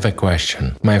here I have a question.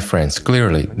 My friends,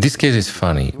 clearly, this case is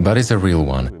funny, but it's a real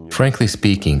one. Frankly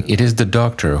speaking, it is the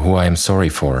doctor who I am sorry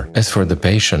for. As for the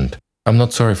patient, I'm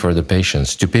not sorry for the patient,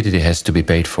 stupidity has to be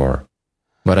paid for.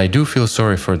 But I do feel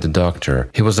sorry for the doctor.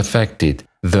 He was affected,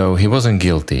 though he wasn't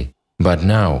guilty. But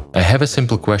now, I have a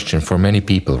simple question for many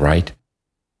people, right?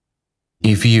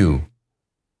 If you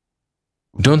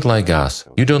don't like us,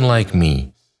 you don't like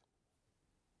me,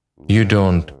 you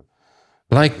don't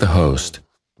like the host,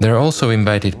 there are also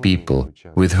invited people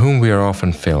with whom we are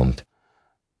often filmed.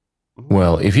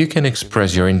 Well, if you can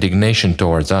express your indignation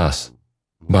towards us,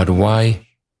 but why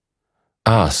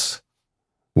us?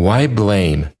 Why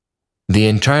blame the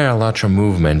entire Allatra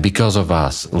movement because of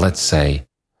us, let's say?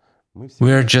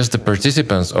 We are just the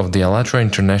participants of the Allatra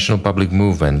International Public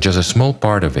Movement, just a small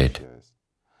part of it.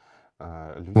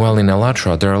 While in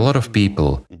Allatra there are a lot of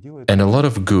people, and a lot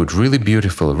of good, really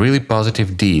beautiful, really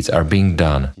positive deeds are being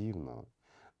done.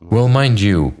 Well, mind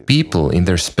you, people in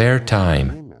their spare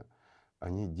time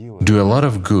do a lot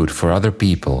of good for other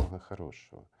people.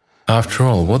 After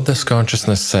all, what does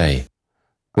consciousness say?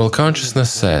 Well,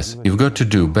 consciousness says you've got to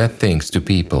do bad things to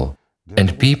people,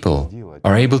 and people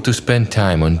are able to spend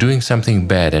time on doing something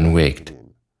bad and wicked.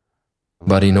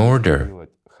 But in order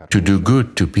to do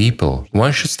good to people,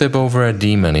 one should step over a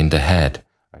demon in the head.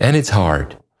 And it's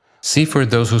hard. See, for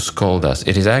those who scold us,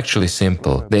 it is actually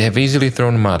simple. They have easily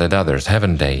thrown mud at others,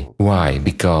 haven't they? Why?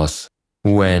 Because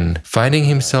when finding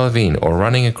himself in or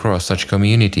running across such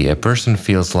community, a person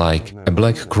feels like a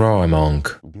black crow among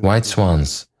white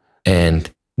swans. And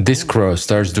this crow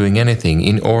starts doing anything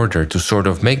in order to sort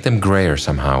of make them grayer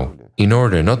somehow, in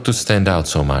order not to stand out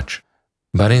so much.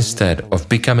 But instead of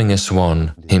becoming a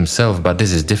swan himself, but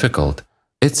this is difficult,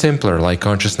 it's simpler, like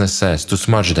consciousness says, to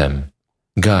smudge them.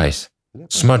 Guys,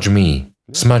 smudge me,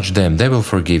 smudge them, they will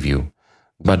forgive you.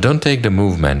 But don't take the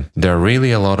movement, there are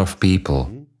really a lot of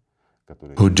people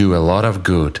who do a lot of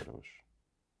good.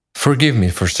 Forgive me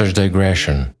for such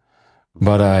digression,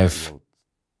 but I've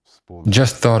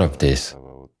just thought of this.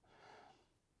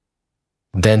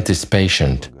 Dentist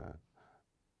patient,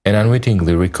 and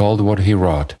unwittingly recalled what he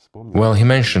wrote. Well, he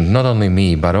mentioned not only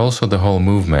me, but also the whole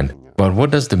movement. But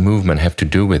what does the movement have to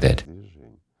do with it?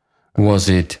 Was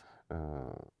it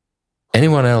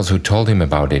anyone else who told him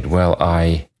about it? Well,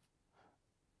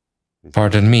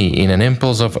 pardon me, in an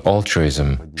impulse of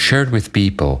altruism, shared with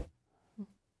people.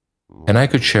 And I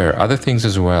could share other things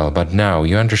as well, but now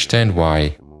you understand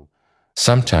why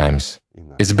sometimes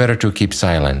it's better to keep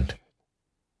silent.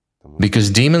 Because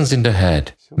demons in the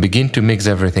head begin to mix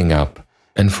everything up,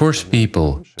 and force people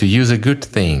to use a good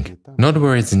thing, not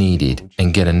where it's needed,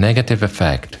 and get a negative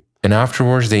effect. And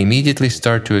afterwards they immediately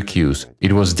start to accuse.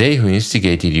 It was they who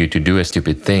instigated you to do a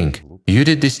stupid thing. You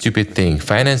did this stupid thing,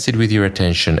 finance it with your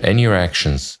attention and your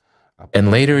actions.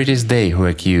 And later it is they who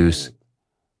accuse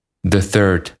the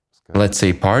third, let's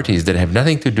say, parties that have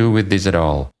nothing to do with this at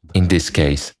all, in this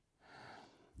case.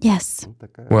 Yes.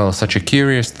 Well, such a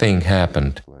curious thing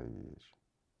happened.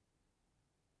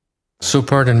 So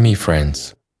pardon me,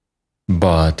 friends,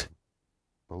 but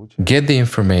get the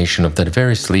information of that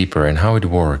very sleeper and how it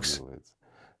works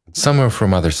somewhere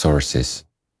from other sources.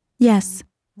 Yes.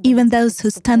 Even those who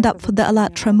stand up for the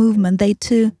Allatra movement, they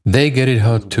too. They get it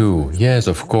hot too, yes,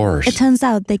 of course. It turns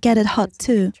out they get it hot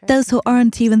too. Those who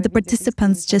aren't even the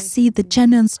participants just see the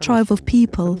genuine strive of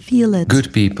people, feel it. Good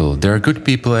people, there are good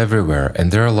people everywhere, and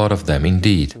there are a lot of them,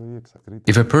 indeed.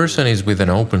 If a person is with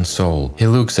an open soul, he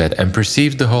looks at and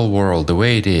perceives the whole world the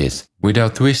way it is,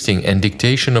 without twisting and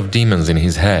dictation of demons in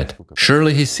his head.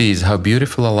 Surely he sees how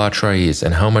beautiful Allatra is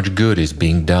and how much good is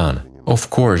being done. Of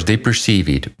course, they perceive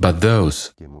it, but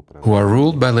those who are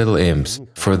ruled by little imps,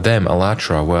 for them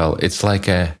Allatra, well, it's like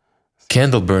a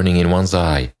candle burning in one's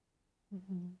eye.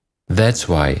 That's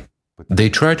why they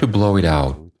try to blow it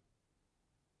out,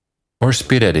 or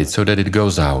spit at it so that it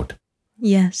goes out.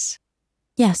 Yes.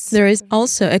 Yes. There is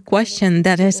also a question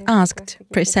that is asked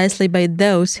precisely by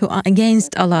those who are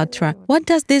against Allatra. What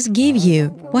does this give you?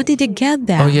 What did you get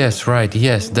there? Oh yes, right,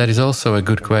 yes, that is also a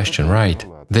good question, right.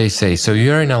 They say, so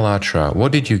you are in Allatra,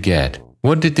 what did you get?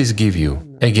 What did this give you?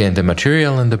 Again, the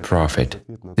material and the profit.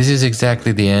 This is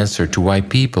exactly the answer to why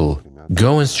people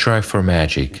go and strive for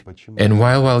magic. And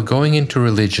while going into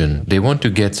religion, they want to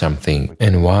get something.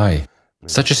 And why?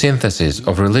 Such a synthesis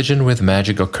of religion with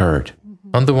magic occurred.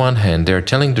 On the one hand, they are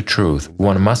telling the truth,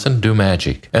 one mustn't do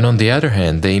magic, and on the other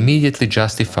hand, they immediately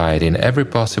justify it in every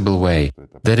possible way,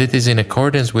 that it is in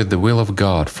accordance with the will of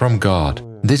God, from God.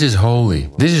 This is holy,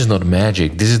 this is not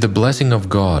magic, this is the blessing of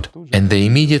God, and they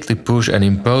immediately push and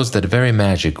impose that very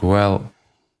magic. Well,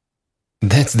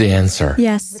 that's the answer.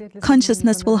 Yes,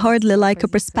 consciousness will hardly like a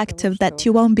perspective that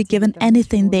you won't be given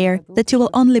anything there, that you will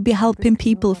only be helping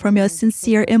people from your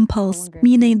sincere impulse,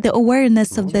 meaning the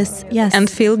awareness of this, yes. And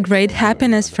feel great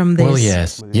happiness from this. Well,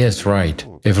 yes, right.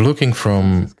 If looking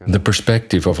from the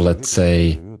perspective of, let's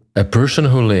say, a person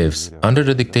who lives under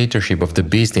the dictatorship of the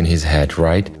beast in his head,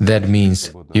 right? That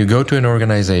means you go to an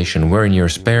organization where in your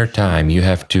spare time you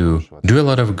have to do a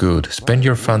lot of good, spend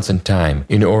your funds and time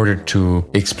in order to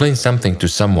explain something to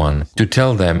someone, to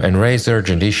tell them and raise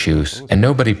urgent issues, and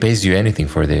nobody pays you anything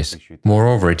for this.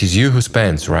 Moreover, it is you who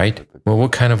spends, right? Well,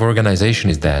 what kind of organization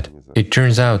is that? It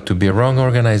turns out to be a wrong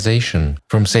organization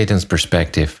from Satan's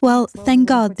perspective. Well, thank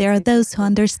God there are those who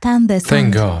understand this.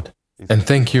 Thank God. And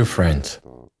thank you, friends,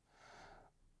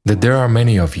 that there are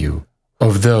many of you,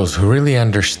 of those who really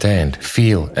understand,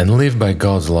 feel, and live by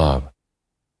God's love.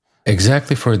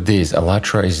 Exactly for this,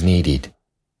 Allatra is needed.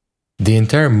 The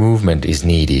entire movement is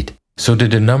needed, so that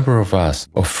the number of us,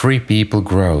 of free people,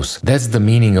 grows. That's the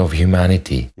meaning of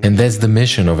humanity, and that's the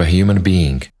mission of a human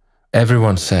being.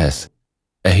 Everyone says,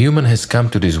 a human has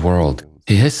come to this world,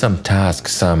 he has some task,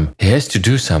 he has to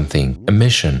do something, a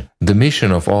mission. The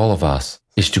mission of all of us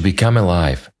is to become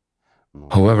alive.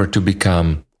 However, to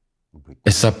become a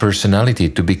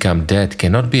subpersonality, to become dead,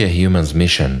 cannot be a human's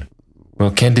mission. Well,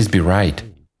 can this be right?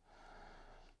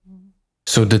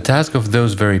 So the task of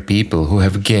those very people who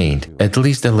have gained at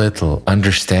least a little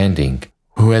understanding,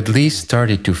 who at least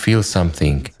started to feel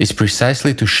something, is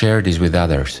precisely to share this with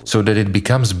others, so that it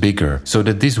becomes bigger, so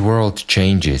that this world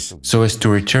changes, so as to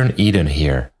return Eden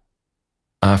here.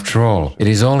 After all, it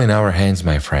is all in our hands,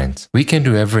 my friends. We can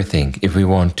do everything if we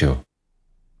want to.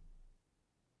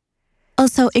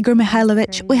 Also, Igor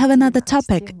Mikhailovich, we have another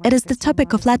topic. It is the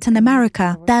topic of Latin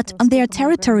America, that on their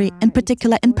territory, in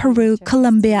particular in Peru,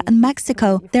 Colombia and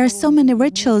Mexico, there are so many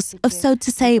rituals of, so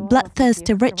to say,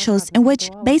 bloodthirsty rituals in which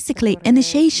basically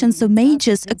initiations of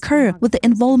mages occur with the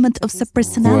involvement of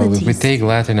subpersonalities. Well, if we take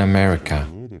Latin America,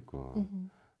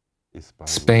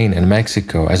 Spain and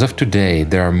Mexico, as of today,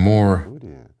 there are more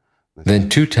than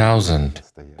 2,000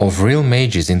 of real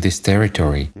mages in this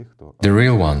territory, the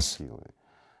real ones.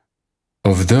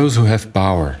 Of those who have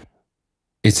power.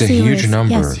 It's a huge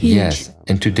number, yes, huge. Yes,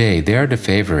 and today they are the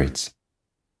favorites.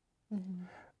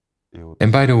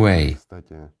 And by the way,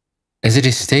 as it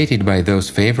is stated by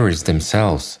those favorites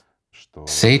themselves,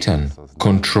 Satan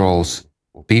controls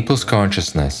people's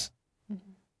consciousness,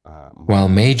 while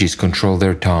mages control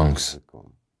their tongues.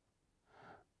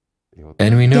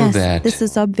 And we know that this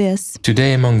is obvious.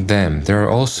 Today among them there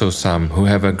are also some who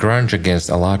have a grudge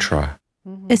against Allatra.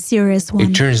 a serious one.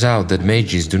 It turns out that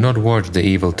mages do not watch the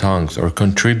evil tongues or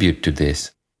contribute to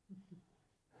this.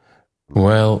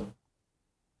 Well,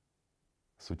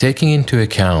 taking into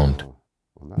account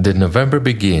that November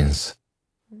begins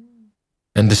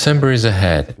and December is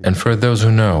ahead, and for those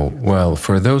who know, well,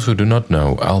 for those who do not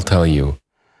know, I'll tell you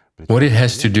what it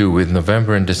has to do with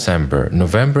November and December.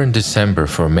 November and December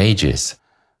for mages,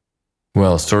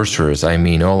 well, sorcerers, I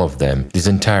mean all of them, this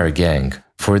entire gang,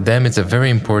 for them it's a very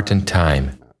important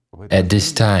time. At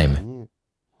this time,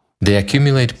 they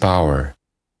accumulate power.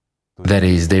 That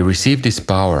is, they receive this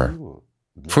power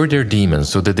for their demons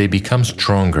so that they become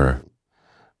stronger.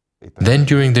 Then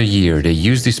during the year they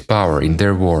use this power in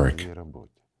their work.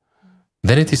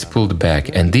 Then it is pulled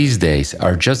back, and these days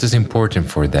are just as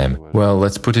important for them. Well,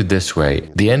 let's put it this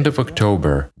way, the end of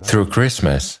October through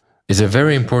Christmas is a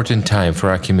very important time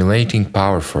for accumulating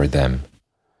power for them.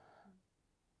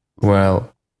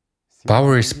 Well,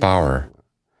 power is power.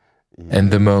 And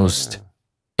the most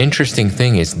interesting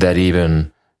thing is that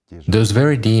even those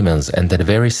very demons and that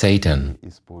very Satan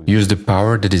use the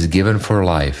power that is given for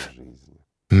life.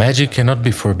 Magic cannot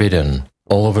be forbidden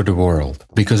all over the world,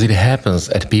 because it happens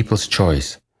at people's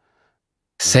choice.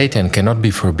 Satan cannot be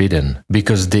forbidden,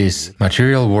 because this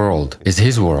material world is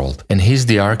his world, and he's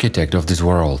the architect of this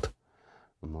world.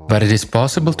 But it is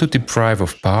possible to deprive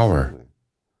of power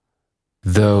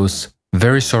those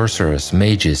very sorcerers,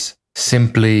 mages,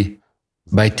 simply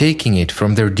by taking it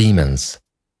from their demons,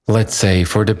 let's say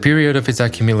for the period of its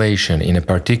accumulation in a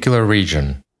particular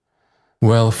region.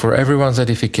 Well, for everyone's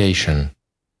edification,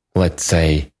 let's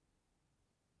say,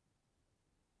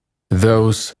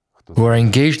 those who are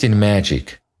engaged in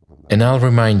magic, and I'll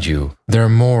remind you, there are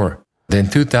more than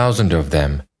 2,000 of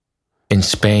them in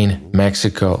Spain,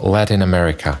 Mexico, Latin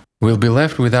America, will be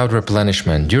left without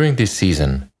replenishment during this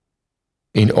season,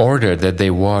 in order that they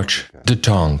watch the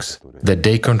tongues that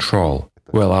they control.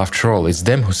 Well, after all, it's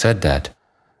them who said that.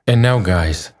 And now,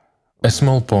 guys, a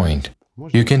small point.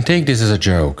 You can take this as a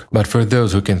joke, but for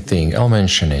those who can think, I'll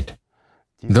mention it.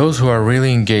 Those who are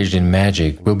really engaged in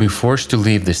magic will be forced to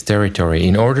leave this territory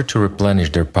in order to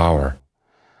replenish their power.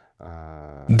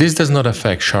 This does not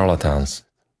affect charlatans,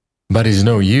 but is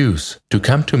no use to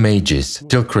come to mages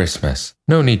till Christmas.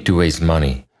 No need to waste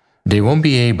money. They won't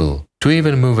be able to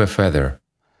even move a feather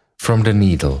from the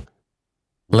needle,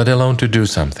 let alone to do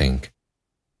something.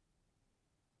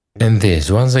 And this,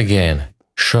 once again,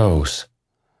 shows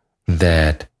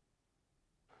that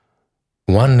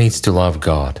one needs to love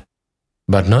God,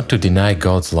 but not to deny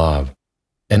God's love,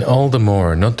 and all the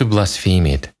more not to blaspheme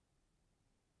it.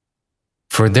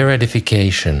 For their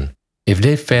edification, if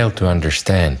they fail to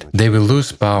understand, they will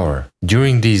lose power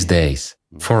during these days,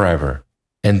 forever,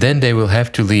 and then they will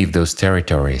have to leave those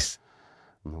territories.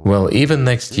 Well, even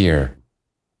next year,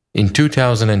 in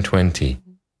 2020,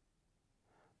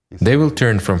 they will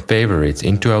turn from favorites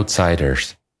into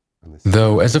outsiders,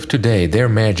 though as of today their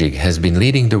magic has been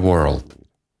leading the world.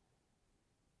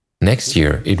 Next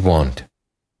year, it won't.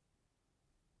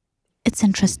 It's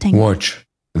interesting. Watch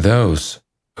those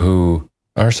who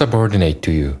are subordinate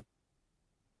to you.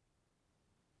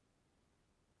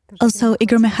 Also,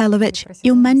 Igor Mikhailovich,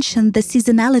 you mentioned the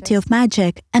seasonality of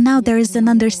magic, and now there is an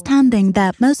understanding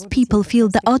that most people feel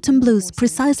the autumn blues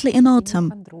precisely in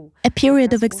autumn. A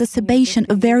period of exacerbation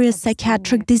of various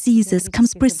psychiatric diseases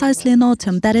comes precisely in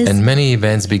autumn, that is... And many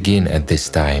events begin at this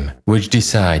time, which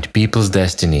decide people's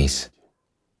destinies.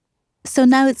 So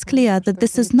now it's clear that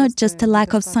this is not just a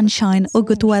lack of sunshine or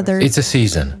good weather. It's a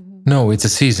season. No, it's a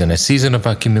season of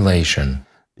accumulation.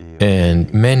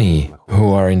 And many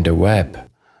who are in the web,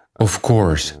 of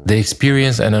course, they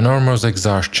experience an enormous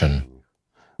exhaustion.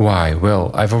 Why? Well,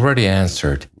 I've already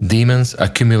answered. Demons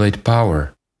accumulate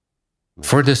power.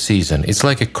 For the season, it's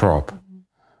like a crop.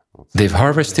 They've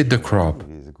harvested the crop,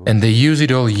 and they use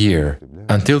it all year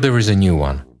until there is a new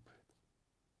one.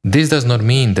 This does not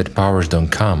mean that powers don't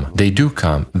come. They do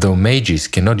come, though mages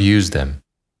cannot use them.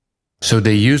 So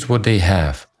they use what they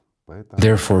have.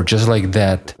 Therefore, just like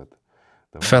that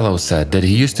fellow said that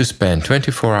he used to spend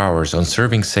 24 hours on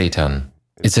serving Satan,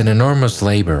 it's an enormous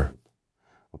labor.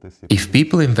 If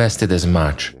people invested as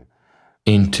much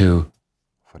into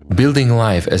building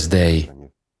life as they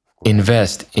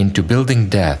invest into building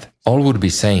death, all would be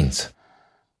saints.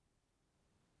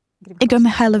 Igor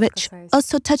Mikhailovich,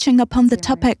 also touching upon the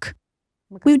topic,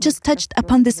 we've just touched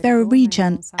upon this very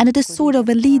region, and it is sort of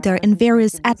a leader in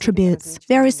various attributes,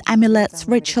 various amulets,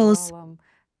 rituals.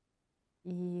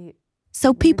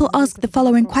 So people ask the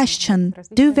following question: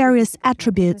 do various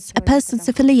attributes, a person's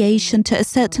affiliation to a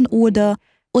certain order,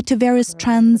 or to various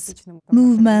trends,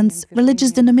 movements,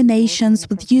 religious denominations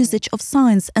with usage of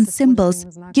signs and symbols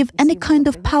give any kind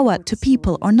of power to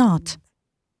people or not?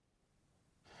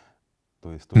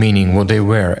 Meaning what they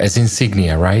wear as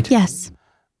insignia, right? Yes.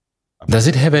 Does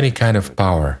it have any kind of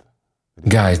power?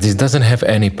 Guys, this doesn't have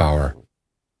any power.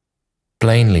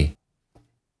 Plainly.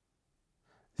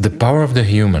 The power of the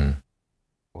human,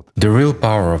 the real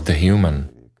power of the human,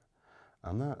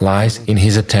 lies in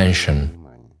his attention.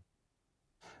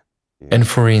 And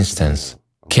for instance,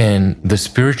 can the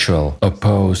spiritual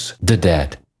oppose the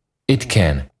dead? It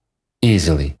can,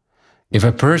 easily. If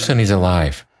a person is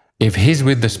alive, if he's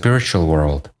with the spiritual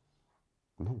world,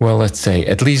 well, let's say,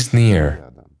 at least near,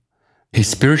 his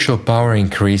spiritual power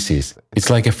increases.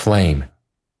 It's like a flame,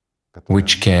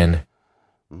 which can...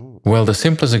 Well, the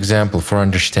simplest example for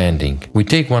understanding, we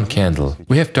take one candle,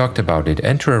 we have talked about it,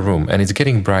 enter a room and it's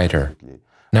getting brighter.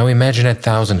 Now imagine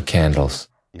 1,000 candles,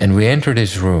 and we enter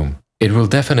this room, it will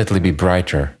definitely be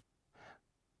brighter.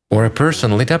 Or a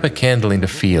person lit up a candle in the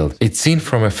field, it's seen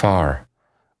from afar,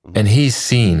 and he is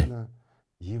seen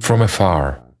from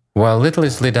afar, while little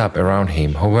is lit up around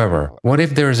him. However, what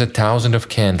if there is 1,000 of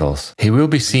candles? He will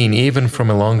be seen even from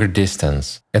a longer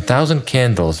distance. 1,000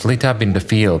 candles lit up in the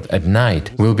field at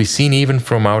night will be seen even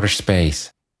from outer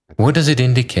space. What does it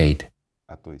indicate?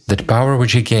 That power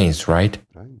which he gains, right?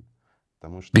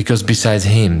 Because besides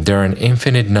him there are an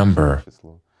infinite number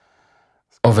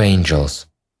of angels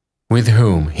with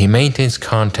whom he maintains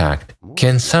contact.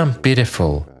 Can some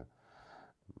pitiful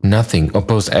nothing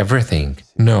oppose everything?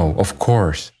 No, of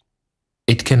course.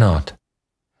 It cannot.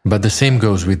 But the same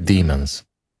goes with demons.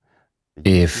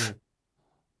 If,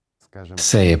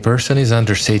 say, a person is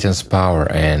under Satan's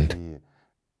power and,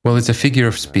 well, it's a figure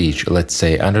of speech, let's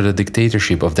say, under the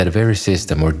dictatorship of that very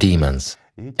system or demons,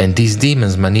 and these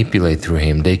demons manipulate through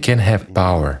him, they can have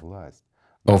power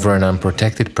over an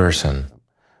unprotected person,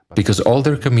 because all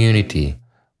their community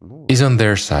is on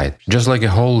their side, just like a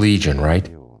whole legion, right?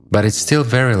 But it's still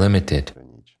very limited.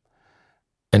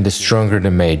 And the stronger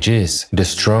the mage is, the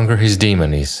stronger his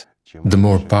demon is, the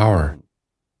more power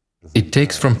it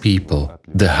takes from people,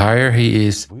 the higher he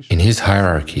is in his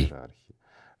hierarchy.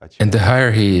 And the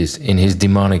higher he is in his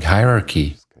demonic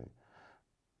hierarchy,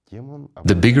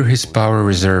 the bigger his power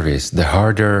reserve is, the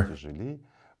harder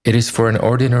it is for an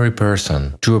ordinary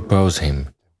person to oppose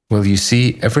him. Well, you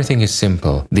see, everything is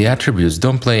simple. The attributes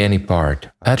don't play any part.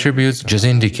 Attributes just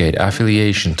indicate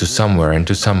affiliation to somewhere and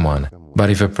to someone. But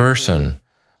if a person,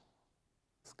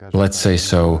 let's say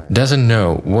so, doesn't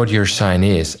know what your sign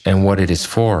is and what it is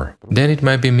for, then it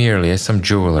might be merely as some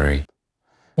jewelry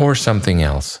or something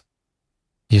else.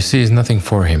 You see, it's nothing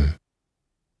for him.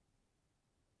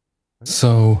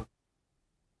 So,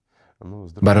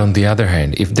 but on the other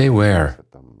hand, if they wear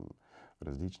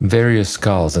various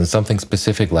skulls and something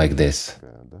specific like this,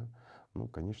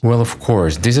 well, of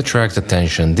course, this attracts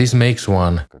attention, this makes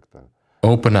one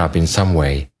open up in some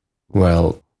way,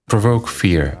 well, provoke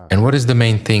fear. And what is the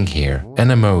main thing here?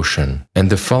 An emotion, and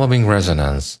the following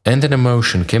resonance. And an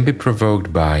emotion can be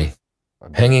provoked by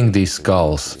hanging these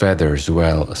skulls, feathers,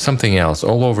 well, something else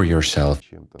all over yourself,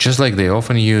 just like they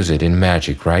often use it in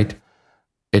magic, right?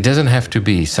 It doesn't have to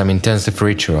be some intensive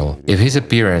ritual. If his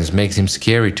appearance makes him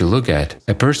scary to look at,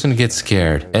 a person gets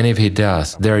scared, and if he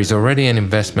does, there is already an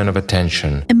investment of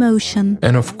attention. Emotion.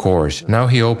 And of course, now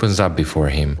he opens up before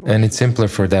him, and it's simpler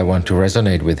for that one to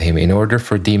resonate with him in order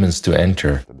for demons to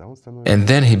enter. And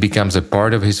then he becomes a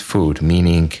part of his food,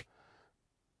 meaning,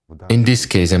 in this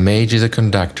case, a mage is a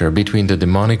conductor between the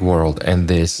demonic world and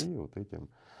this.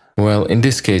 Well, in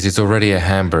this case, it's already a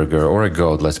hamburger or a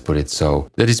goat, let's put it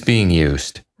so, that is being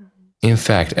used. In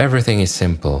fact, everything is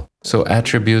simple, so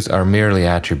attributes are merely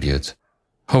attributes.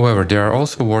 However, there are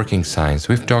also working signs,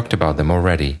 we've talked about them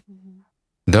already.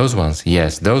 Those ones,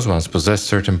 yes, those ones possess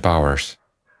certain powers.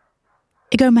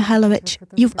 Igor Mikhailovich,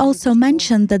 you've also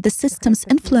mentioned that the system's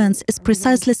influence is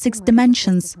precisely 6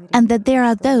 dimensions, and that there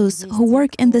are those who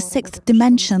work in the 6th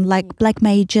dimension, like black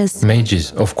mages.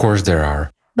 Mages, of course there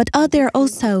are. But are there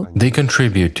also... They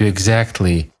contribute to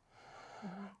exactly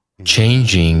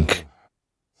changing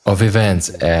of events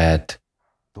at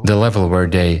the level where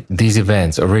these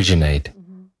events originate.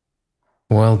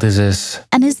 Well, this is...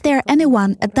 And is there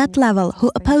anyone at that level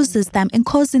who opposes them in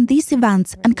causing these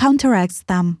events and counteracts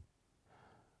them?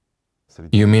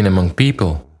 You mean among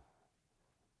people?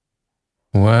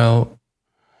 Well,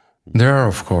 there are,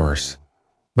 of course,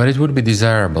 but it would be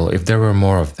desirable if there were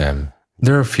more of them.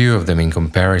 There are few of them in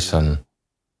comparison.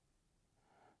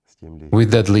 With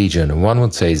that legion, one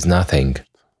would say it's nothing.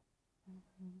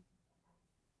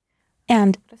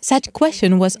 And such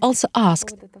question was also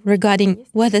asked regarding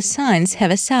whether signs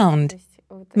have a sound.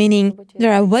 meaning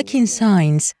there are working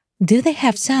signs. Do they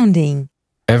have sounding?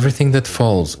 Everything that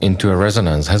falls into a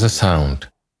resonance has a sound,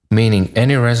 meaning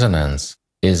any resonance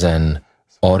is an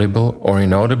audible or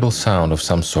inaudible sound of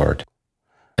some sort.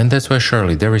 And that's why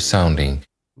surely there is sounding.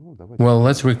 Well,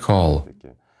 let's recall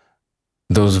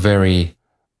those very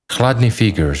chladni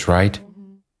figures, right?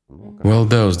 Well,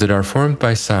 those that are formed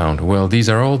by sound, well, these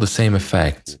are all the same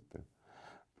effects.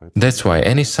 That's why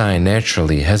any sign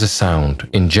naturally has a sound.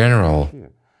 In general,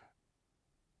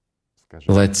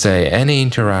 let's say any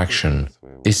interaction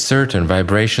is certain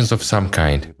vibrations of some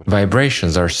kind.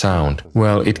 Vibrations are sound.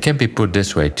 Well, it can be put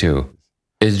this way too.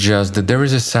 It's just that there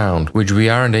is a sound which we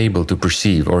aren't able to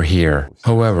perceive or hear.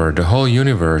 However, the whole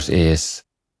universe is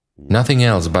nothing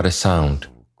else but a sound.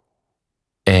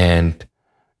 And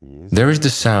there is the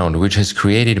sound which has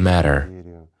created matter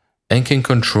and can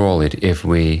control it if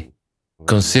we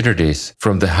consider this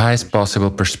from the highest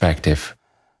possible perspective.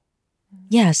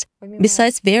 Yes,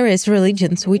 besides various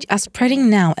religions which are spreading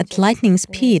now at lightning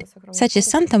speed, such as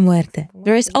Santa Muerte,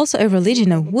 there is also a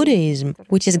religion of Buddhism,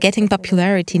 which is getting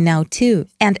popularity now too,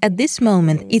 and at this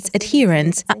moment its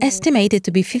adherents are estimated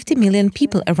to be 50 million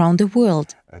people around the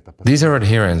world. These are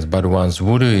adherents, but once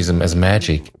Voodooism as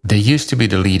magic, they used to be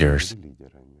the leaders.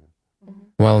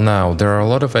 Well, now there are a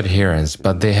lot of adherents,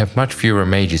 but they have much fewer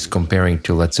mages comparing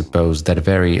to, let's suppose, that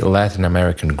very Latin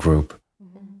American group.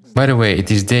 By the way, it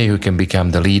is they who can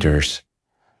become the leaders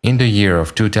in the year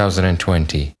of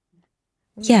 2020.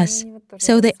 Yes,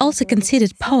 so they also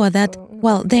considered power that,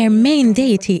 well, their main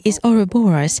deity is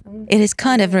Ouroboros. It is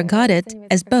kind of regarded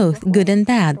as both good and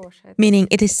bad, meaning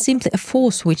it is simply a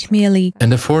force which merely...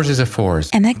 And the force is a force.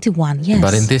 An active one, yes.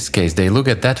 But in this case, they look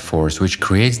at that force which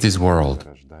creates this world,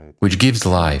 which gives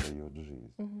life.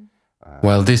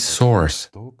 While this source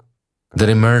that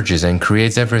emerges and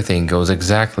creates everything goes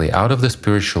exactly out of the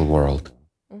spiritual world.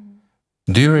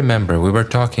 Do you remember we were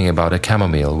talking about a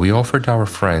chamomile? We offered our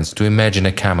friends to imagine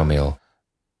a chamomile.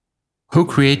 Who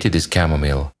created this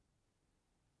chamomile?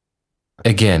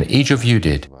 Again, each of you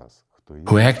did,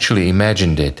 who actually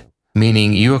imagined it,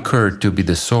 meaning you occurred to be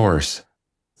the source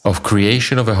of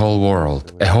creation of a whole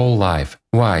world, a whole life.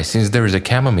 Why? Since there is a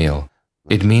chamomile,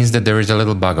 it means that there is a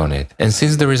little bug on it. And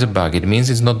since there is a bug, it means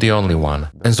it's not the only one.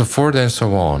 And so forth and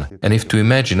so on. And if to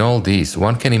imagine all this,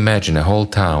 one can imagine a whole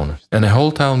town. And a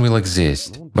whole town will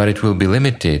exist, but it will be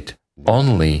limited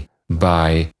only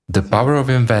by the power of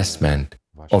investment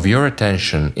of your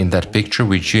attention in that picture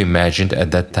which you imagined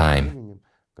at that time,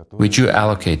 which you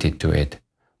allocated to it.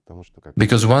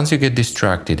 Because once you get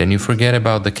distracted and you forget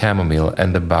about the chamomile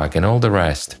and the bug and all the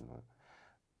rest,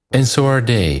 and so are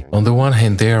they. On the one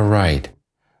hand, they are right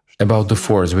about the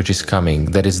force which is coming,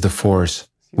 that is the force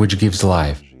which gives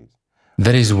life.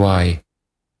 That is why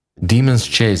demons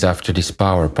chase after this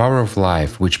power of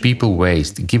life, which people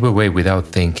waste, give away without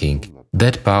thinking.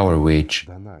 That power which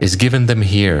is given them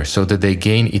here so that they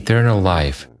gain eternal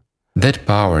life. That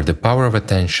power, the power of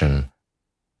attention,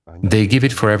 they give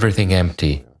it for everything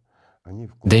empty.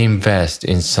 They invest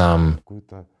in some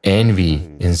envy,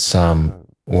 in some,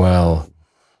 well,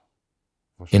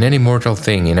 in any mortal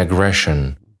thing, in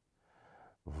aggression,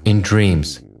 in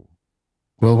dreams.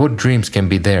 Well, what dreams can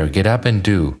be there? Get up and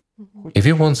do. If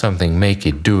you want something, make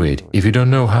it, do it. If you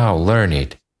don't know how, learn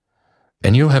it.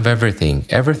 And you'll have everything.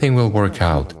 Everything will work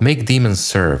out. Make demons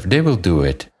serve. They will do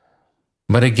it.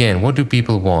 But again, what do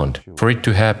people want? For it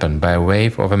to happen by a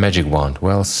wave of a magic wand.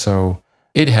 Well, so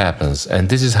it happens, and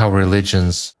this is how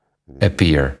religions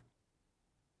appear.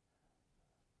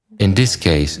 In this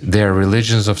case, they are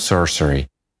religions of sorcery.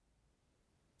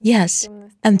 Yes,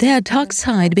 and their dark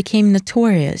side became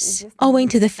notorious, owing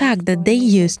to the fact that they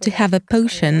used to have a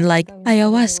potion like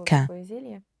ayahuasca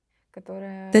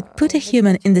that put a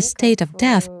human in the state of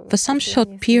death for some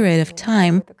short period of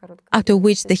time, after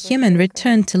which the human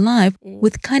returned to life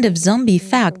with kind of zombie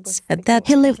effects. That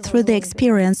he lived through the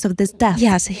experience of this death.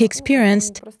 Yes, he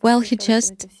experienced, well,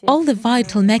 all the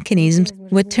vital mechanisms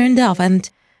were turned off and...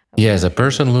 Yes, a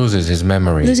person loses his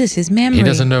memory. He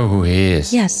doesn't know who he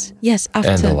is. Yes, after...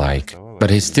 And the like. But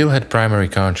he still had primary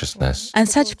consciousness. And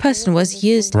such person was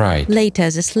used later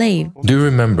as a slave. Do you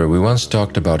remember we once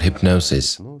talked about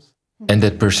hypnosis? And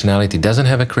that personality doesn't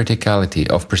have a criticality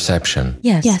of perception.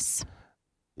 Yes.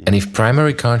 And if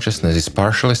primary consciousness is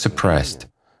partially suppressed,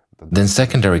 then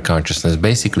secondary consciousness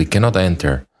basically cannot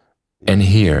enter. And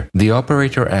here, the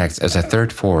operator acts as a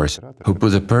third force who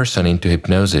puts a person into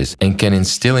hypnosis and can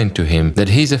instill into him that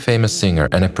he's a famous singer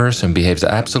and a person behaves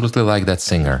absolutely like that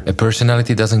singer. A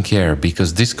personality doesn't care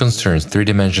because this concerns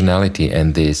three-dimensionality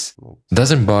and this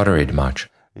doesn't bother it much.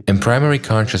 And primary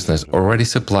consciousness already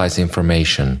supplies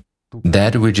information.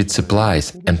 that which it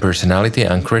supplies, and personality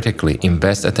uncritically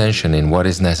invests attention in what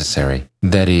is necessary.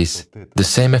 That is, the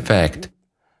same effect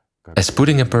as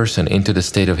putting a person into the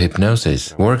state of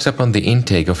hypnosis works upon the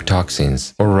intake of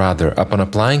toxins, or rather upon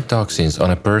applying toxins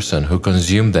on a person who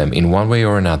consumed them in one way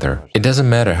or another. It doesn't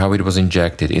matter how it was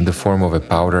injected in the form of a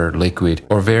powder, liquid,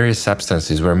 or various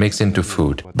substances were mixed into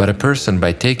food, but a person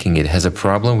by taking it has a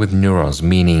problem with neurons,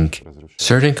 meaning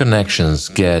certain connections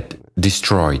get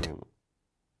destroyed.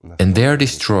 And they are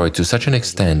destroyed to such an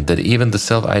extent that even the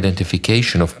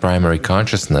self-identification of primary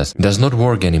consciousness does not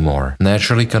work anymore.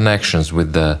 Naturally, connections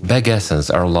with the bag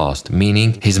essence are lost,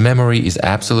 meaning his memory is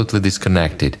absolutely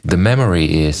disconnected. The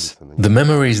memory is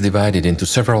divided into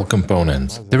several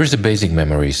components. There is a basic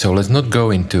memory, so let's not go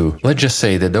into, let's just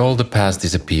say that all the past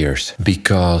disappears,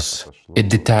 because it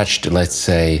detached, let's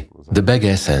say, the bag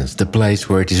essence, the place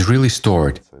where it is really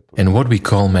stored, and what we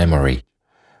call memory,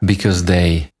 because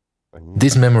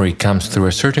this memory comes through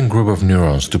a certain group of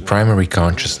neurons to primary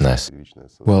consciousness.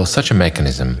 Well, such a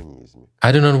mechanism.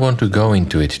 I do not want to go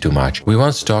into it too much. We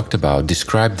once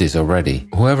described this already.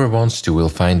 Whoever wants to will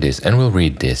find this and will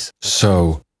read this.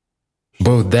 So,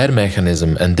 both that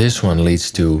mechanism and this one leads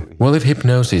to, well, if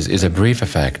hypnosis is a brief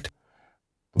effect,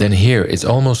 then here it's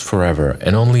almost forever,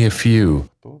 and only a few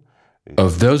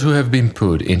of those who have been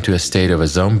put into a state of a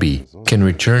zombie can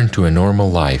return to a normal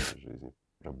life.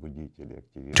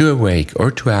 To awake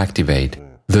or to activate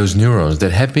those neurons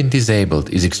that have been disabled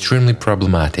is extremely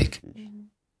problematic.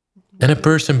 And a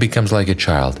person becomes like a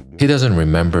child. He doesn't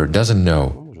remember, doesn't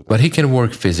know, but he can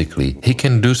work physically, he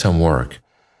can do some work.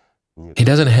 He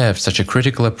doesn't have such a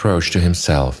critical approach to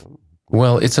himself.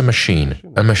 Well, it's a machine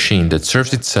that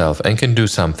serves itself and can do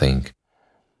something.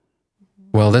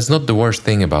 Well, that's not the worst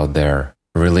thing about their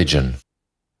religion.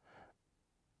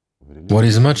 What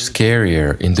is much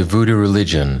scarier in the voodoo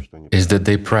religion is that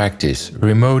they practice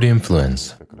remote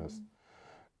influence.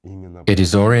 It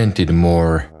is oriented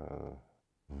more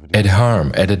at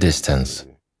harm at a distance.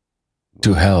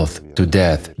 To health, to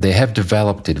death, they have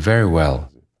developed it very well.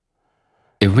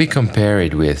 If we compare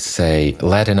it with, say,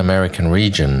 Latin American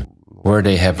region, where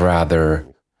they have rather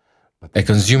a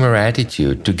consumer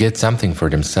attitude to get something for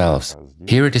themselves,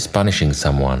 here it is punishing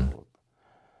someone.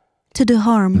 To do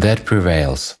harm. That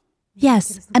prevails.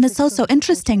 Yes, and it's also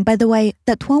interesting, by the way,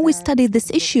 that when we study this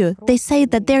issue, they say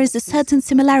that there is a certain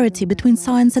similarity between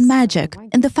science and magic,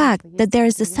 in the fact that there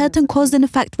is a certain cause and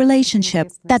effect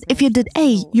relationship, that if you did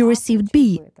A, you received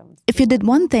B. If you did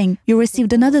one thing, you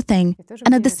received another thing.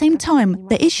 And at the same time,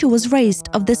 the issue was raised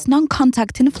of this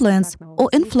non-contact influence, or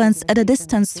influence at a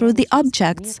distance through the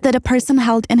objects that a person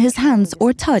held in his hands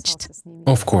or touched.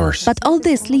 Of course. But all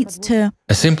this leads to...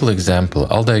 A simple example,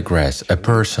 I'll digress. A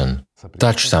person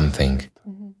touch something.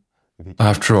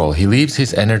 After all, he leaves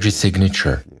his energy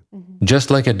signature. Just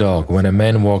like a dog, when a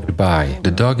man walked by, the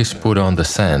dog is put on the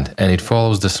scent and it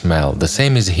follows the smell. The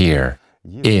same is here.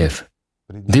 If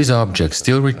this object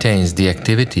still retains the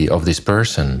activity of this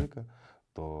person,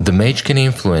 the mage can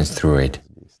influence through it.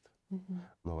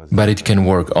 But it can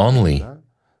work only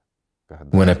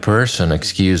when a person,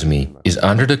 is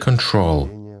under the control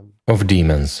of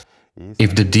demons.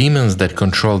 If the demons that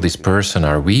control this person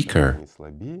are weaker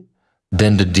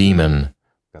than the demon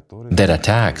that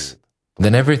attacks,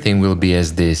 then everything will be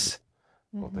as this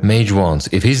mage wants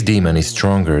if his demon is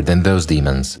stronger than those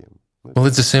demons. Well,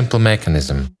 it's a simple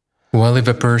mechanism. Well, if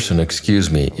a person,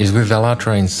 is with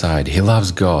Allatra inside, he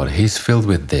loves God, he is filled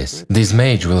with this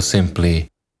mage will simply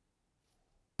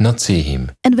not see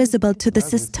him. Invisible to the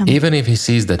system. Even if he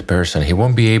sees that person, he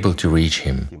won't be able to reach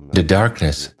him. The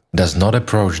darkness does not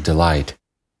approach the light.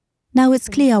 Now it's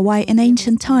clear why in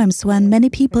ancient times, when many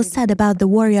people said about the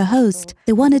warrior host,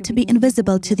 they wanted to be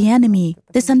invisible to the enemy,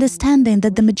 this understanding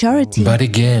that the majority... But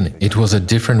again, it was a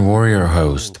different warrior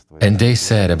host, and they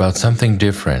said about something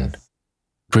different.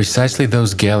 Precisely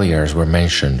those Galiars were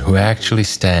mentioned who actually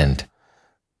stand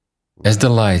as the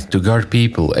light to guard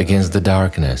people against the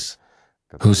darkness,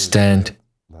 who stand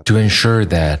to ensure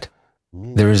that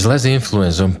there is less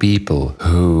influence on people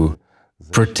who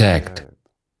protect.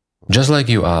 Just like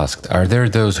you asked, are there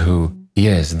those who...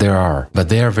 Yes, there are, but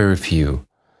they are very few.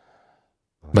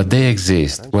 But they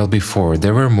exist. Well, before,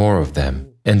 there were more of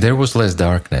them, and there was less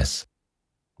darkness.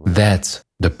 That's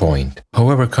the point.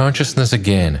 However, consciousness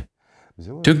again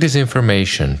took this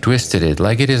information, twisted it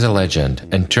like it is a legend,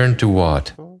 and turned to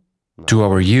what? To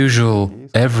our usual,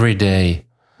 everyday,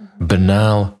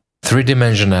 banal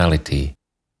three-dimensionality.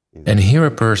 And here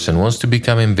a person wants to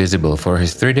become invisible for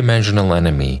his three-dimensional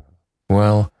enemy.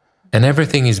 Well, and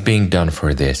everything is being done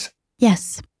for this.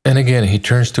 Yes. And again, he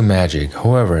turns to magic.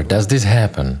 However, does this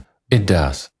happen? It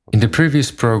does. In the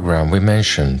previous program, we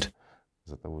mentioned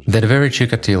That very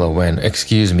Chikatilo, when,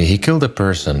 excuse me, he killed a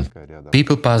person,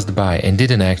 people passed by and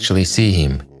didn't actually see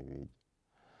him.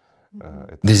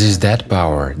 This is that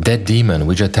power, that demon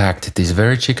which attacked this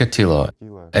very Chikatilo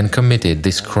and committed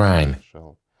this crime.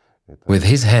 With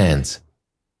his hands,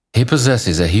 he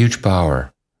possesses a huge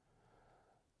power.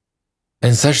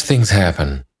 And such things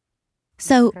happen.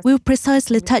 So we've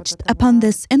precisely touched upon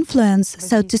this influence,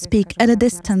 so to speak, at a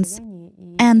distance.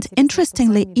 And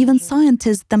interestingly, even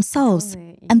scientists themselves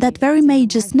and that very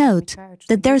mages note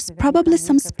that there's probably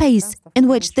some space in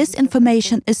which this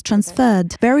information is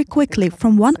transferred very quickly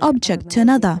from one object to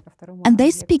another. And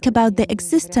they speak about the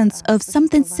existence of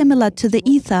something similar to the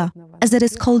ether, as it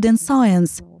is called in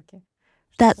science,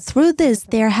 that through this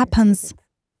there happens.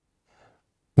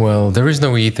 Well, there is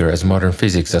no ether as modern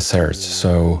physics asserts,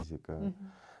 so...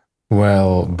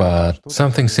 Well, but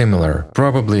something similar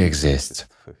probably exists.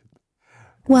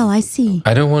 Well, I see.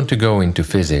 I don't want to go into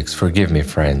physics, forgive me,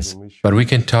 friends, but we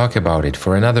can talk about it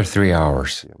for another 3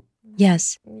 hours.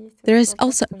 Yes, there is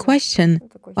also a question,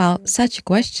 well, such a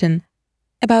question,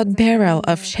 about burial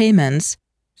of shamans,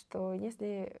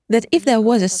 that if there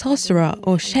was a sorcerer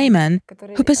or shaman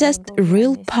who possessed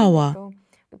real power,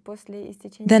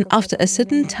 then after a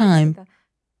certain time,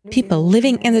 people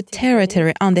living in the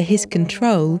territory under his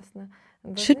control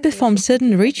should perform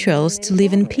certain rituals to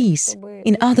live in peace.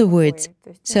 In other words,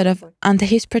 sort of under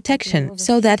his protection,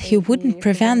 so that he wouldn't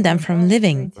prevent them from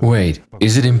living. Wait,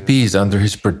 is it in peace under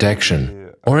his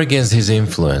protection or against his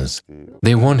influence?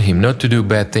 They want him not to do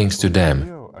bad things to them,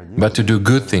 but to do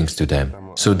good things to them.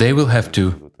 So they will have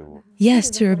to...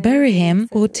 Yes, to bury him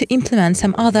or to implement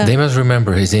some other... They must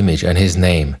remember his image and his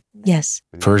name. Yes.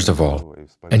 First of all,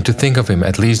 and to think of him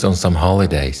at least on some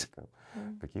holidays.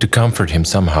 To comfort him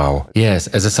somehow. Yes,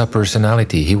 as a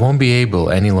subpersonality, he won't be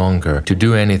able any longer to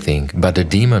do anything, but the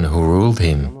demon who ruled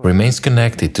him remains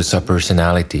connected to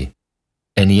subpersonality.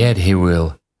 And yet he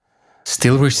will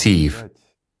still receive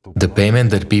the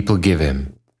payment that people give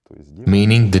him,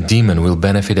 meaning the demon will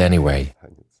benefit anyway.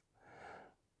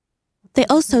 They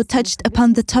also touched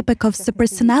upon the topic of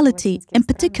subpersonality. In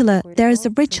particular, there is a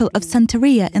ritual of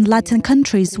Santeria in Latin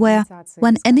countries where,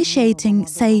 when initiating,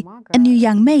 say, a new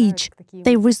young mage,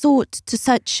 they resort to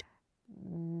such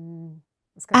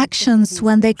actions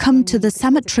when they come to the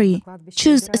cemetery,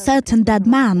 choose a certain dead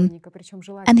man,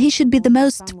 and he should be the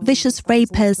most vicious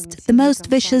rapist, the most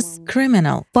vicious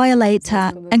criminal,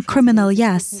 violator and criminal,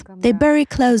 yes. They bury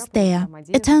clothes there.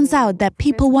 It turns out that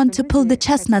people want to pull the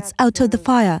chestnuts out of the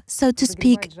fire, so to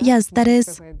speak, yes, that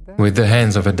is... With the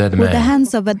hands of a dead man. With the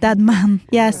hands of a dead man,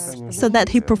 yes, so that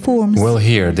he performs. Well,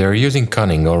 here, they're using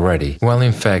cunning already. Well,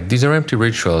 in fact, these are empty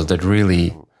rituals that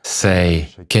really... say,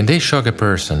 can they shock a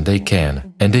person? They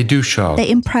can. And they do shock. They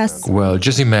impress. Well,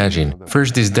 just imagine.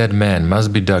 First, this dead man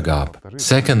must be dug up.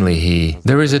 Secondly,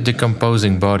 there is a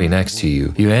decomposing body next to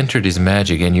you. You enter this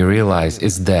magic and you realize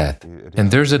it's death. And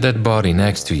there's a dead body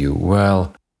next to you. Well,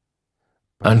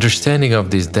 understanding of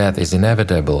this death is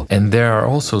inevitable. And there are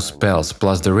also spells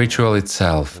plus the ritual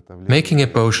itself. Making a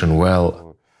potion, well...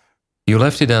 You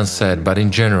left it unsaid, but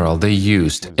in general they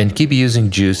used and keep using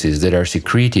juices that are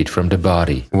secreted from the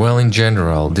body. Well, in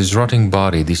general, this rotting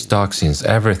body, these toxins,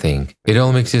 everything, it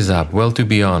all mixes up, well, to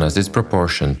be honest, it's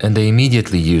proportioned, and they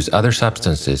immediately use other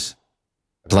substances,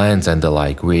 plants and the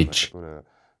like, which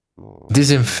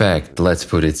disinfect, let's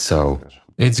put it so.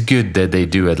 It's good that they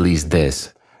do at least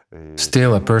this.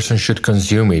 Still, a person should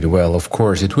consume it, well, of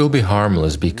course, it will be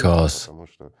harmless because...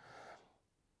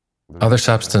 Other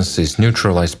substances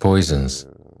neutralize poisons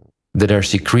that are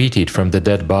secreted from the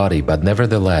dead body, but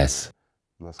nevertheless,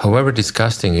 however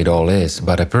disgusting it all is,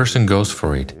 but a person goes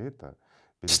for it.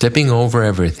 Stepping over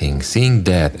everything, seeing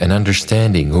death and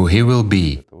understanding who he will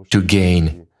be to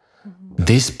gain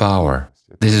this power.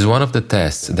 This is one of the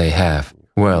tests they have.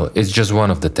 Well, it's just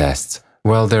one of the tests.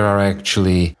 Well, there are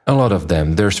actually a lot of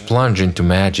them. There's plunge into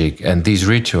magic and these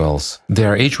rituals. They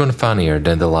are each one funnier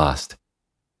than the last.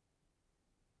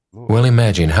 Well,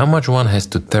 imagine how much one has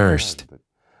to thirst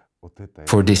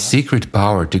for this secret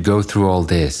power to go through all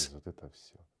this.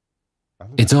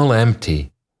 It's all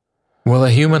empty. Well, a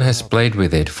human has played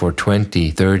with it for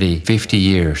 20, 30, 50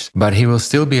 years, but he will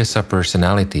still be a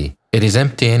subpersonality. It is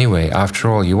empty anyway. After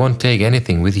all, you won't take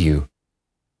anything with you.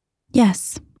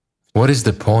 Yes. What is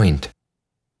the point?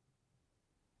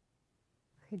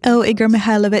 Oh, Igor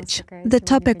Mikhailovich, the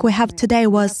topic we have today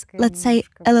was, let's say,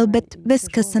 a little bit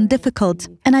viscous and difficult.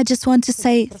 And I just want to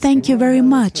say thank you very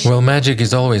much. Well, magic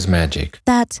is always magic.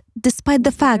 That, despite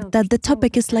the fact that the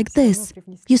topic is like this,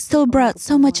 you still brought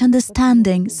so much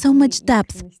understanding, so much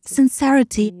depth,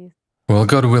 sincerity. Well,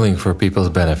 God willing, for people's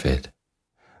benefit.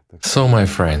 So, my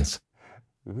friends,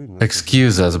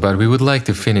 Excuse us, but we would like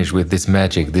to finish with this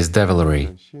magic, this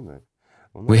devilry.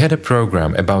 We had a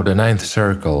program about the ninth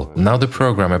circle, now the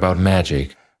program about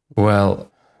magic.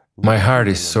 Well, my heart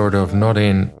is sort of not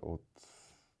in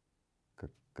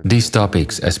these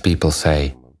topics, as people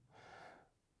say.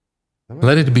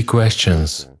 Let it be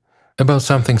questions about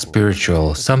something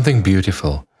spiritual, something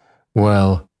beautiful.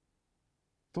 Well,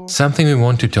 something we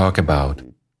want to talk about.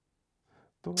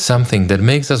 Something that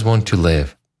makes us want to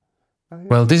live.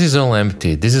 Well, this is all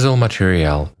empty, this is all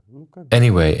material.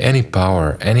 Anyway, any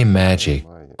power, any magic,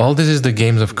 all this is the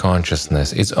games of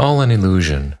consciousness, it's all an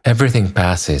illusion. Everything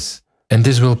passes, and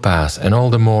this will pass, and all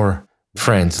the more,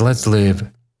 friends, let's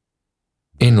live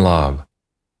in love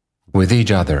with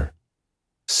each other,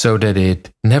 so that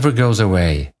it never goes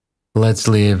away. Let's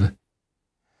live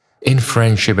in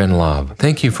friendship and love.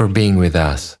 Thank you for being with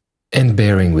us and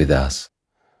bearing with us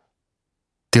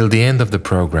till the end of the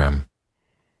program.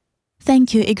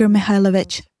 Thank you, Igor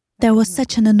Mikhailovich. There was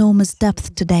such an enormous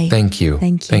depth today. Thank you.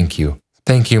 Thank you. Thank you.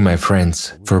 Thank you, my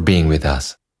friends, for being with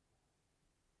us.